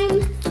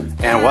crane.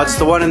 And what's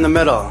the one in the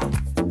middle?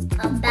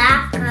 A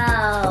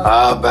backhoe.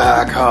 A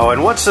backhoe.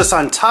 And what's this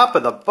on top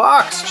of the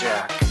box,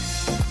 Jack?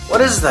 What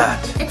is that?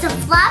 It's a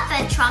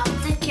flatbed truck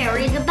to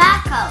carry the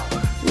backhoe.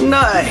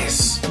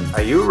 Nice.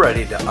 Are you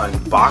ready to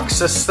unbox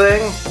this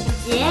thing?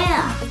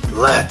 Yeah.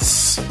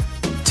 Let's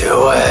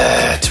do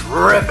it.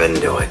 Rip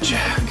into it,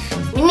 Jack.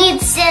 We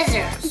need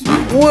scissors.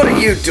 What are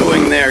you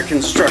doing there,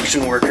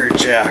 construction worker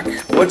Jack?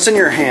 What's in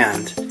your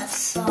hand? A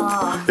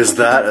saw. Is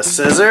that a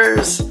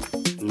scissors?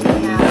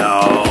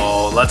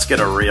 No. Let's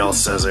get a real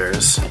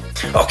scissors.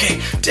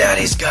 Okay,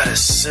 Daddy's got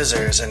his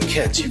scissors, and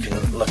kids, you can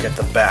look at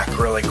the back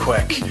really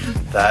quick.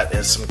 That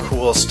is some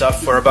cool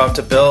stuff we're about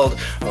to build.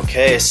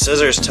 Okay,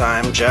 scissors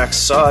time. Jack's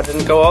saw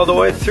didn't go all the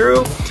way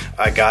through.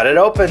 I got it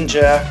open,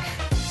 Jack.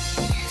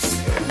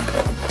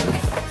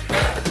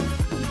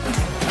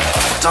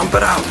 Dump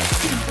it out.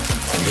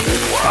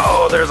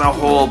 Whoa, there's a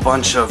whole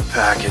bunch of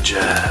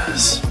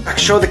packages.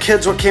 Show the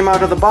kids what came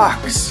out of the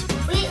box.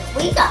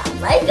 We got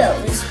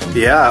Legos.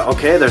 Yeah,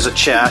 okay, there's a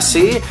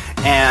chassis,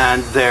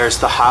 and there's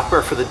the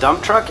hopper for the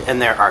dump truck,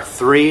 and there are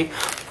 3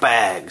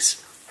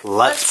 bags.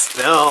 Let's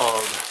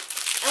build.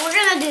 And we're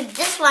gonna do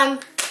this one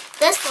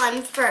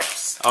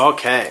first.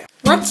 Okay.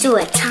 Let's do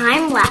a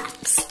time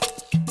lapse.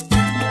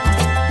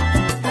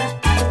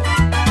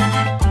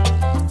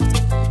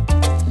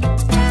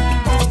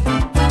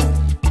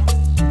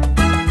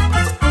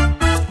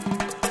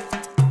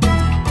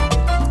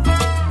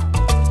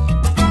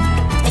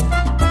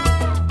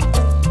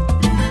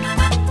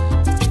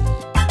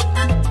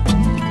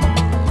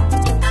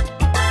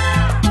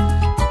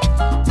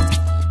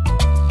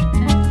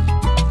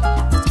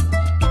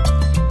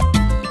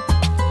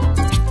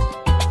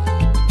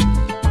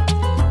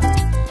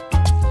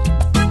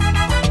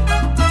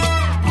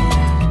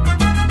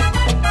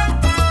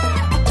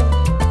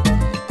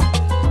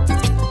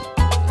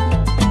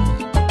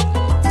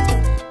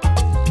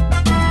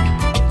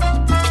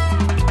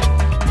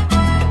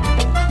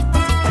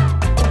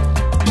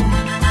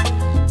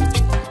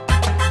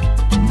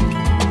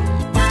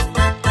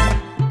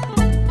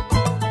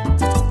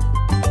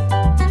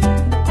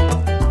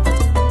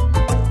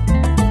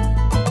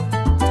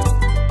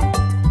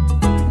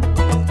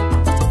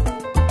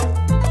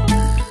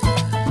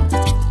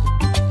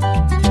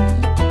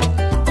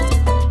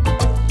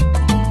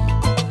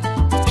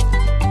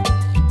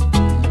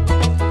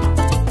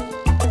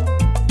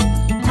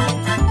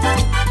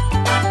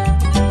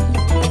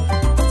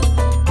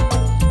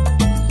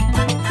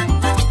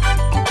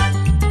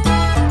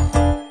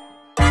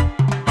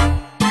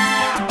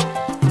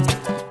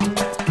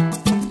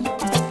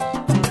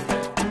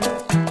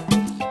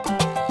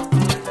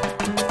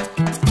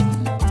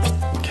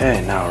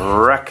 Okay,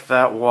 now wreck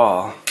that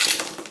wall.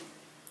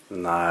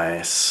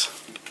 Nice.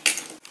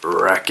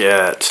 Wreck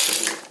it.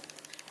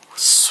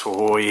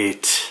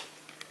 Sweet.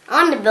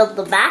 I want to build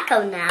the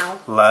backhoe now.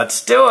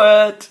 Let's do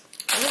it.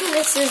 I think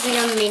this is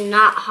gonna be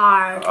not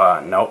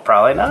hard. Nope,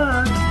 probably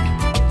not.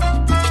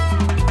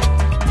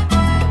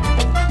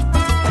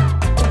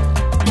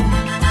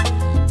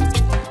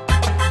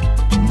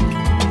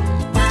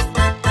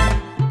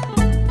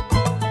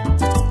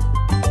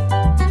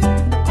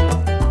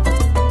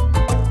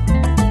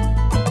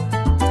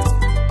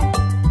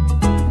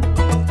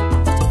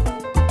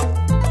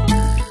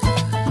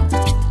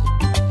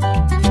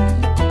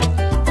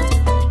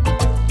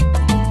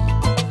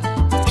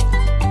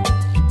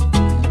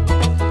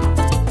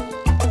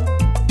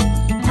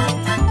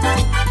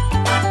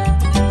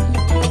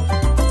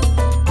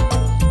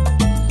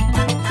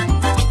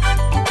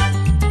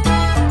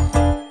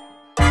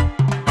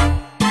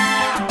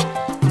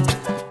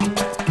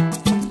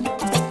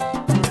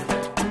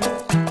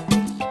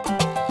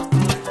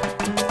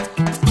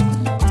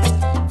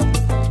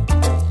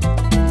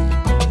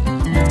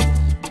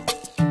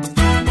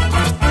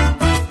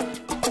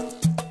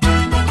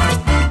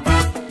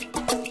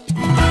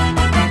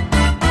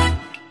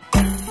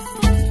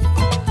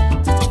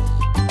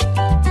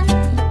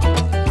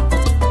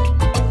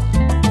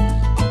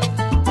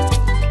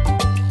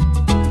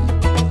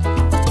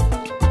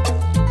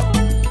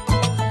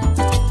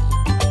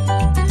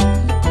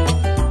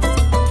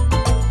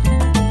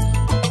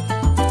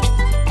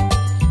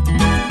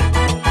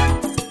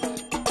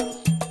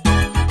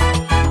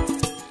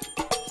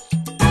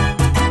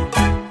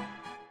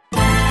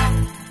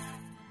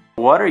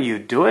 What are you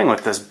doing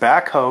with this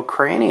backhoe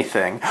craney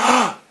thing?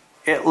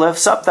 It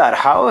lifts up that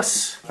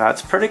house.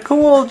 That's pretty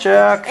cool,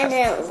 Jack. And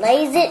it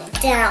lays it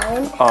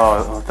down.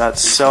 Oh,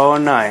 that's so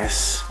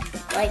nice.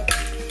 Like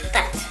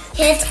that.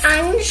 Kids,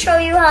 I'm gonna show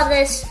you how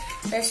this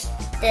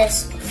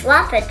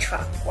flatbed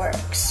truck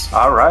works.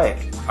 All right.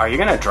 Are you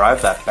gonna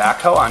drive that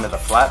backhoe onto the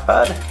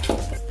flatbed?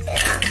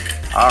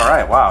 Yeah. All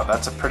right. Wow,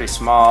 that's a pretty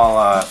small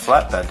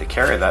flatbed to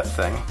carry that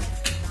thing.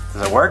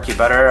 Does it work? You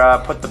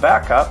better put the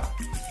back up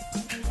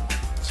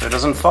so it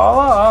doesn't fall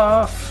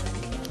off.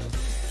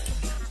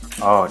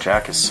 Oh,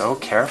 Jack is so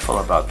careful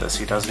about this.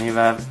 He doesn't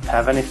even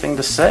have anything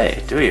to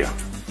say, do you?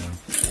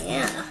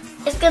 Yeah.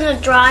 It's gonna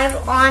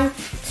drive on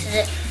to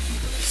the...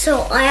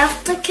 So I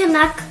have to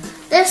connect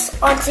this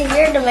onto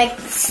here to make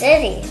the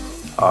city.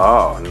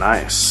 Oh,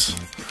 nice.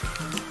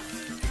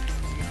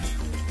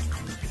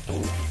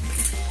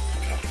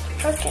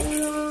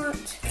 Parking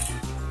lot.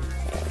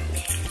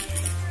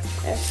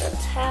 It's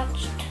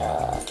attached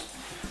to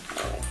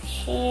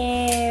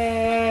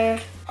here.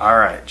 All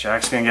right,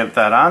 Jack's gonna get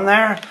that on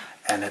there,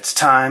 and it's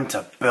time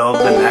to build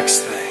the next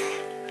thing.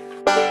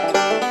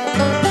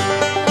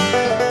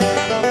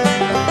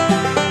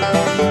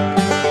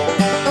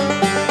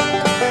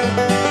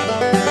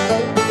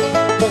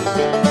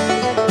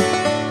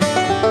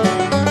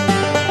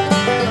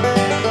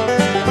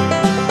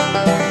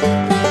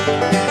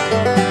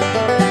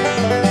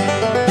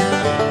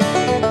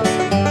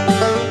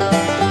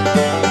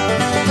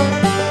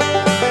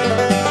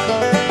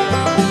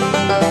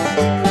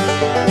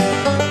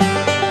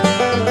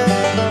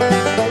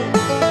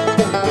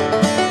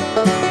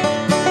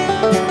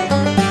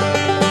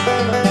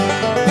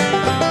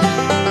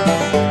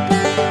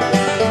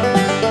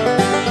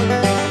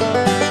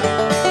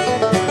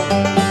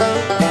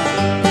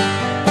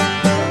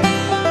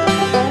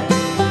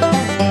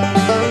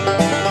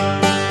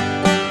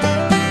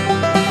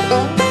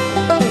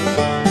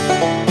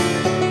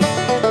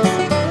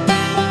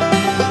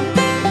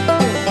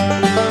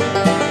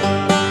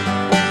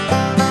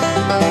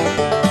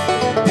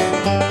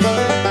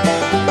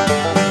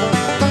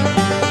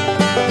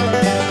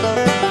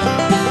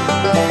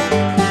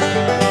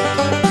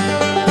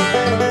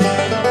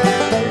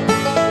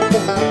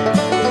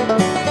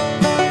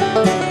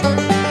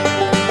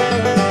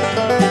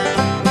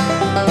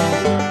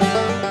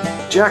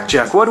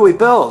 Jack, what do we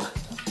build?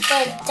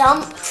 The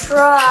dump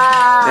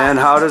truck. And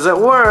how does it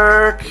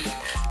work?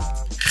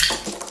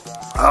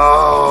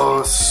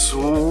 Oh,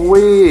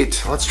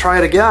 sweet. Let's try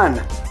it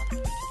again.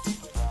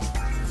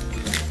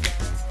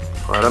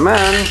 Put them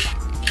in.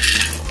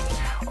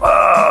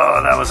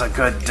 Whoa, that was a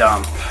good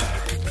dump.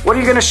 What are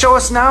you gonna show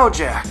us now,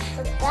 Jack?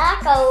 The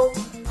backhoe,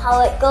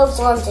 how it goes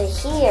onto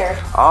here.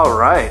 All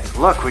right,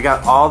 look, we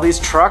got all these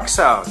trucks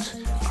out.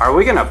 Are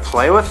we gonna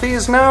play with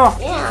these now?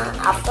 Yeah,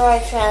 after I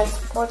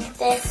transport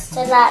this to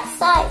that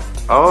site.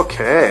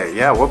 Okay,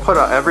 yeah, we'll put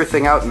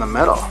everything out in the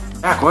middle.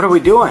 Jack, what are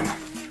we doing?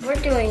 We're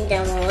doing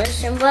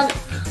demolition, but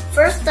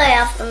first I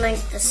have to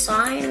make the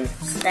sign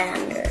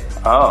stander.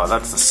 Oh,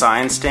 that's the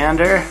sign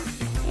stander?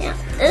 Yeah,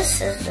 this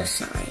is the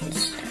sign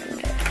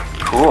stander.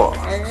 Cool.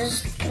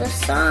 This is the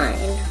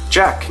sign.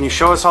 Jack, can you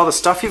show us all the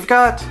stuff you've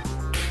got?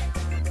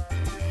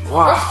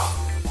 Wow.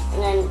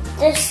 And then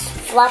this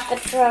flapper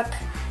truck.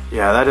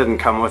 Yeah, that didn't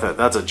come with it.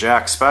 That's a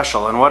Jack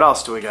special. And what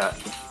else do we got?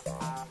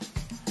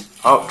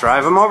 Oh,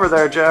 drive him over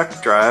there,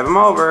 Jack. Drive him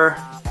over.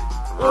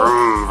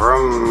 Vroom,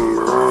 vroom,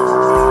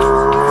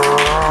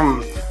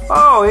 vroom.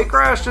 Oh, he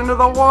crashed into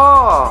the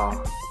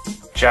wall.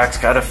 Jack's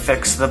got to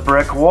fix the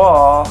brick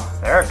wall.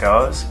 There it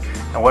goes.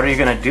 And what are you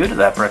going to do to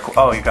that brick?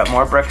 Oh, you got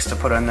more bricks to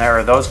put in there,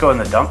 or those go in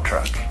the dump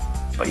truck.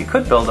 But you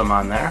could build them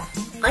on there.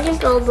 I can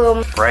build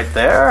them. Right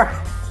there?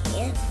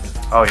 Yeah.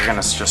 Oh, you're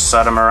going to just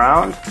set them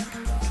around?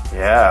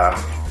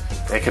 Yeah.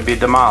 They could be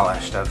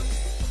demolished at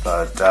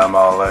the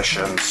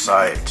demolition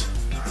site.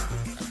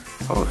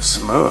 Oh,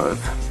 smooth.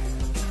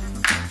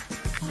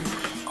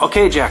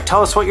 Okay, Jack,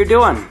 tell us what you're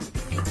doing.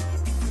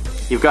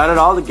 You've got it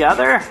all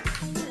together?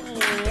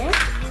 Yeah.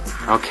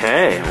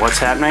 Okay, what's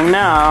happening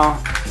now?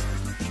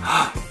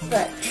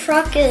 The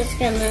truck is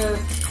gonna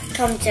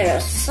come to the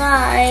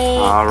side.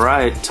 All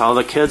right, tell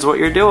the kids what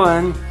you're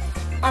doing.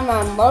 I'm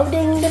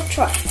unloading the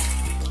truck.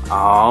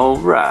 All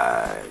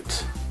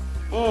right.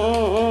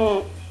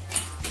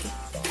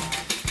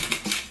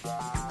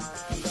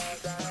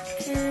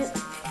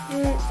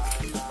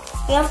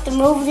 You have to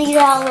move these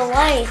out of the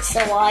way so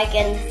I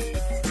can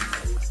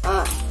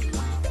I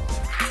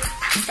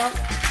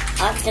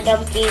have to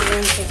dump these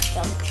into the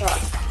dump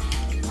truck.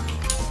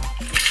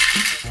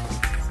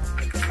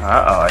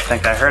 Uh-oh, I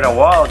think I heard a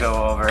wall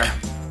go over.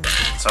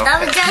 It's okay. That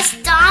was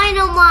just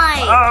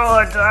dynamite! Oh,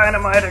 a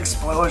dynamite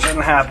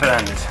explosion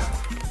happened.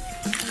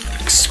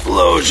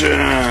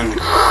 Explosion!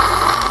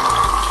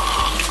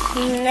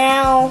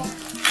 Now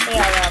we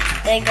have a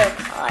bigger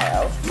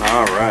pile.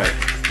 All right.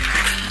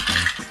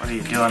 What are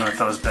you doing with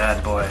those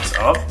bad boys?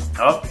 Oh,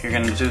 you're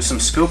gonna do some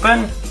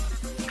scooping?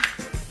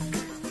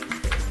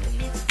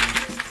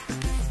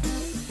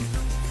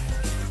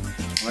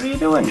 What are you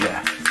doing,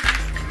 Jack?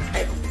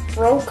 I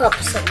broke up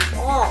some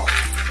wall.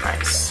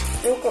 Nice.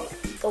 Broke up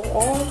the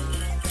wall.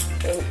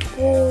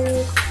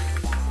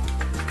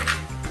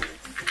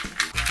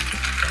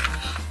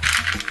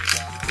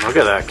 Look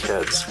at that,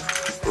 kids.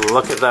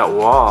 Look at that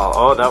wall.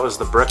 Oh, that was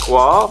the brick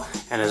wall.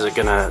 And is it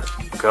gonna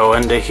go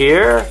into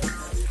here?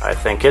 I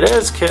think it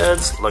is,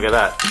 kids. Look at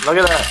that. Look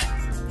at that.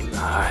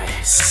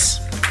 Nice.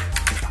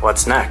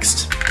 What's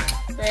next?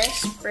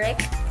 This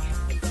brick.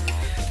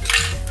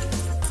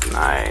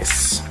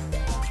 Nice.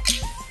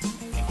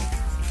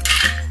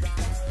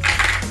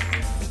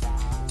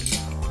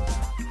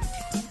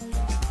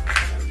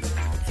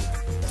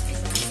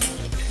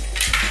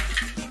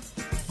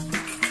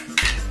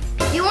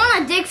 You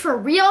want to dig for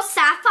real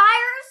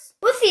sapphires?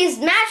 With these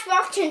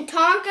Matchbox and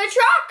Tonka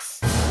trucks?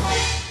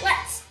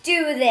 Let's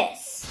do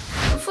this.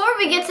 Before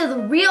we get to the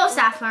real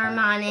sapphire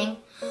mining,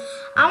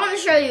 I want to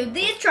show you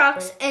these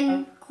trucks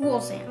and cool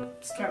sand.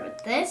 Start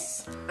with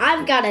this.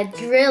 I've got a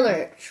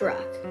driller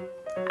truck.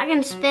 I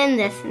can spin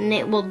this and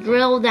it will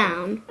drill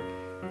down.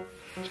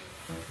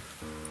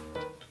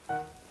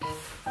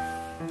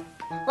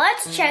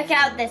 Let's check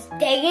out this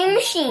digging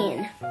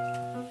machine.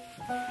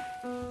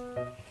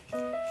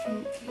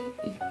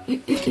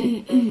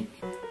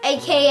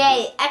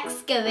 AKA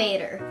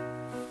excavator.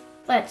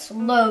 Let's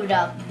load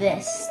up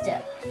this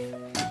stuff.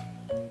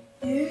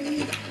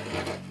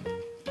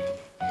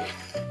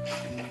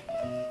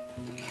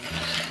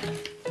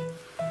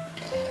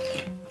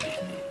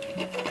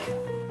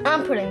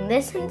 I'm putting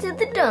this into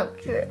the dump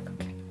truck.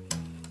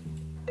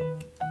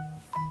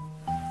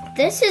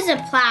 This is a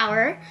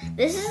plower,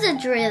 this is a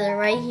driller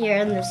right here,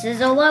 and this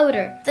is a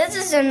loader. This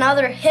is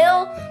another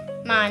hill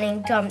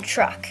mining dump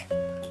truck.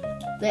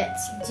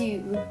 Let's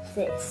do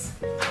this.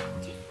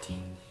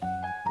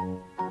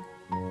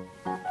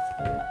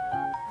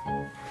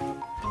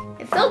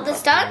 It filled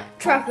this dump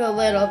truck a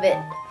little bit.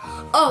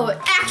 Oh, it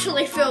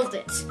actually filled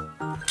it.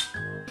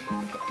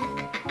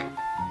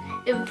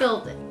 It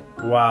filled it.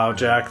 Wow,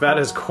 Jack, that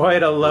is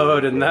quite a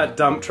load in that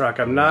dump truck.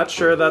 I'm not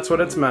sure that's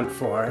what it's meant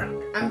for.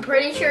 I'm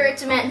pretty sure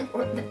it's meant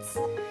for this.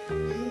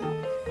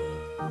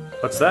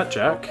 What's that,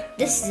 Jack?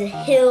 This is a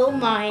hill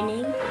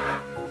mining.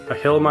 A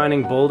hill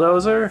mining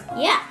bulldozer?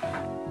 Yeah.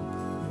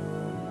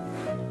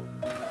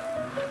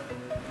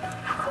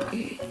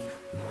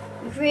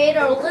 create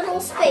our little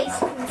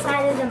space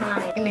inside of the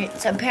mine. And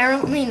it's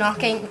apparently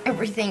knocking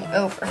everything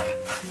over.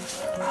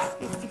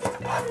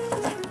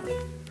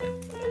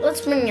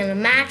 Let's bring in a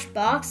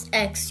matchbox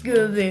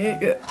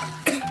excavator.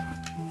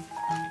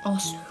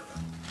 Also.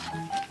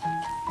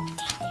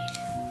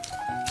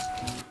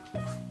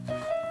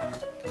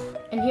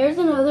 And here's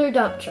another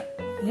dump truck.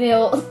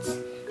 Built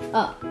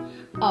up.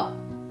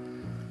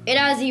 It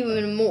has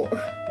even more.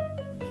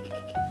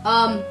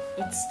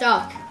 It's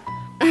stuck.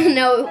 I don't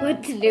know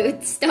what to do,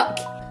 it's stuck.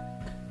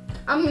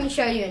 I'm gonna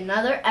show you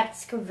another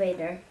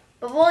excavator,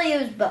 but we'll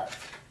use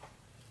both.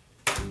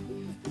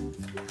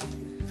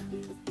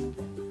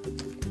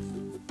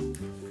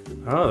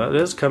 Oh, that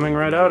is coming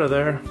right out of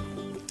there.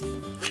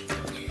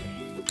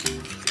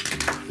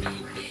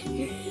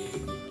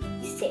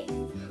 See,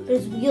 but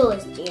his wheel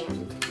is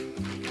jammed.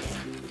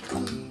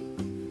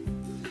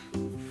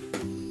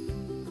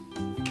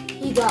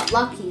 He got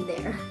lucky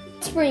there.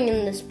 Let's bring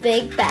in this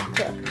big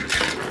backhoe.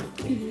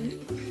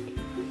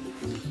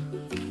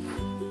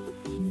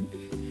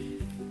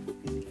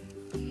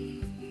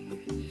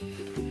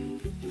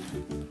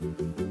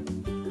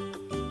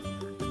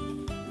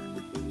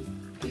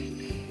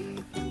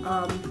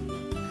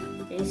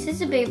 This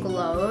is a big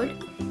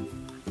load.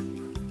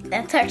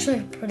 That's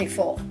actually pretty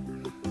full.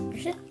 We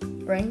should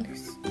bring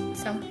this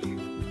somewhere.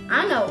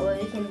 I know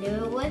what we can do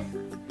it with.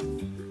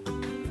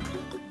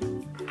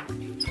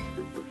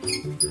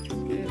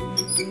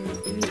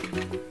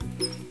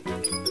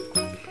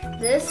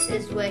 This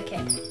is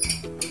wicked.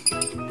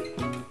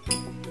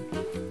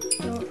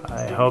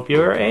 I hope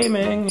you're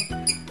aiming.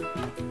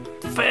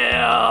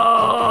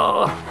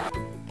 Fail!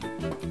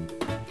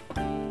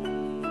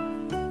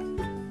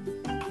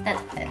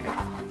 That's better.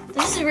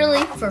 This is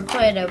really for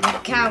quite a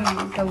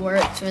counter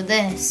works for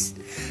this.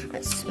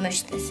 Let's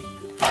smush this in.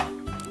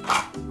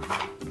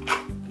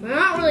 We're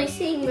not really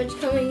seeing much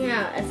coming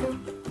out. I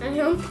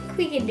don't think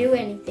we can do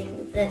anything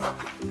with this.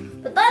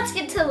 But let's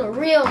get to the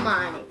real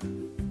mining.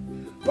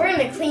 We're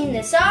gonna clean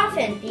this off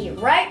and be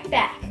right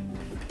back.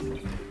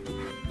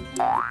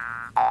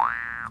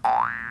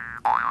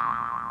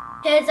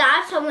 Kids, I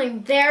have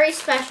something very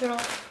special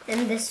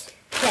in this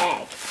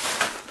bag,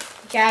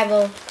 which I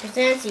will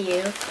present to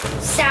you.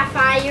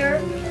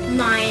 Sapphire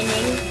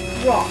mining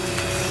rocks.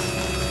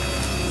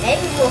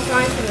 Maybe we'll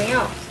find something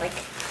else, like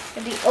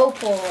maybe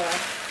opal or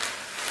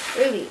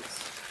rubies.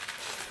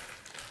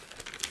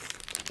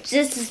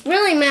 This is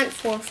really meant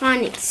for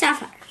finding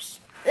sapphires.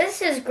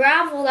 This is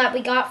gravel that we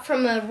got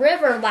from a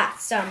river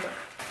last summer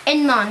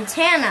in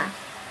Montana.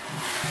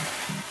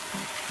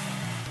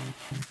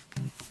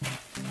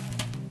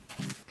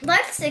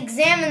 Let's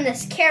examine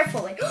this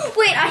carefully.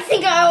 Wait, I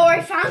think I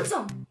already found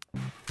some.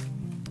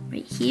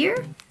 Right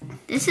here?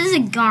 This is a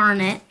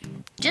garnet.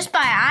 Just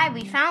by eye,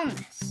 we found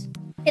this.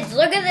 Kids,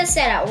 look at this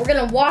setup. We're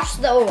gonna wash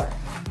the ore.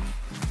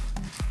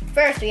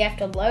 First, we have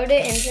to load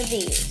it into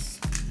these.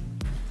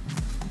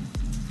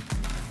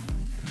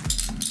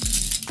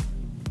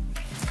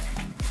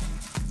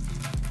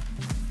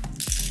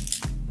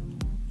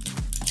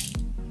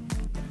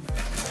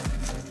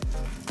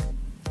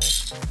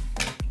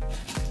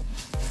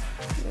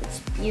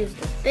 Use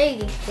the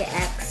big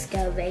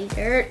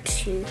excavator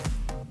to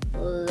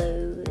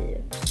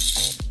load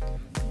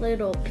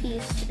little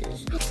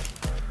pieces.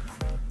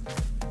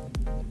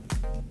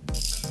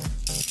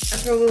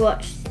 After we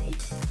watch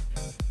these.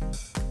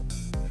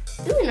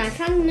 Ooh, and I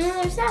found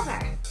another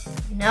sapphire.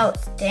 No,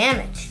 it's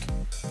damaged.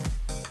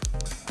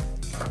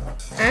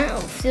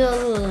 I'll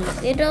feel a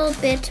little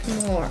bit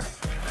more.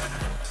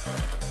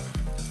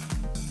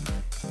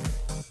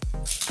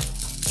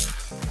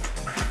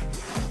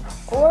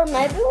 Or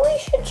maybe we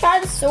should try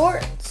to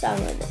sort some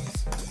of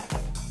this.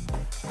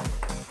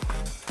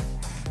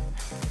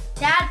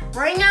 Dad,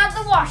 bring out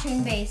the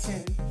washing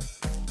basin.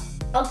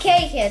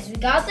 Okay, kids, we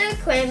got the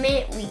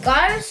equipment, we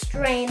got a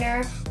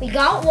strainer, we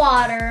got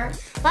water.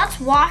 Let's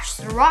wash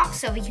the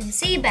rocks so we can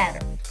see better.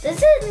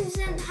 This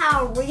isn't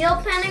how real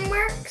penning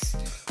works,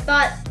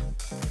 but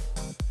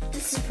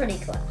this is pretty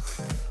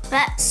close.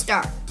 Let's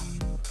start.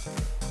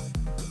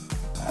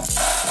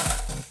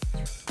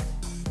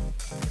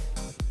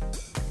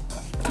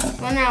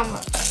 Well, now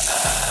look,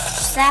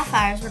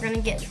 sapphires we're gonna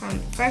get from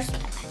the first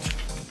batch.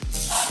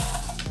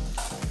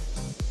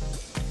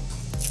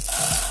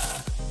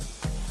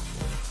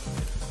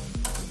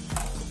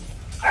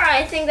 All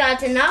right, I think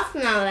that's enough.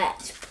 Now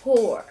let's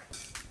pour.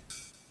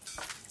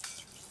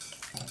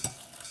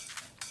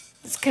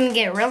 It's gonna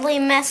get really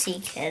messy,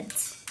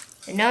 kids.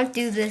 So don't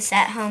do this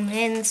at home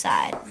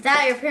inside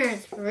without your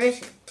parents'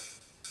 permission.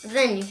 But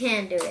then you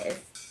can do it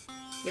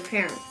if your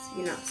parents,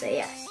 say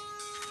yes.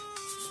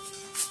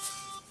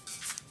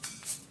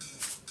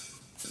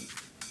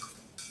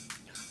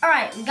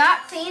 Alright, we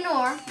got clean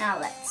ore, now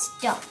let's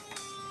dump.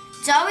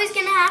 It's always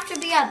gonna have to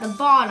be at the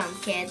bottom,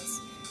 kids.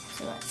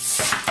 So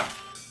let's.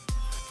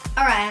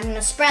 Alright, I'm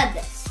gonna spread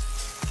this.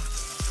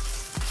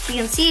 You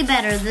can see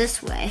better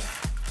this way.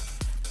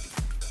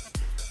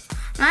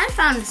 I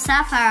found a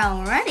sapphire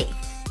already.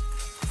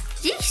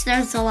 Geez,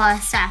 there's a lot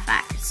of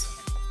sapphires.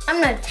 I'm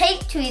gonna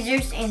take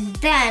tweezers and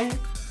then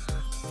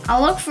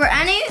I'll look for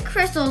any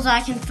crystals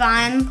I can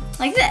find,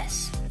 like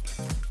this.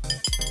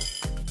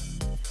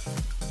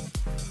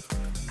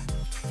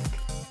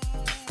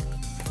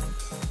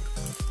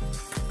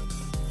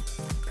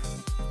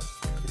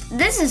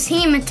 This is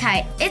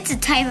hematite. It's a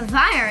type of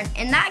iron,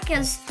 and that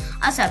gives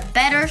us a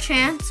better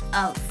chance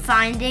of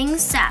finding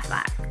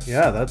sapphire.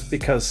 Yeah, that's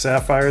because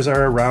sapphires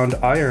are around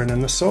iron in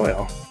the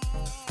soil.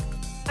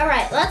 All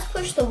right, let's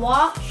push the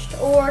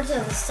washed ore to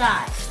the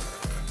side.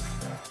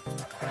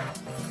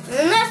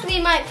 Unless we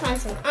might find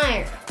some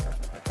iron.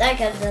 That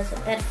gives us a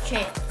better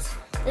chance.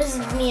 This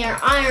is near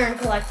iron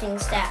collecting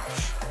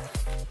stash.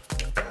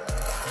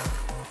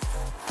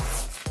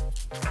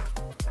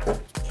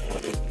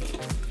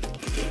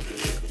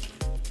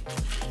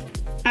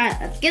 All right,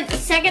 let's get the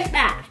second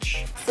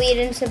batch. Fleet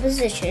into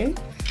position.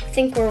 I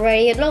think we're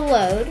ready to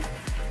load.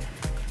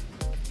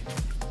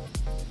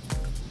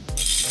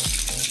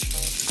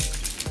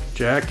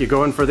 Jack, you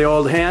going for the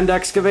old hand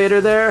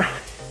excavator there?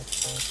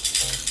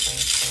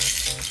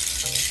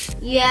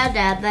 Yeah,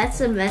 Dad, that's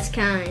the best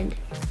kind.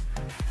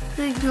 I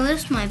think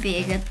this might be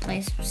a good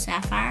place for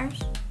sapphires.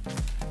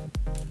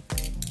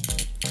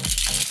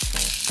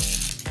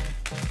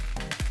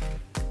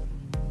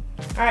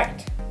 All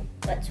right,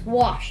 let's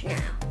wash now.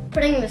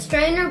 Putting the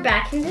strainer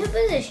back into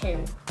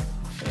position.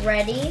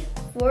 Ready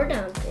for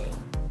dumping.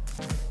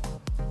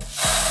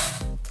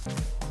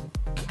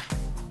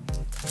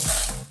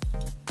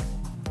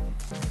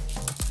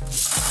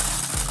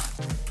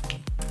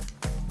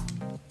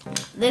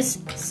 This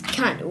is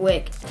kind of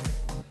wicked.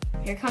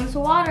 Here comes the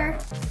water.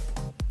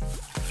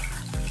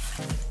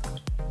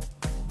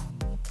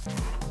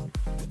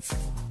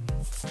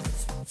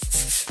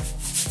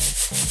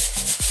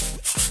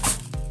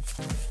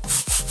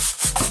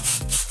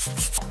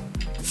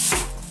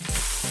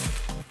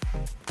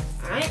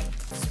 All right,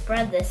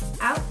 spread this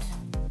out.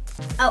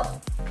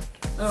 Oh,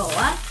 little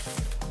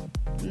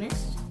what?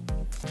 Missed.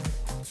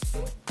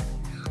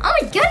 Oh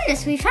my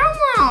goodness, we found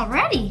one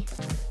already.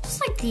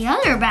 Just like the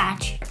other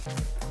batch.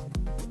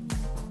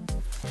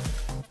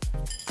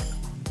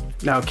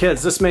 Now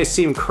kids, this may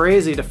seem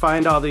crazy to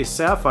find all these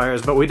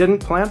sapphires, but we didn't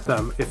plant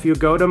them. If you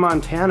go to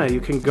Montana,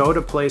 you can go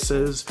to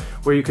places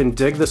where you can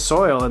dig the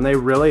soil and they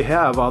really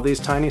have all these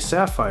tiny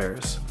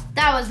sapphires.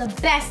 That was the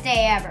best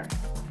day ever.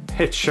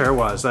 It sure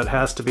was. That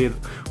has to be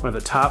one of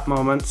the top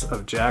moments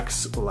of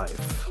Jack's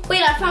life.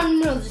 Wait, I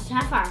found another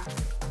sapphire.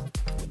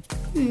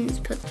 Let's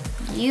put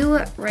you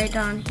right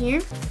on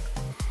here.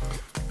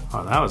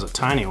 Oh, that was a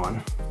tiny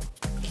one.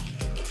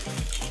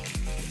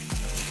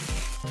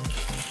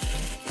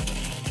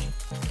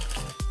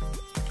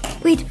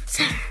 Wait,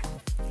 Sarah.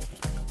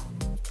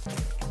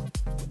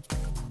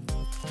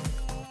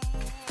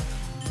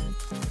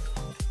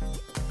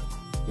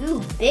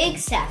 Ooh, big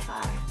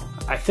sapphire.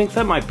 I think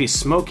that might be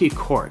smoky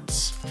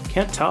quartz.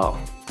 Can't tell.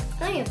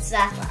 I think it's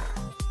sapphire.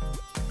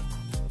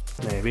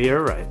 Maybe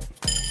you're right.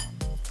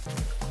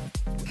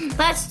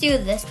 Let's do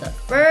this the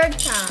third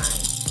time.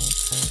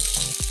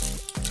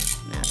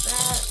 Not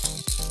that.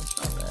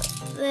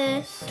 Not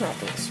this. Not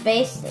big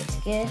space, that's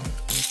good.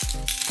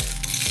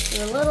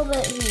 Do a little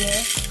bit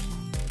here.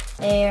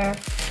 There.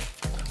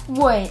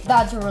 Wait,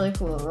 that's a really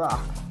cool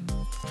rock.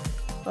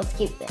 Let's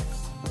keep this.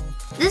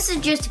 This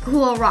is just a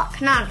cool rock,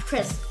 not a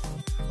crystal.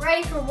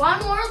 Ready for one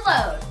more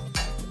load.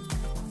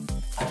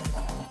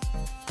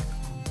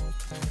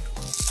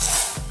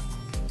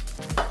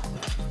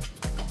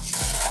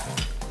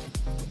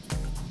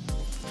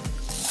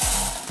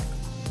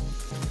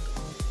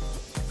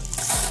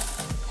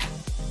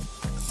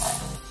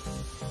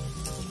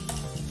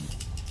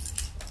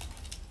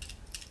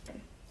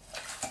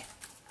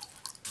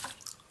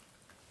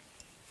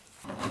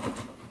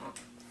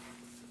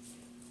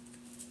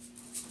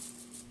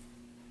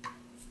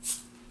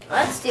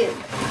 Let's do it.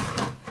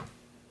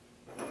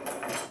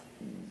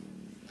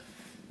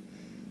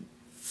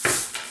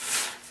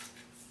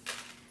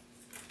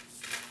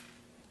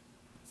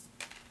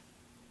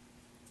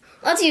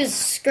 Let's use a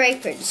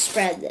scraper to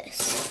spread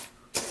this.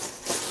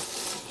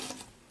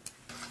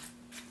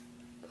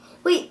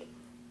 Wait,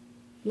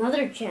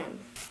 another gem.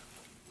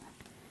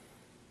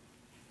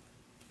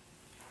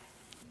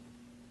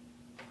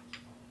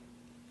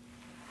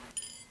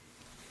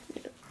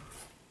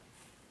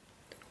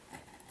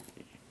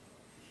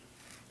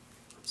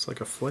 It's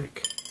like a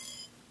flake.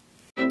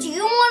 Do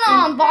you want to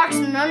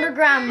unbox an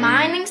underground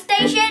mining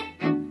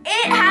station?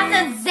 It has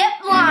a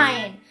zip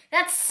line.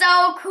 That's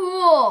so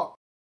cool.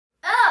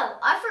 Oh,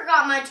 I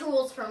forgot my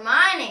tools for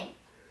mining.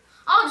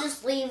 I'll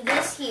just leave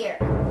this here.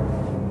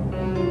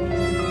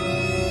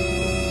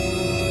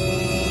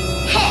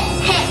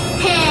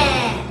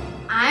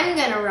 I'm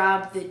gonna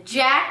rob the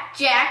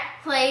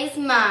JackJackPlays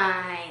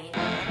mine.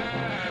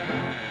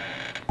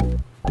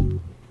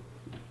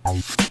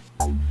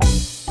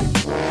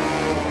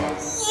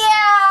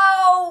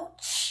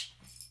 Ouch!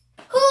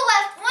 Who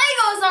left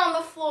Legos on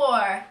the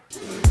floor?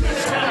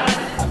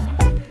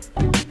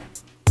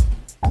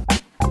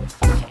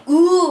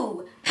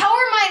 Ooh,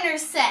 power miner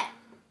set.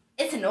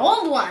 It's an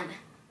old one.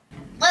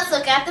 Let's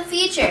look at the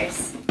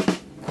features.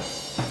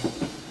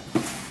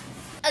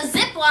 A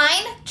zip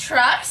flying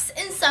trucks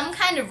and some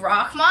kind of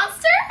rock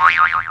monster?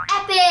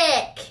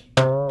 Epic!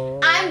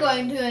 I'm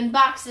going to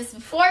unbox this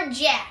before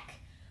Jack.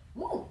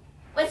 Ooh,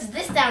 what's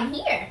this down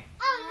here?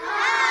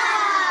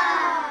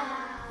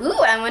 Ooh,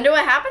 I wonder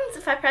what happens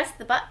if I press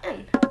the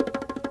button.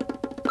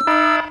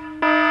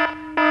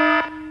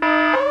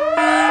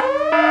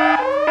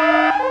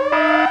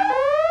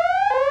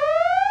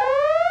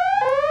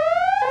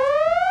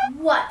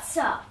 What's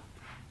up?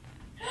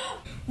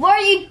 What are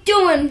you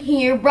doing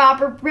here,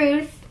 Robert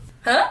Ruth?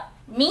 Huh?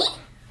 Me?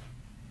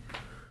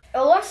 It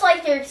looks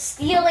like you're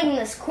stealing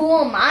this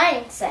cool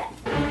mindset.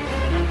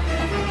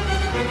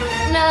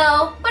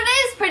 No, but it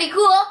is pretty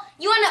cool.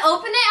 You want to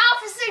open it,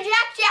 Officer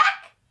Jack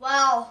Jack?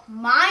 Well,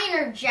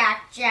 Miner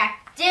Jack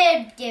Jack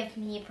did give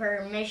me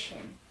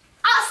permission.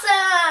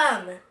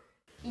 Awesome!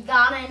 You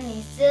got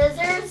any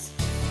scissors?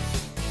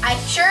 I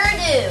sure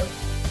do.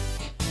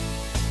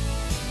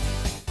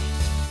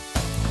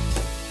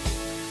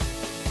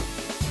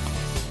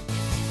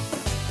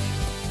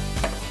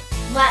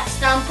 Let's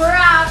dump her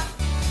out.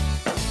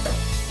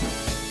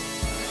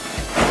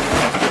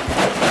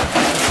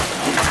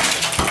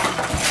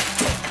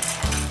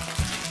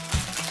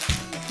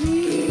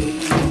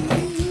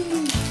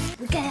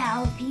 Look at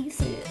all the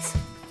pieces.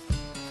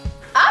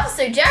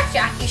 Officer Jack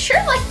Jack, you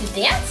sure like to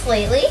dance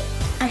lately.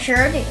 I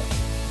sure do.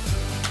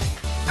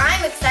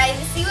 I'm excited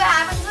to see what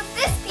happens with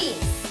this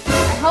piece.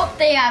 I hope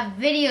they have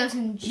videos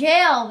in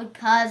jail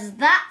because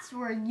that's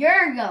where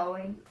you're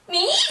going.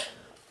 Me?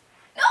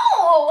 No,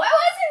 I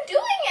wasn't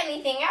doing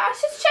anything. I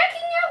was just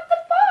checking out the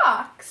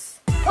box.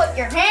 Put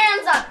your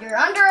hands up. You're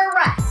under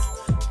arrest.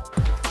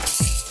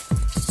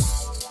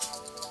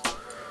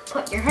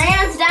 Put your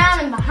hands down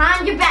and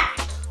behind your back.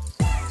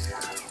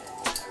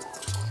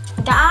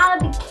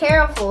 Gotta be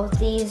careful with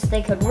these.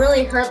 They could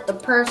really hurt the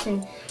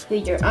person who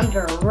you're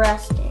under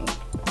arresting.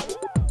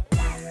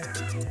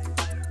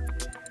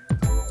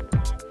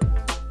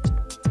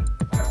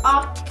 You're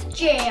off to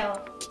jail.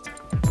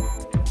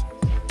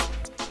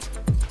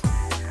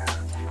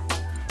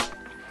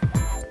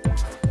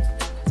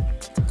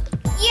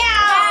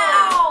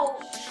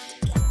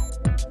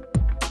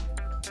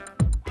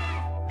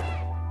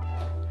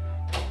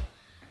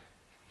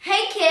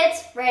 Hey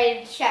kids,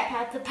 ready to check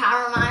out the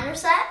Power Miner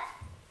set?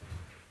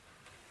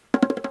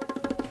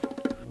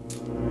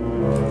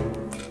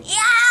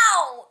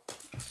 Yow!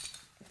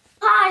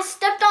 I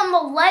stepped on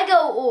the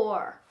Lego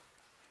ore.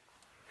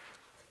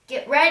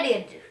 Get ready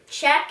to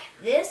check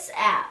this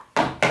out.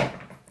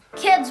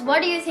 Kids,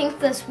 what do you think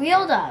this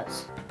wheel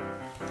does?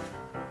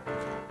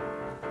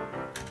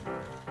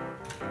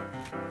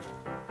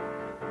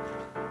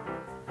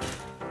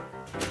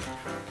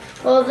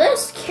 Well,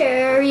 this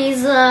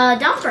carries a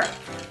dumper.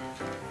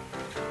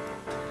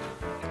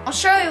 I'll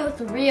show you with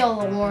the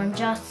real ore in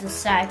just a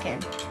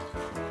second.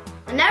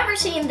 I've never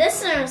seen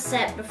this in a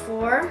set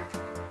before.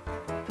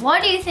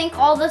 What do you think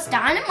all this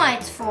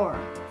dynamite's for?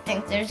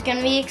 Think there's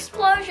gonna be an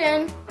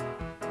explosion.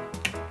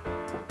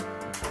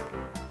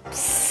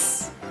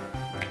 Psst.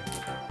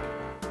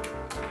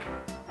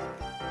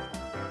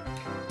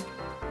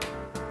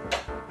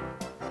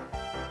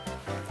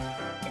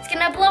 It's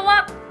gonna blow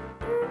up.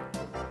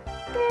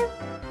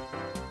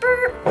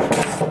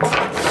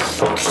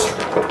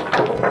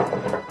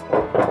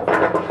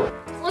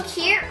 Look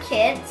here,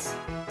 kids.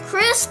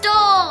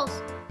 Crystals!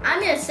 I'm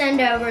gonna send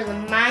over the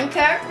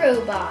minecart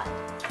robot.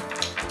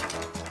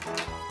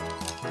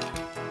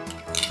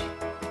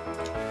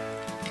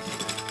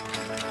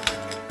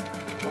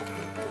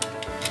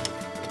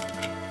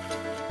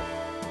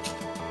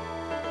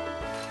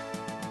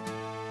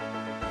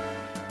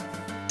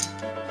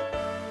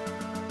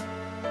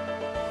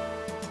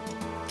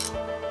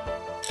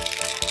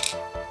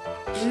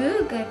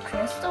 Ooh, good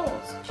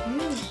crystals.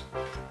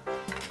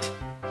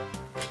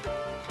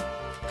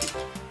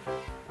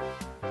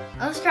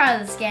 Let's try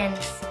the skins.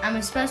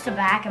 I'm supposed to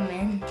back them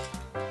in.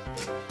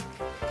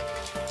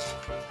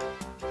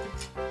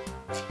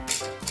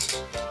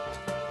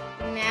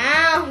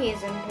 Now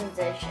he's in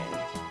position.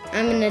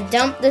 I'm gonna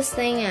dump this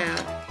thing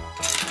out.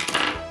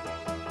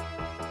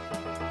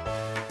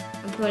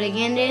 I'm putting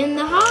it in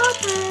the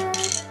hopper.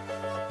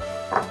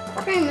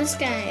 Bring this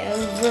guy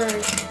over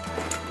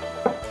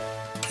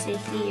to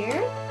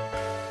here.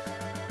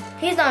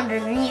 He's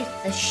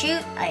underneath the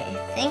chute. I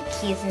think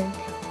he's in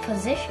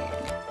position.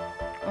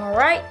 All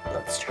right,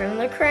 let's turn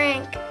the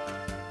crank.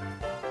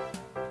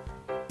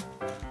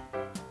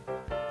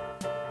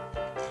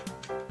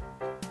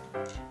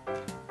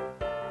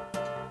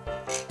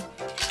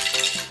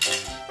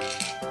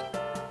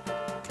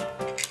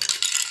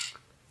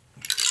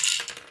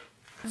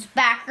 Let's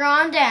back her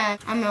on down.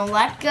 I'm gonna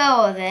let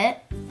go of it.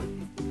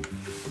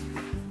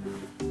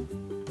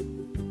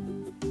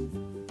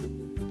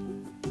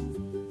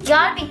 You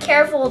gotta be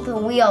careful with the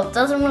wheel. It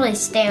doesn't really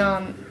stay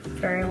on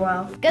very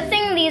well. Good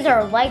thing these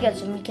are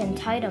Legos and we can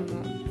tighten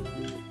them.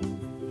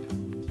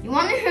 You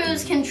wonder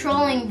who's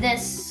controlling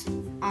this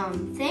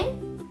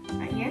thing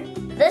right here?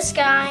 This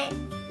guy.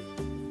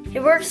 He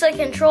works the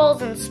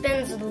controls and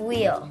spins the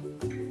wheel.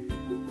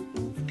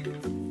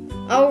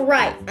 All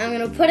right, I'm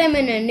gonna put him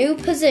in a new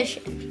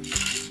position.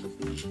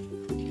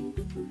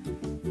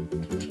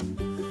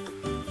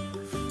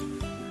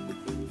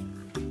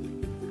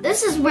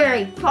 This is where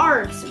he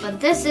parks, but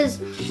this is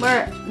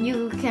where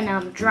you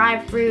can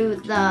drive through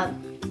the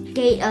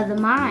gate of the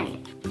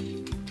mine.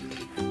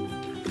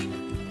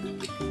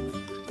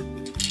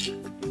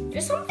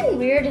 There's something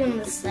weird in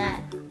the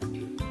set.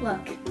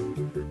 Look,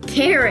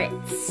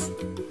 carrots.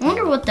 I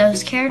wonder what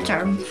those carrots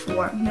are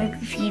for. Maybe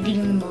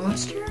feeding the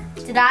monster?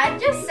 Did I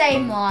just say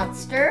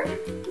monster?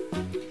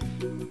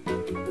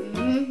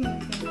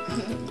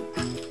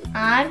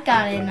 I've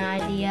got an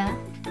idea.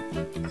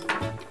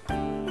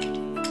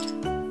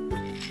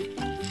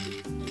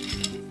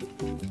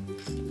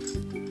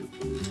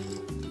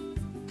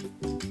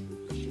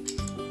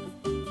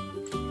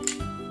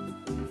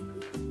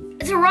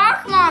 It's a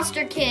rock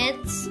monster,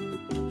 kids.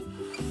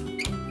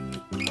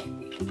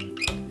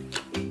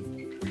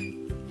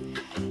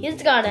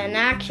 He's got an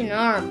action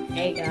arm.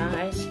 Hey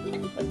guys,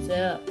 what's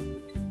up?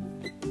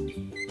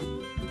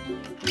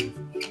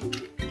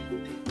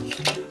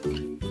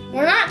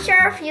 We're not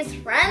sure if he's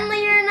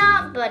friendly or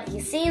not, but he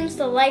seems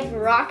to like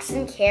rocks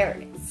and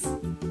carrots.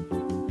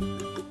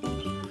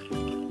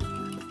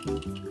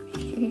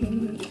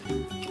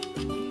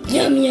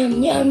 Yum,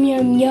 yum, yum,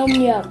 yum, yum,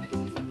 yum.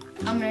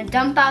 I'm gonna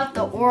dump out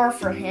the ore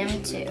for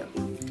him too.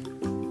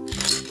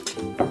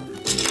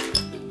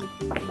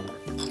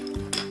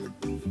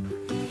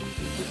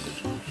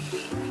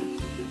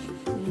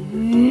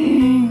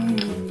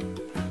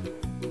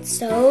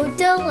 So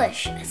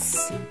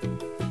delicious.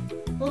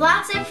 Well,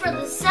 that's it for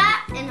the set,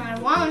 and I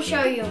want to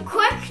show you a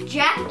quick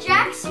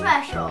Jack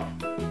special.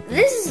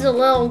 This is a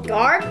little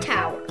guard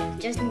tower,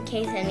 just in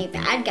case any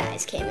bad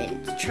guys came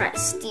in to try to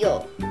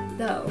steal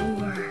the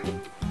ore.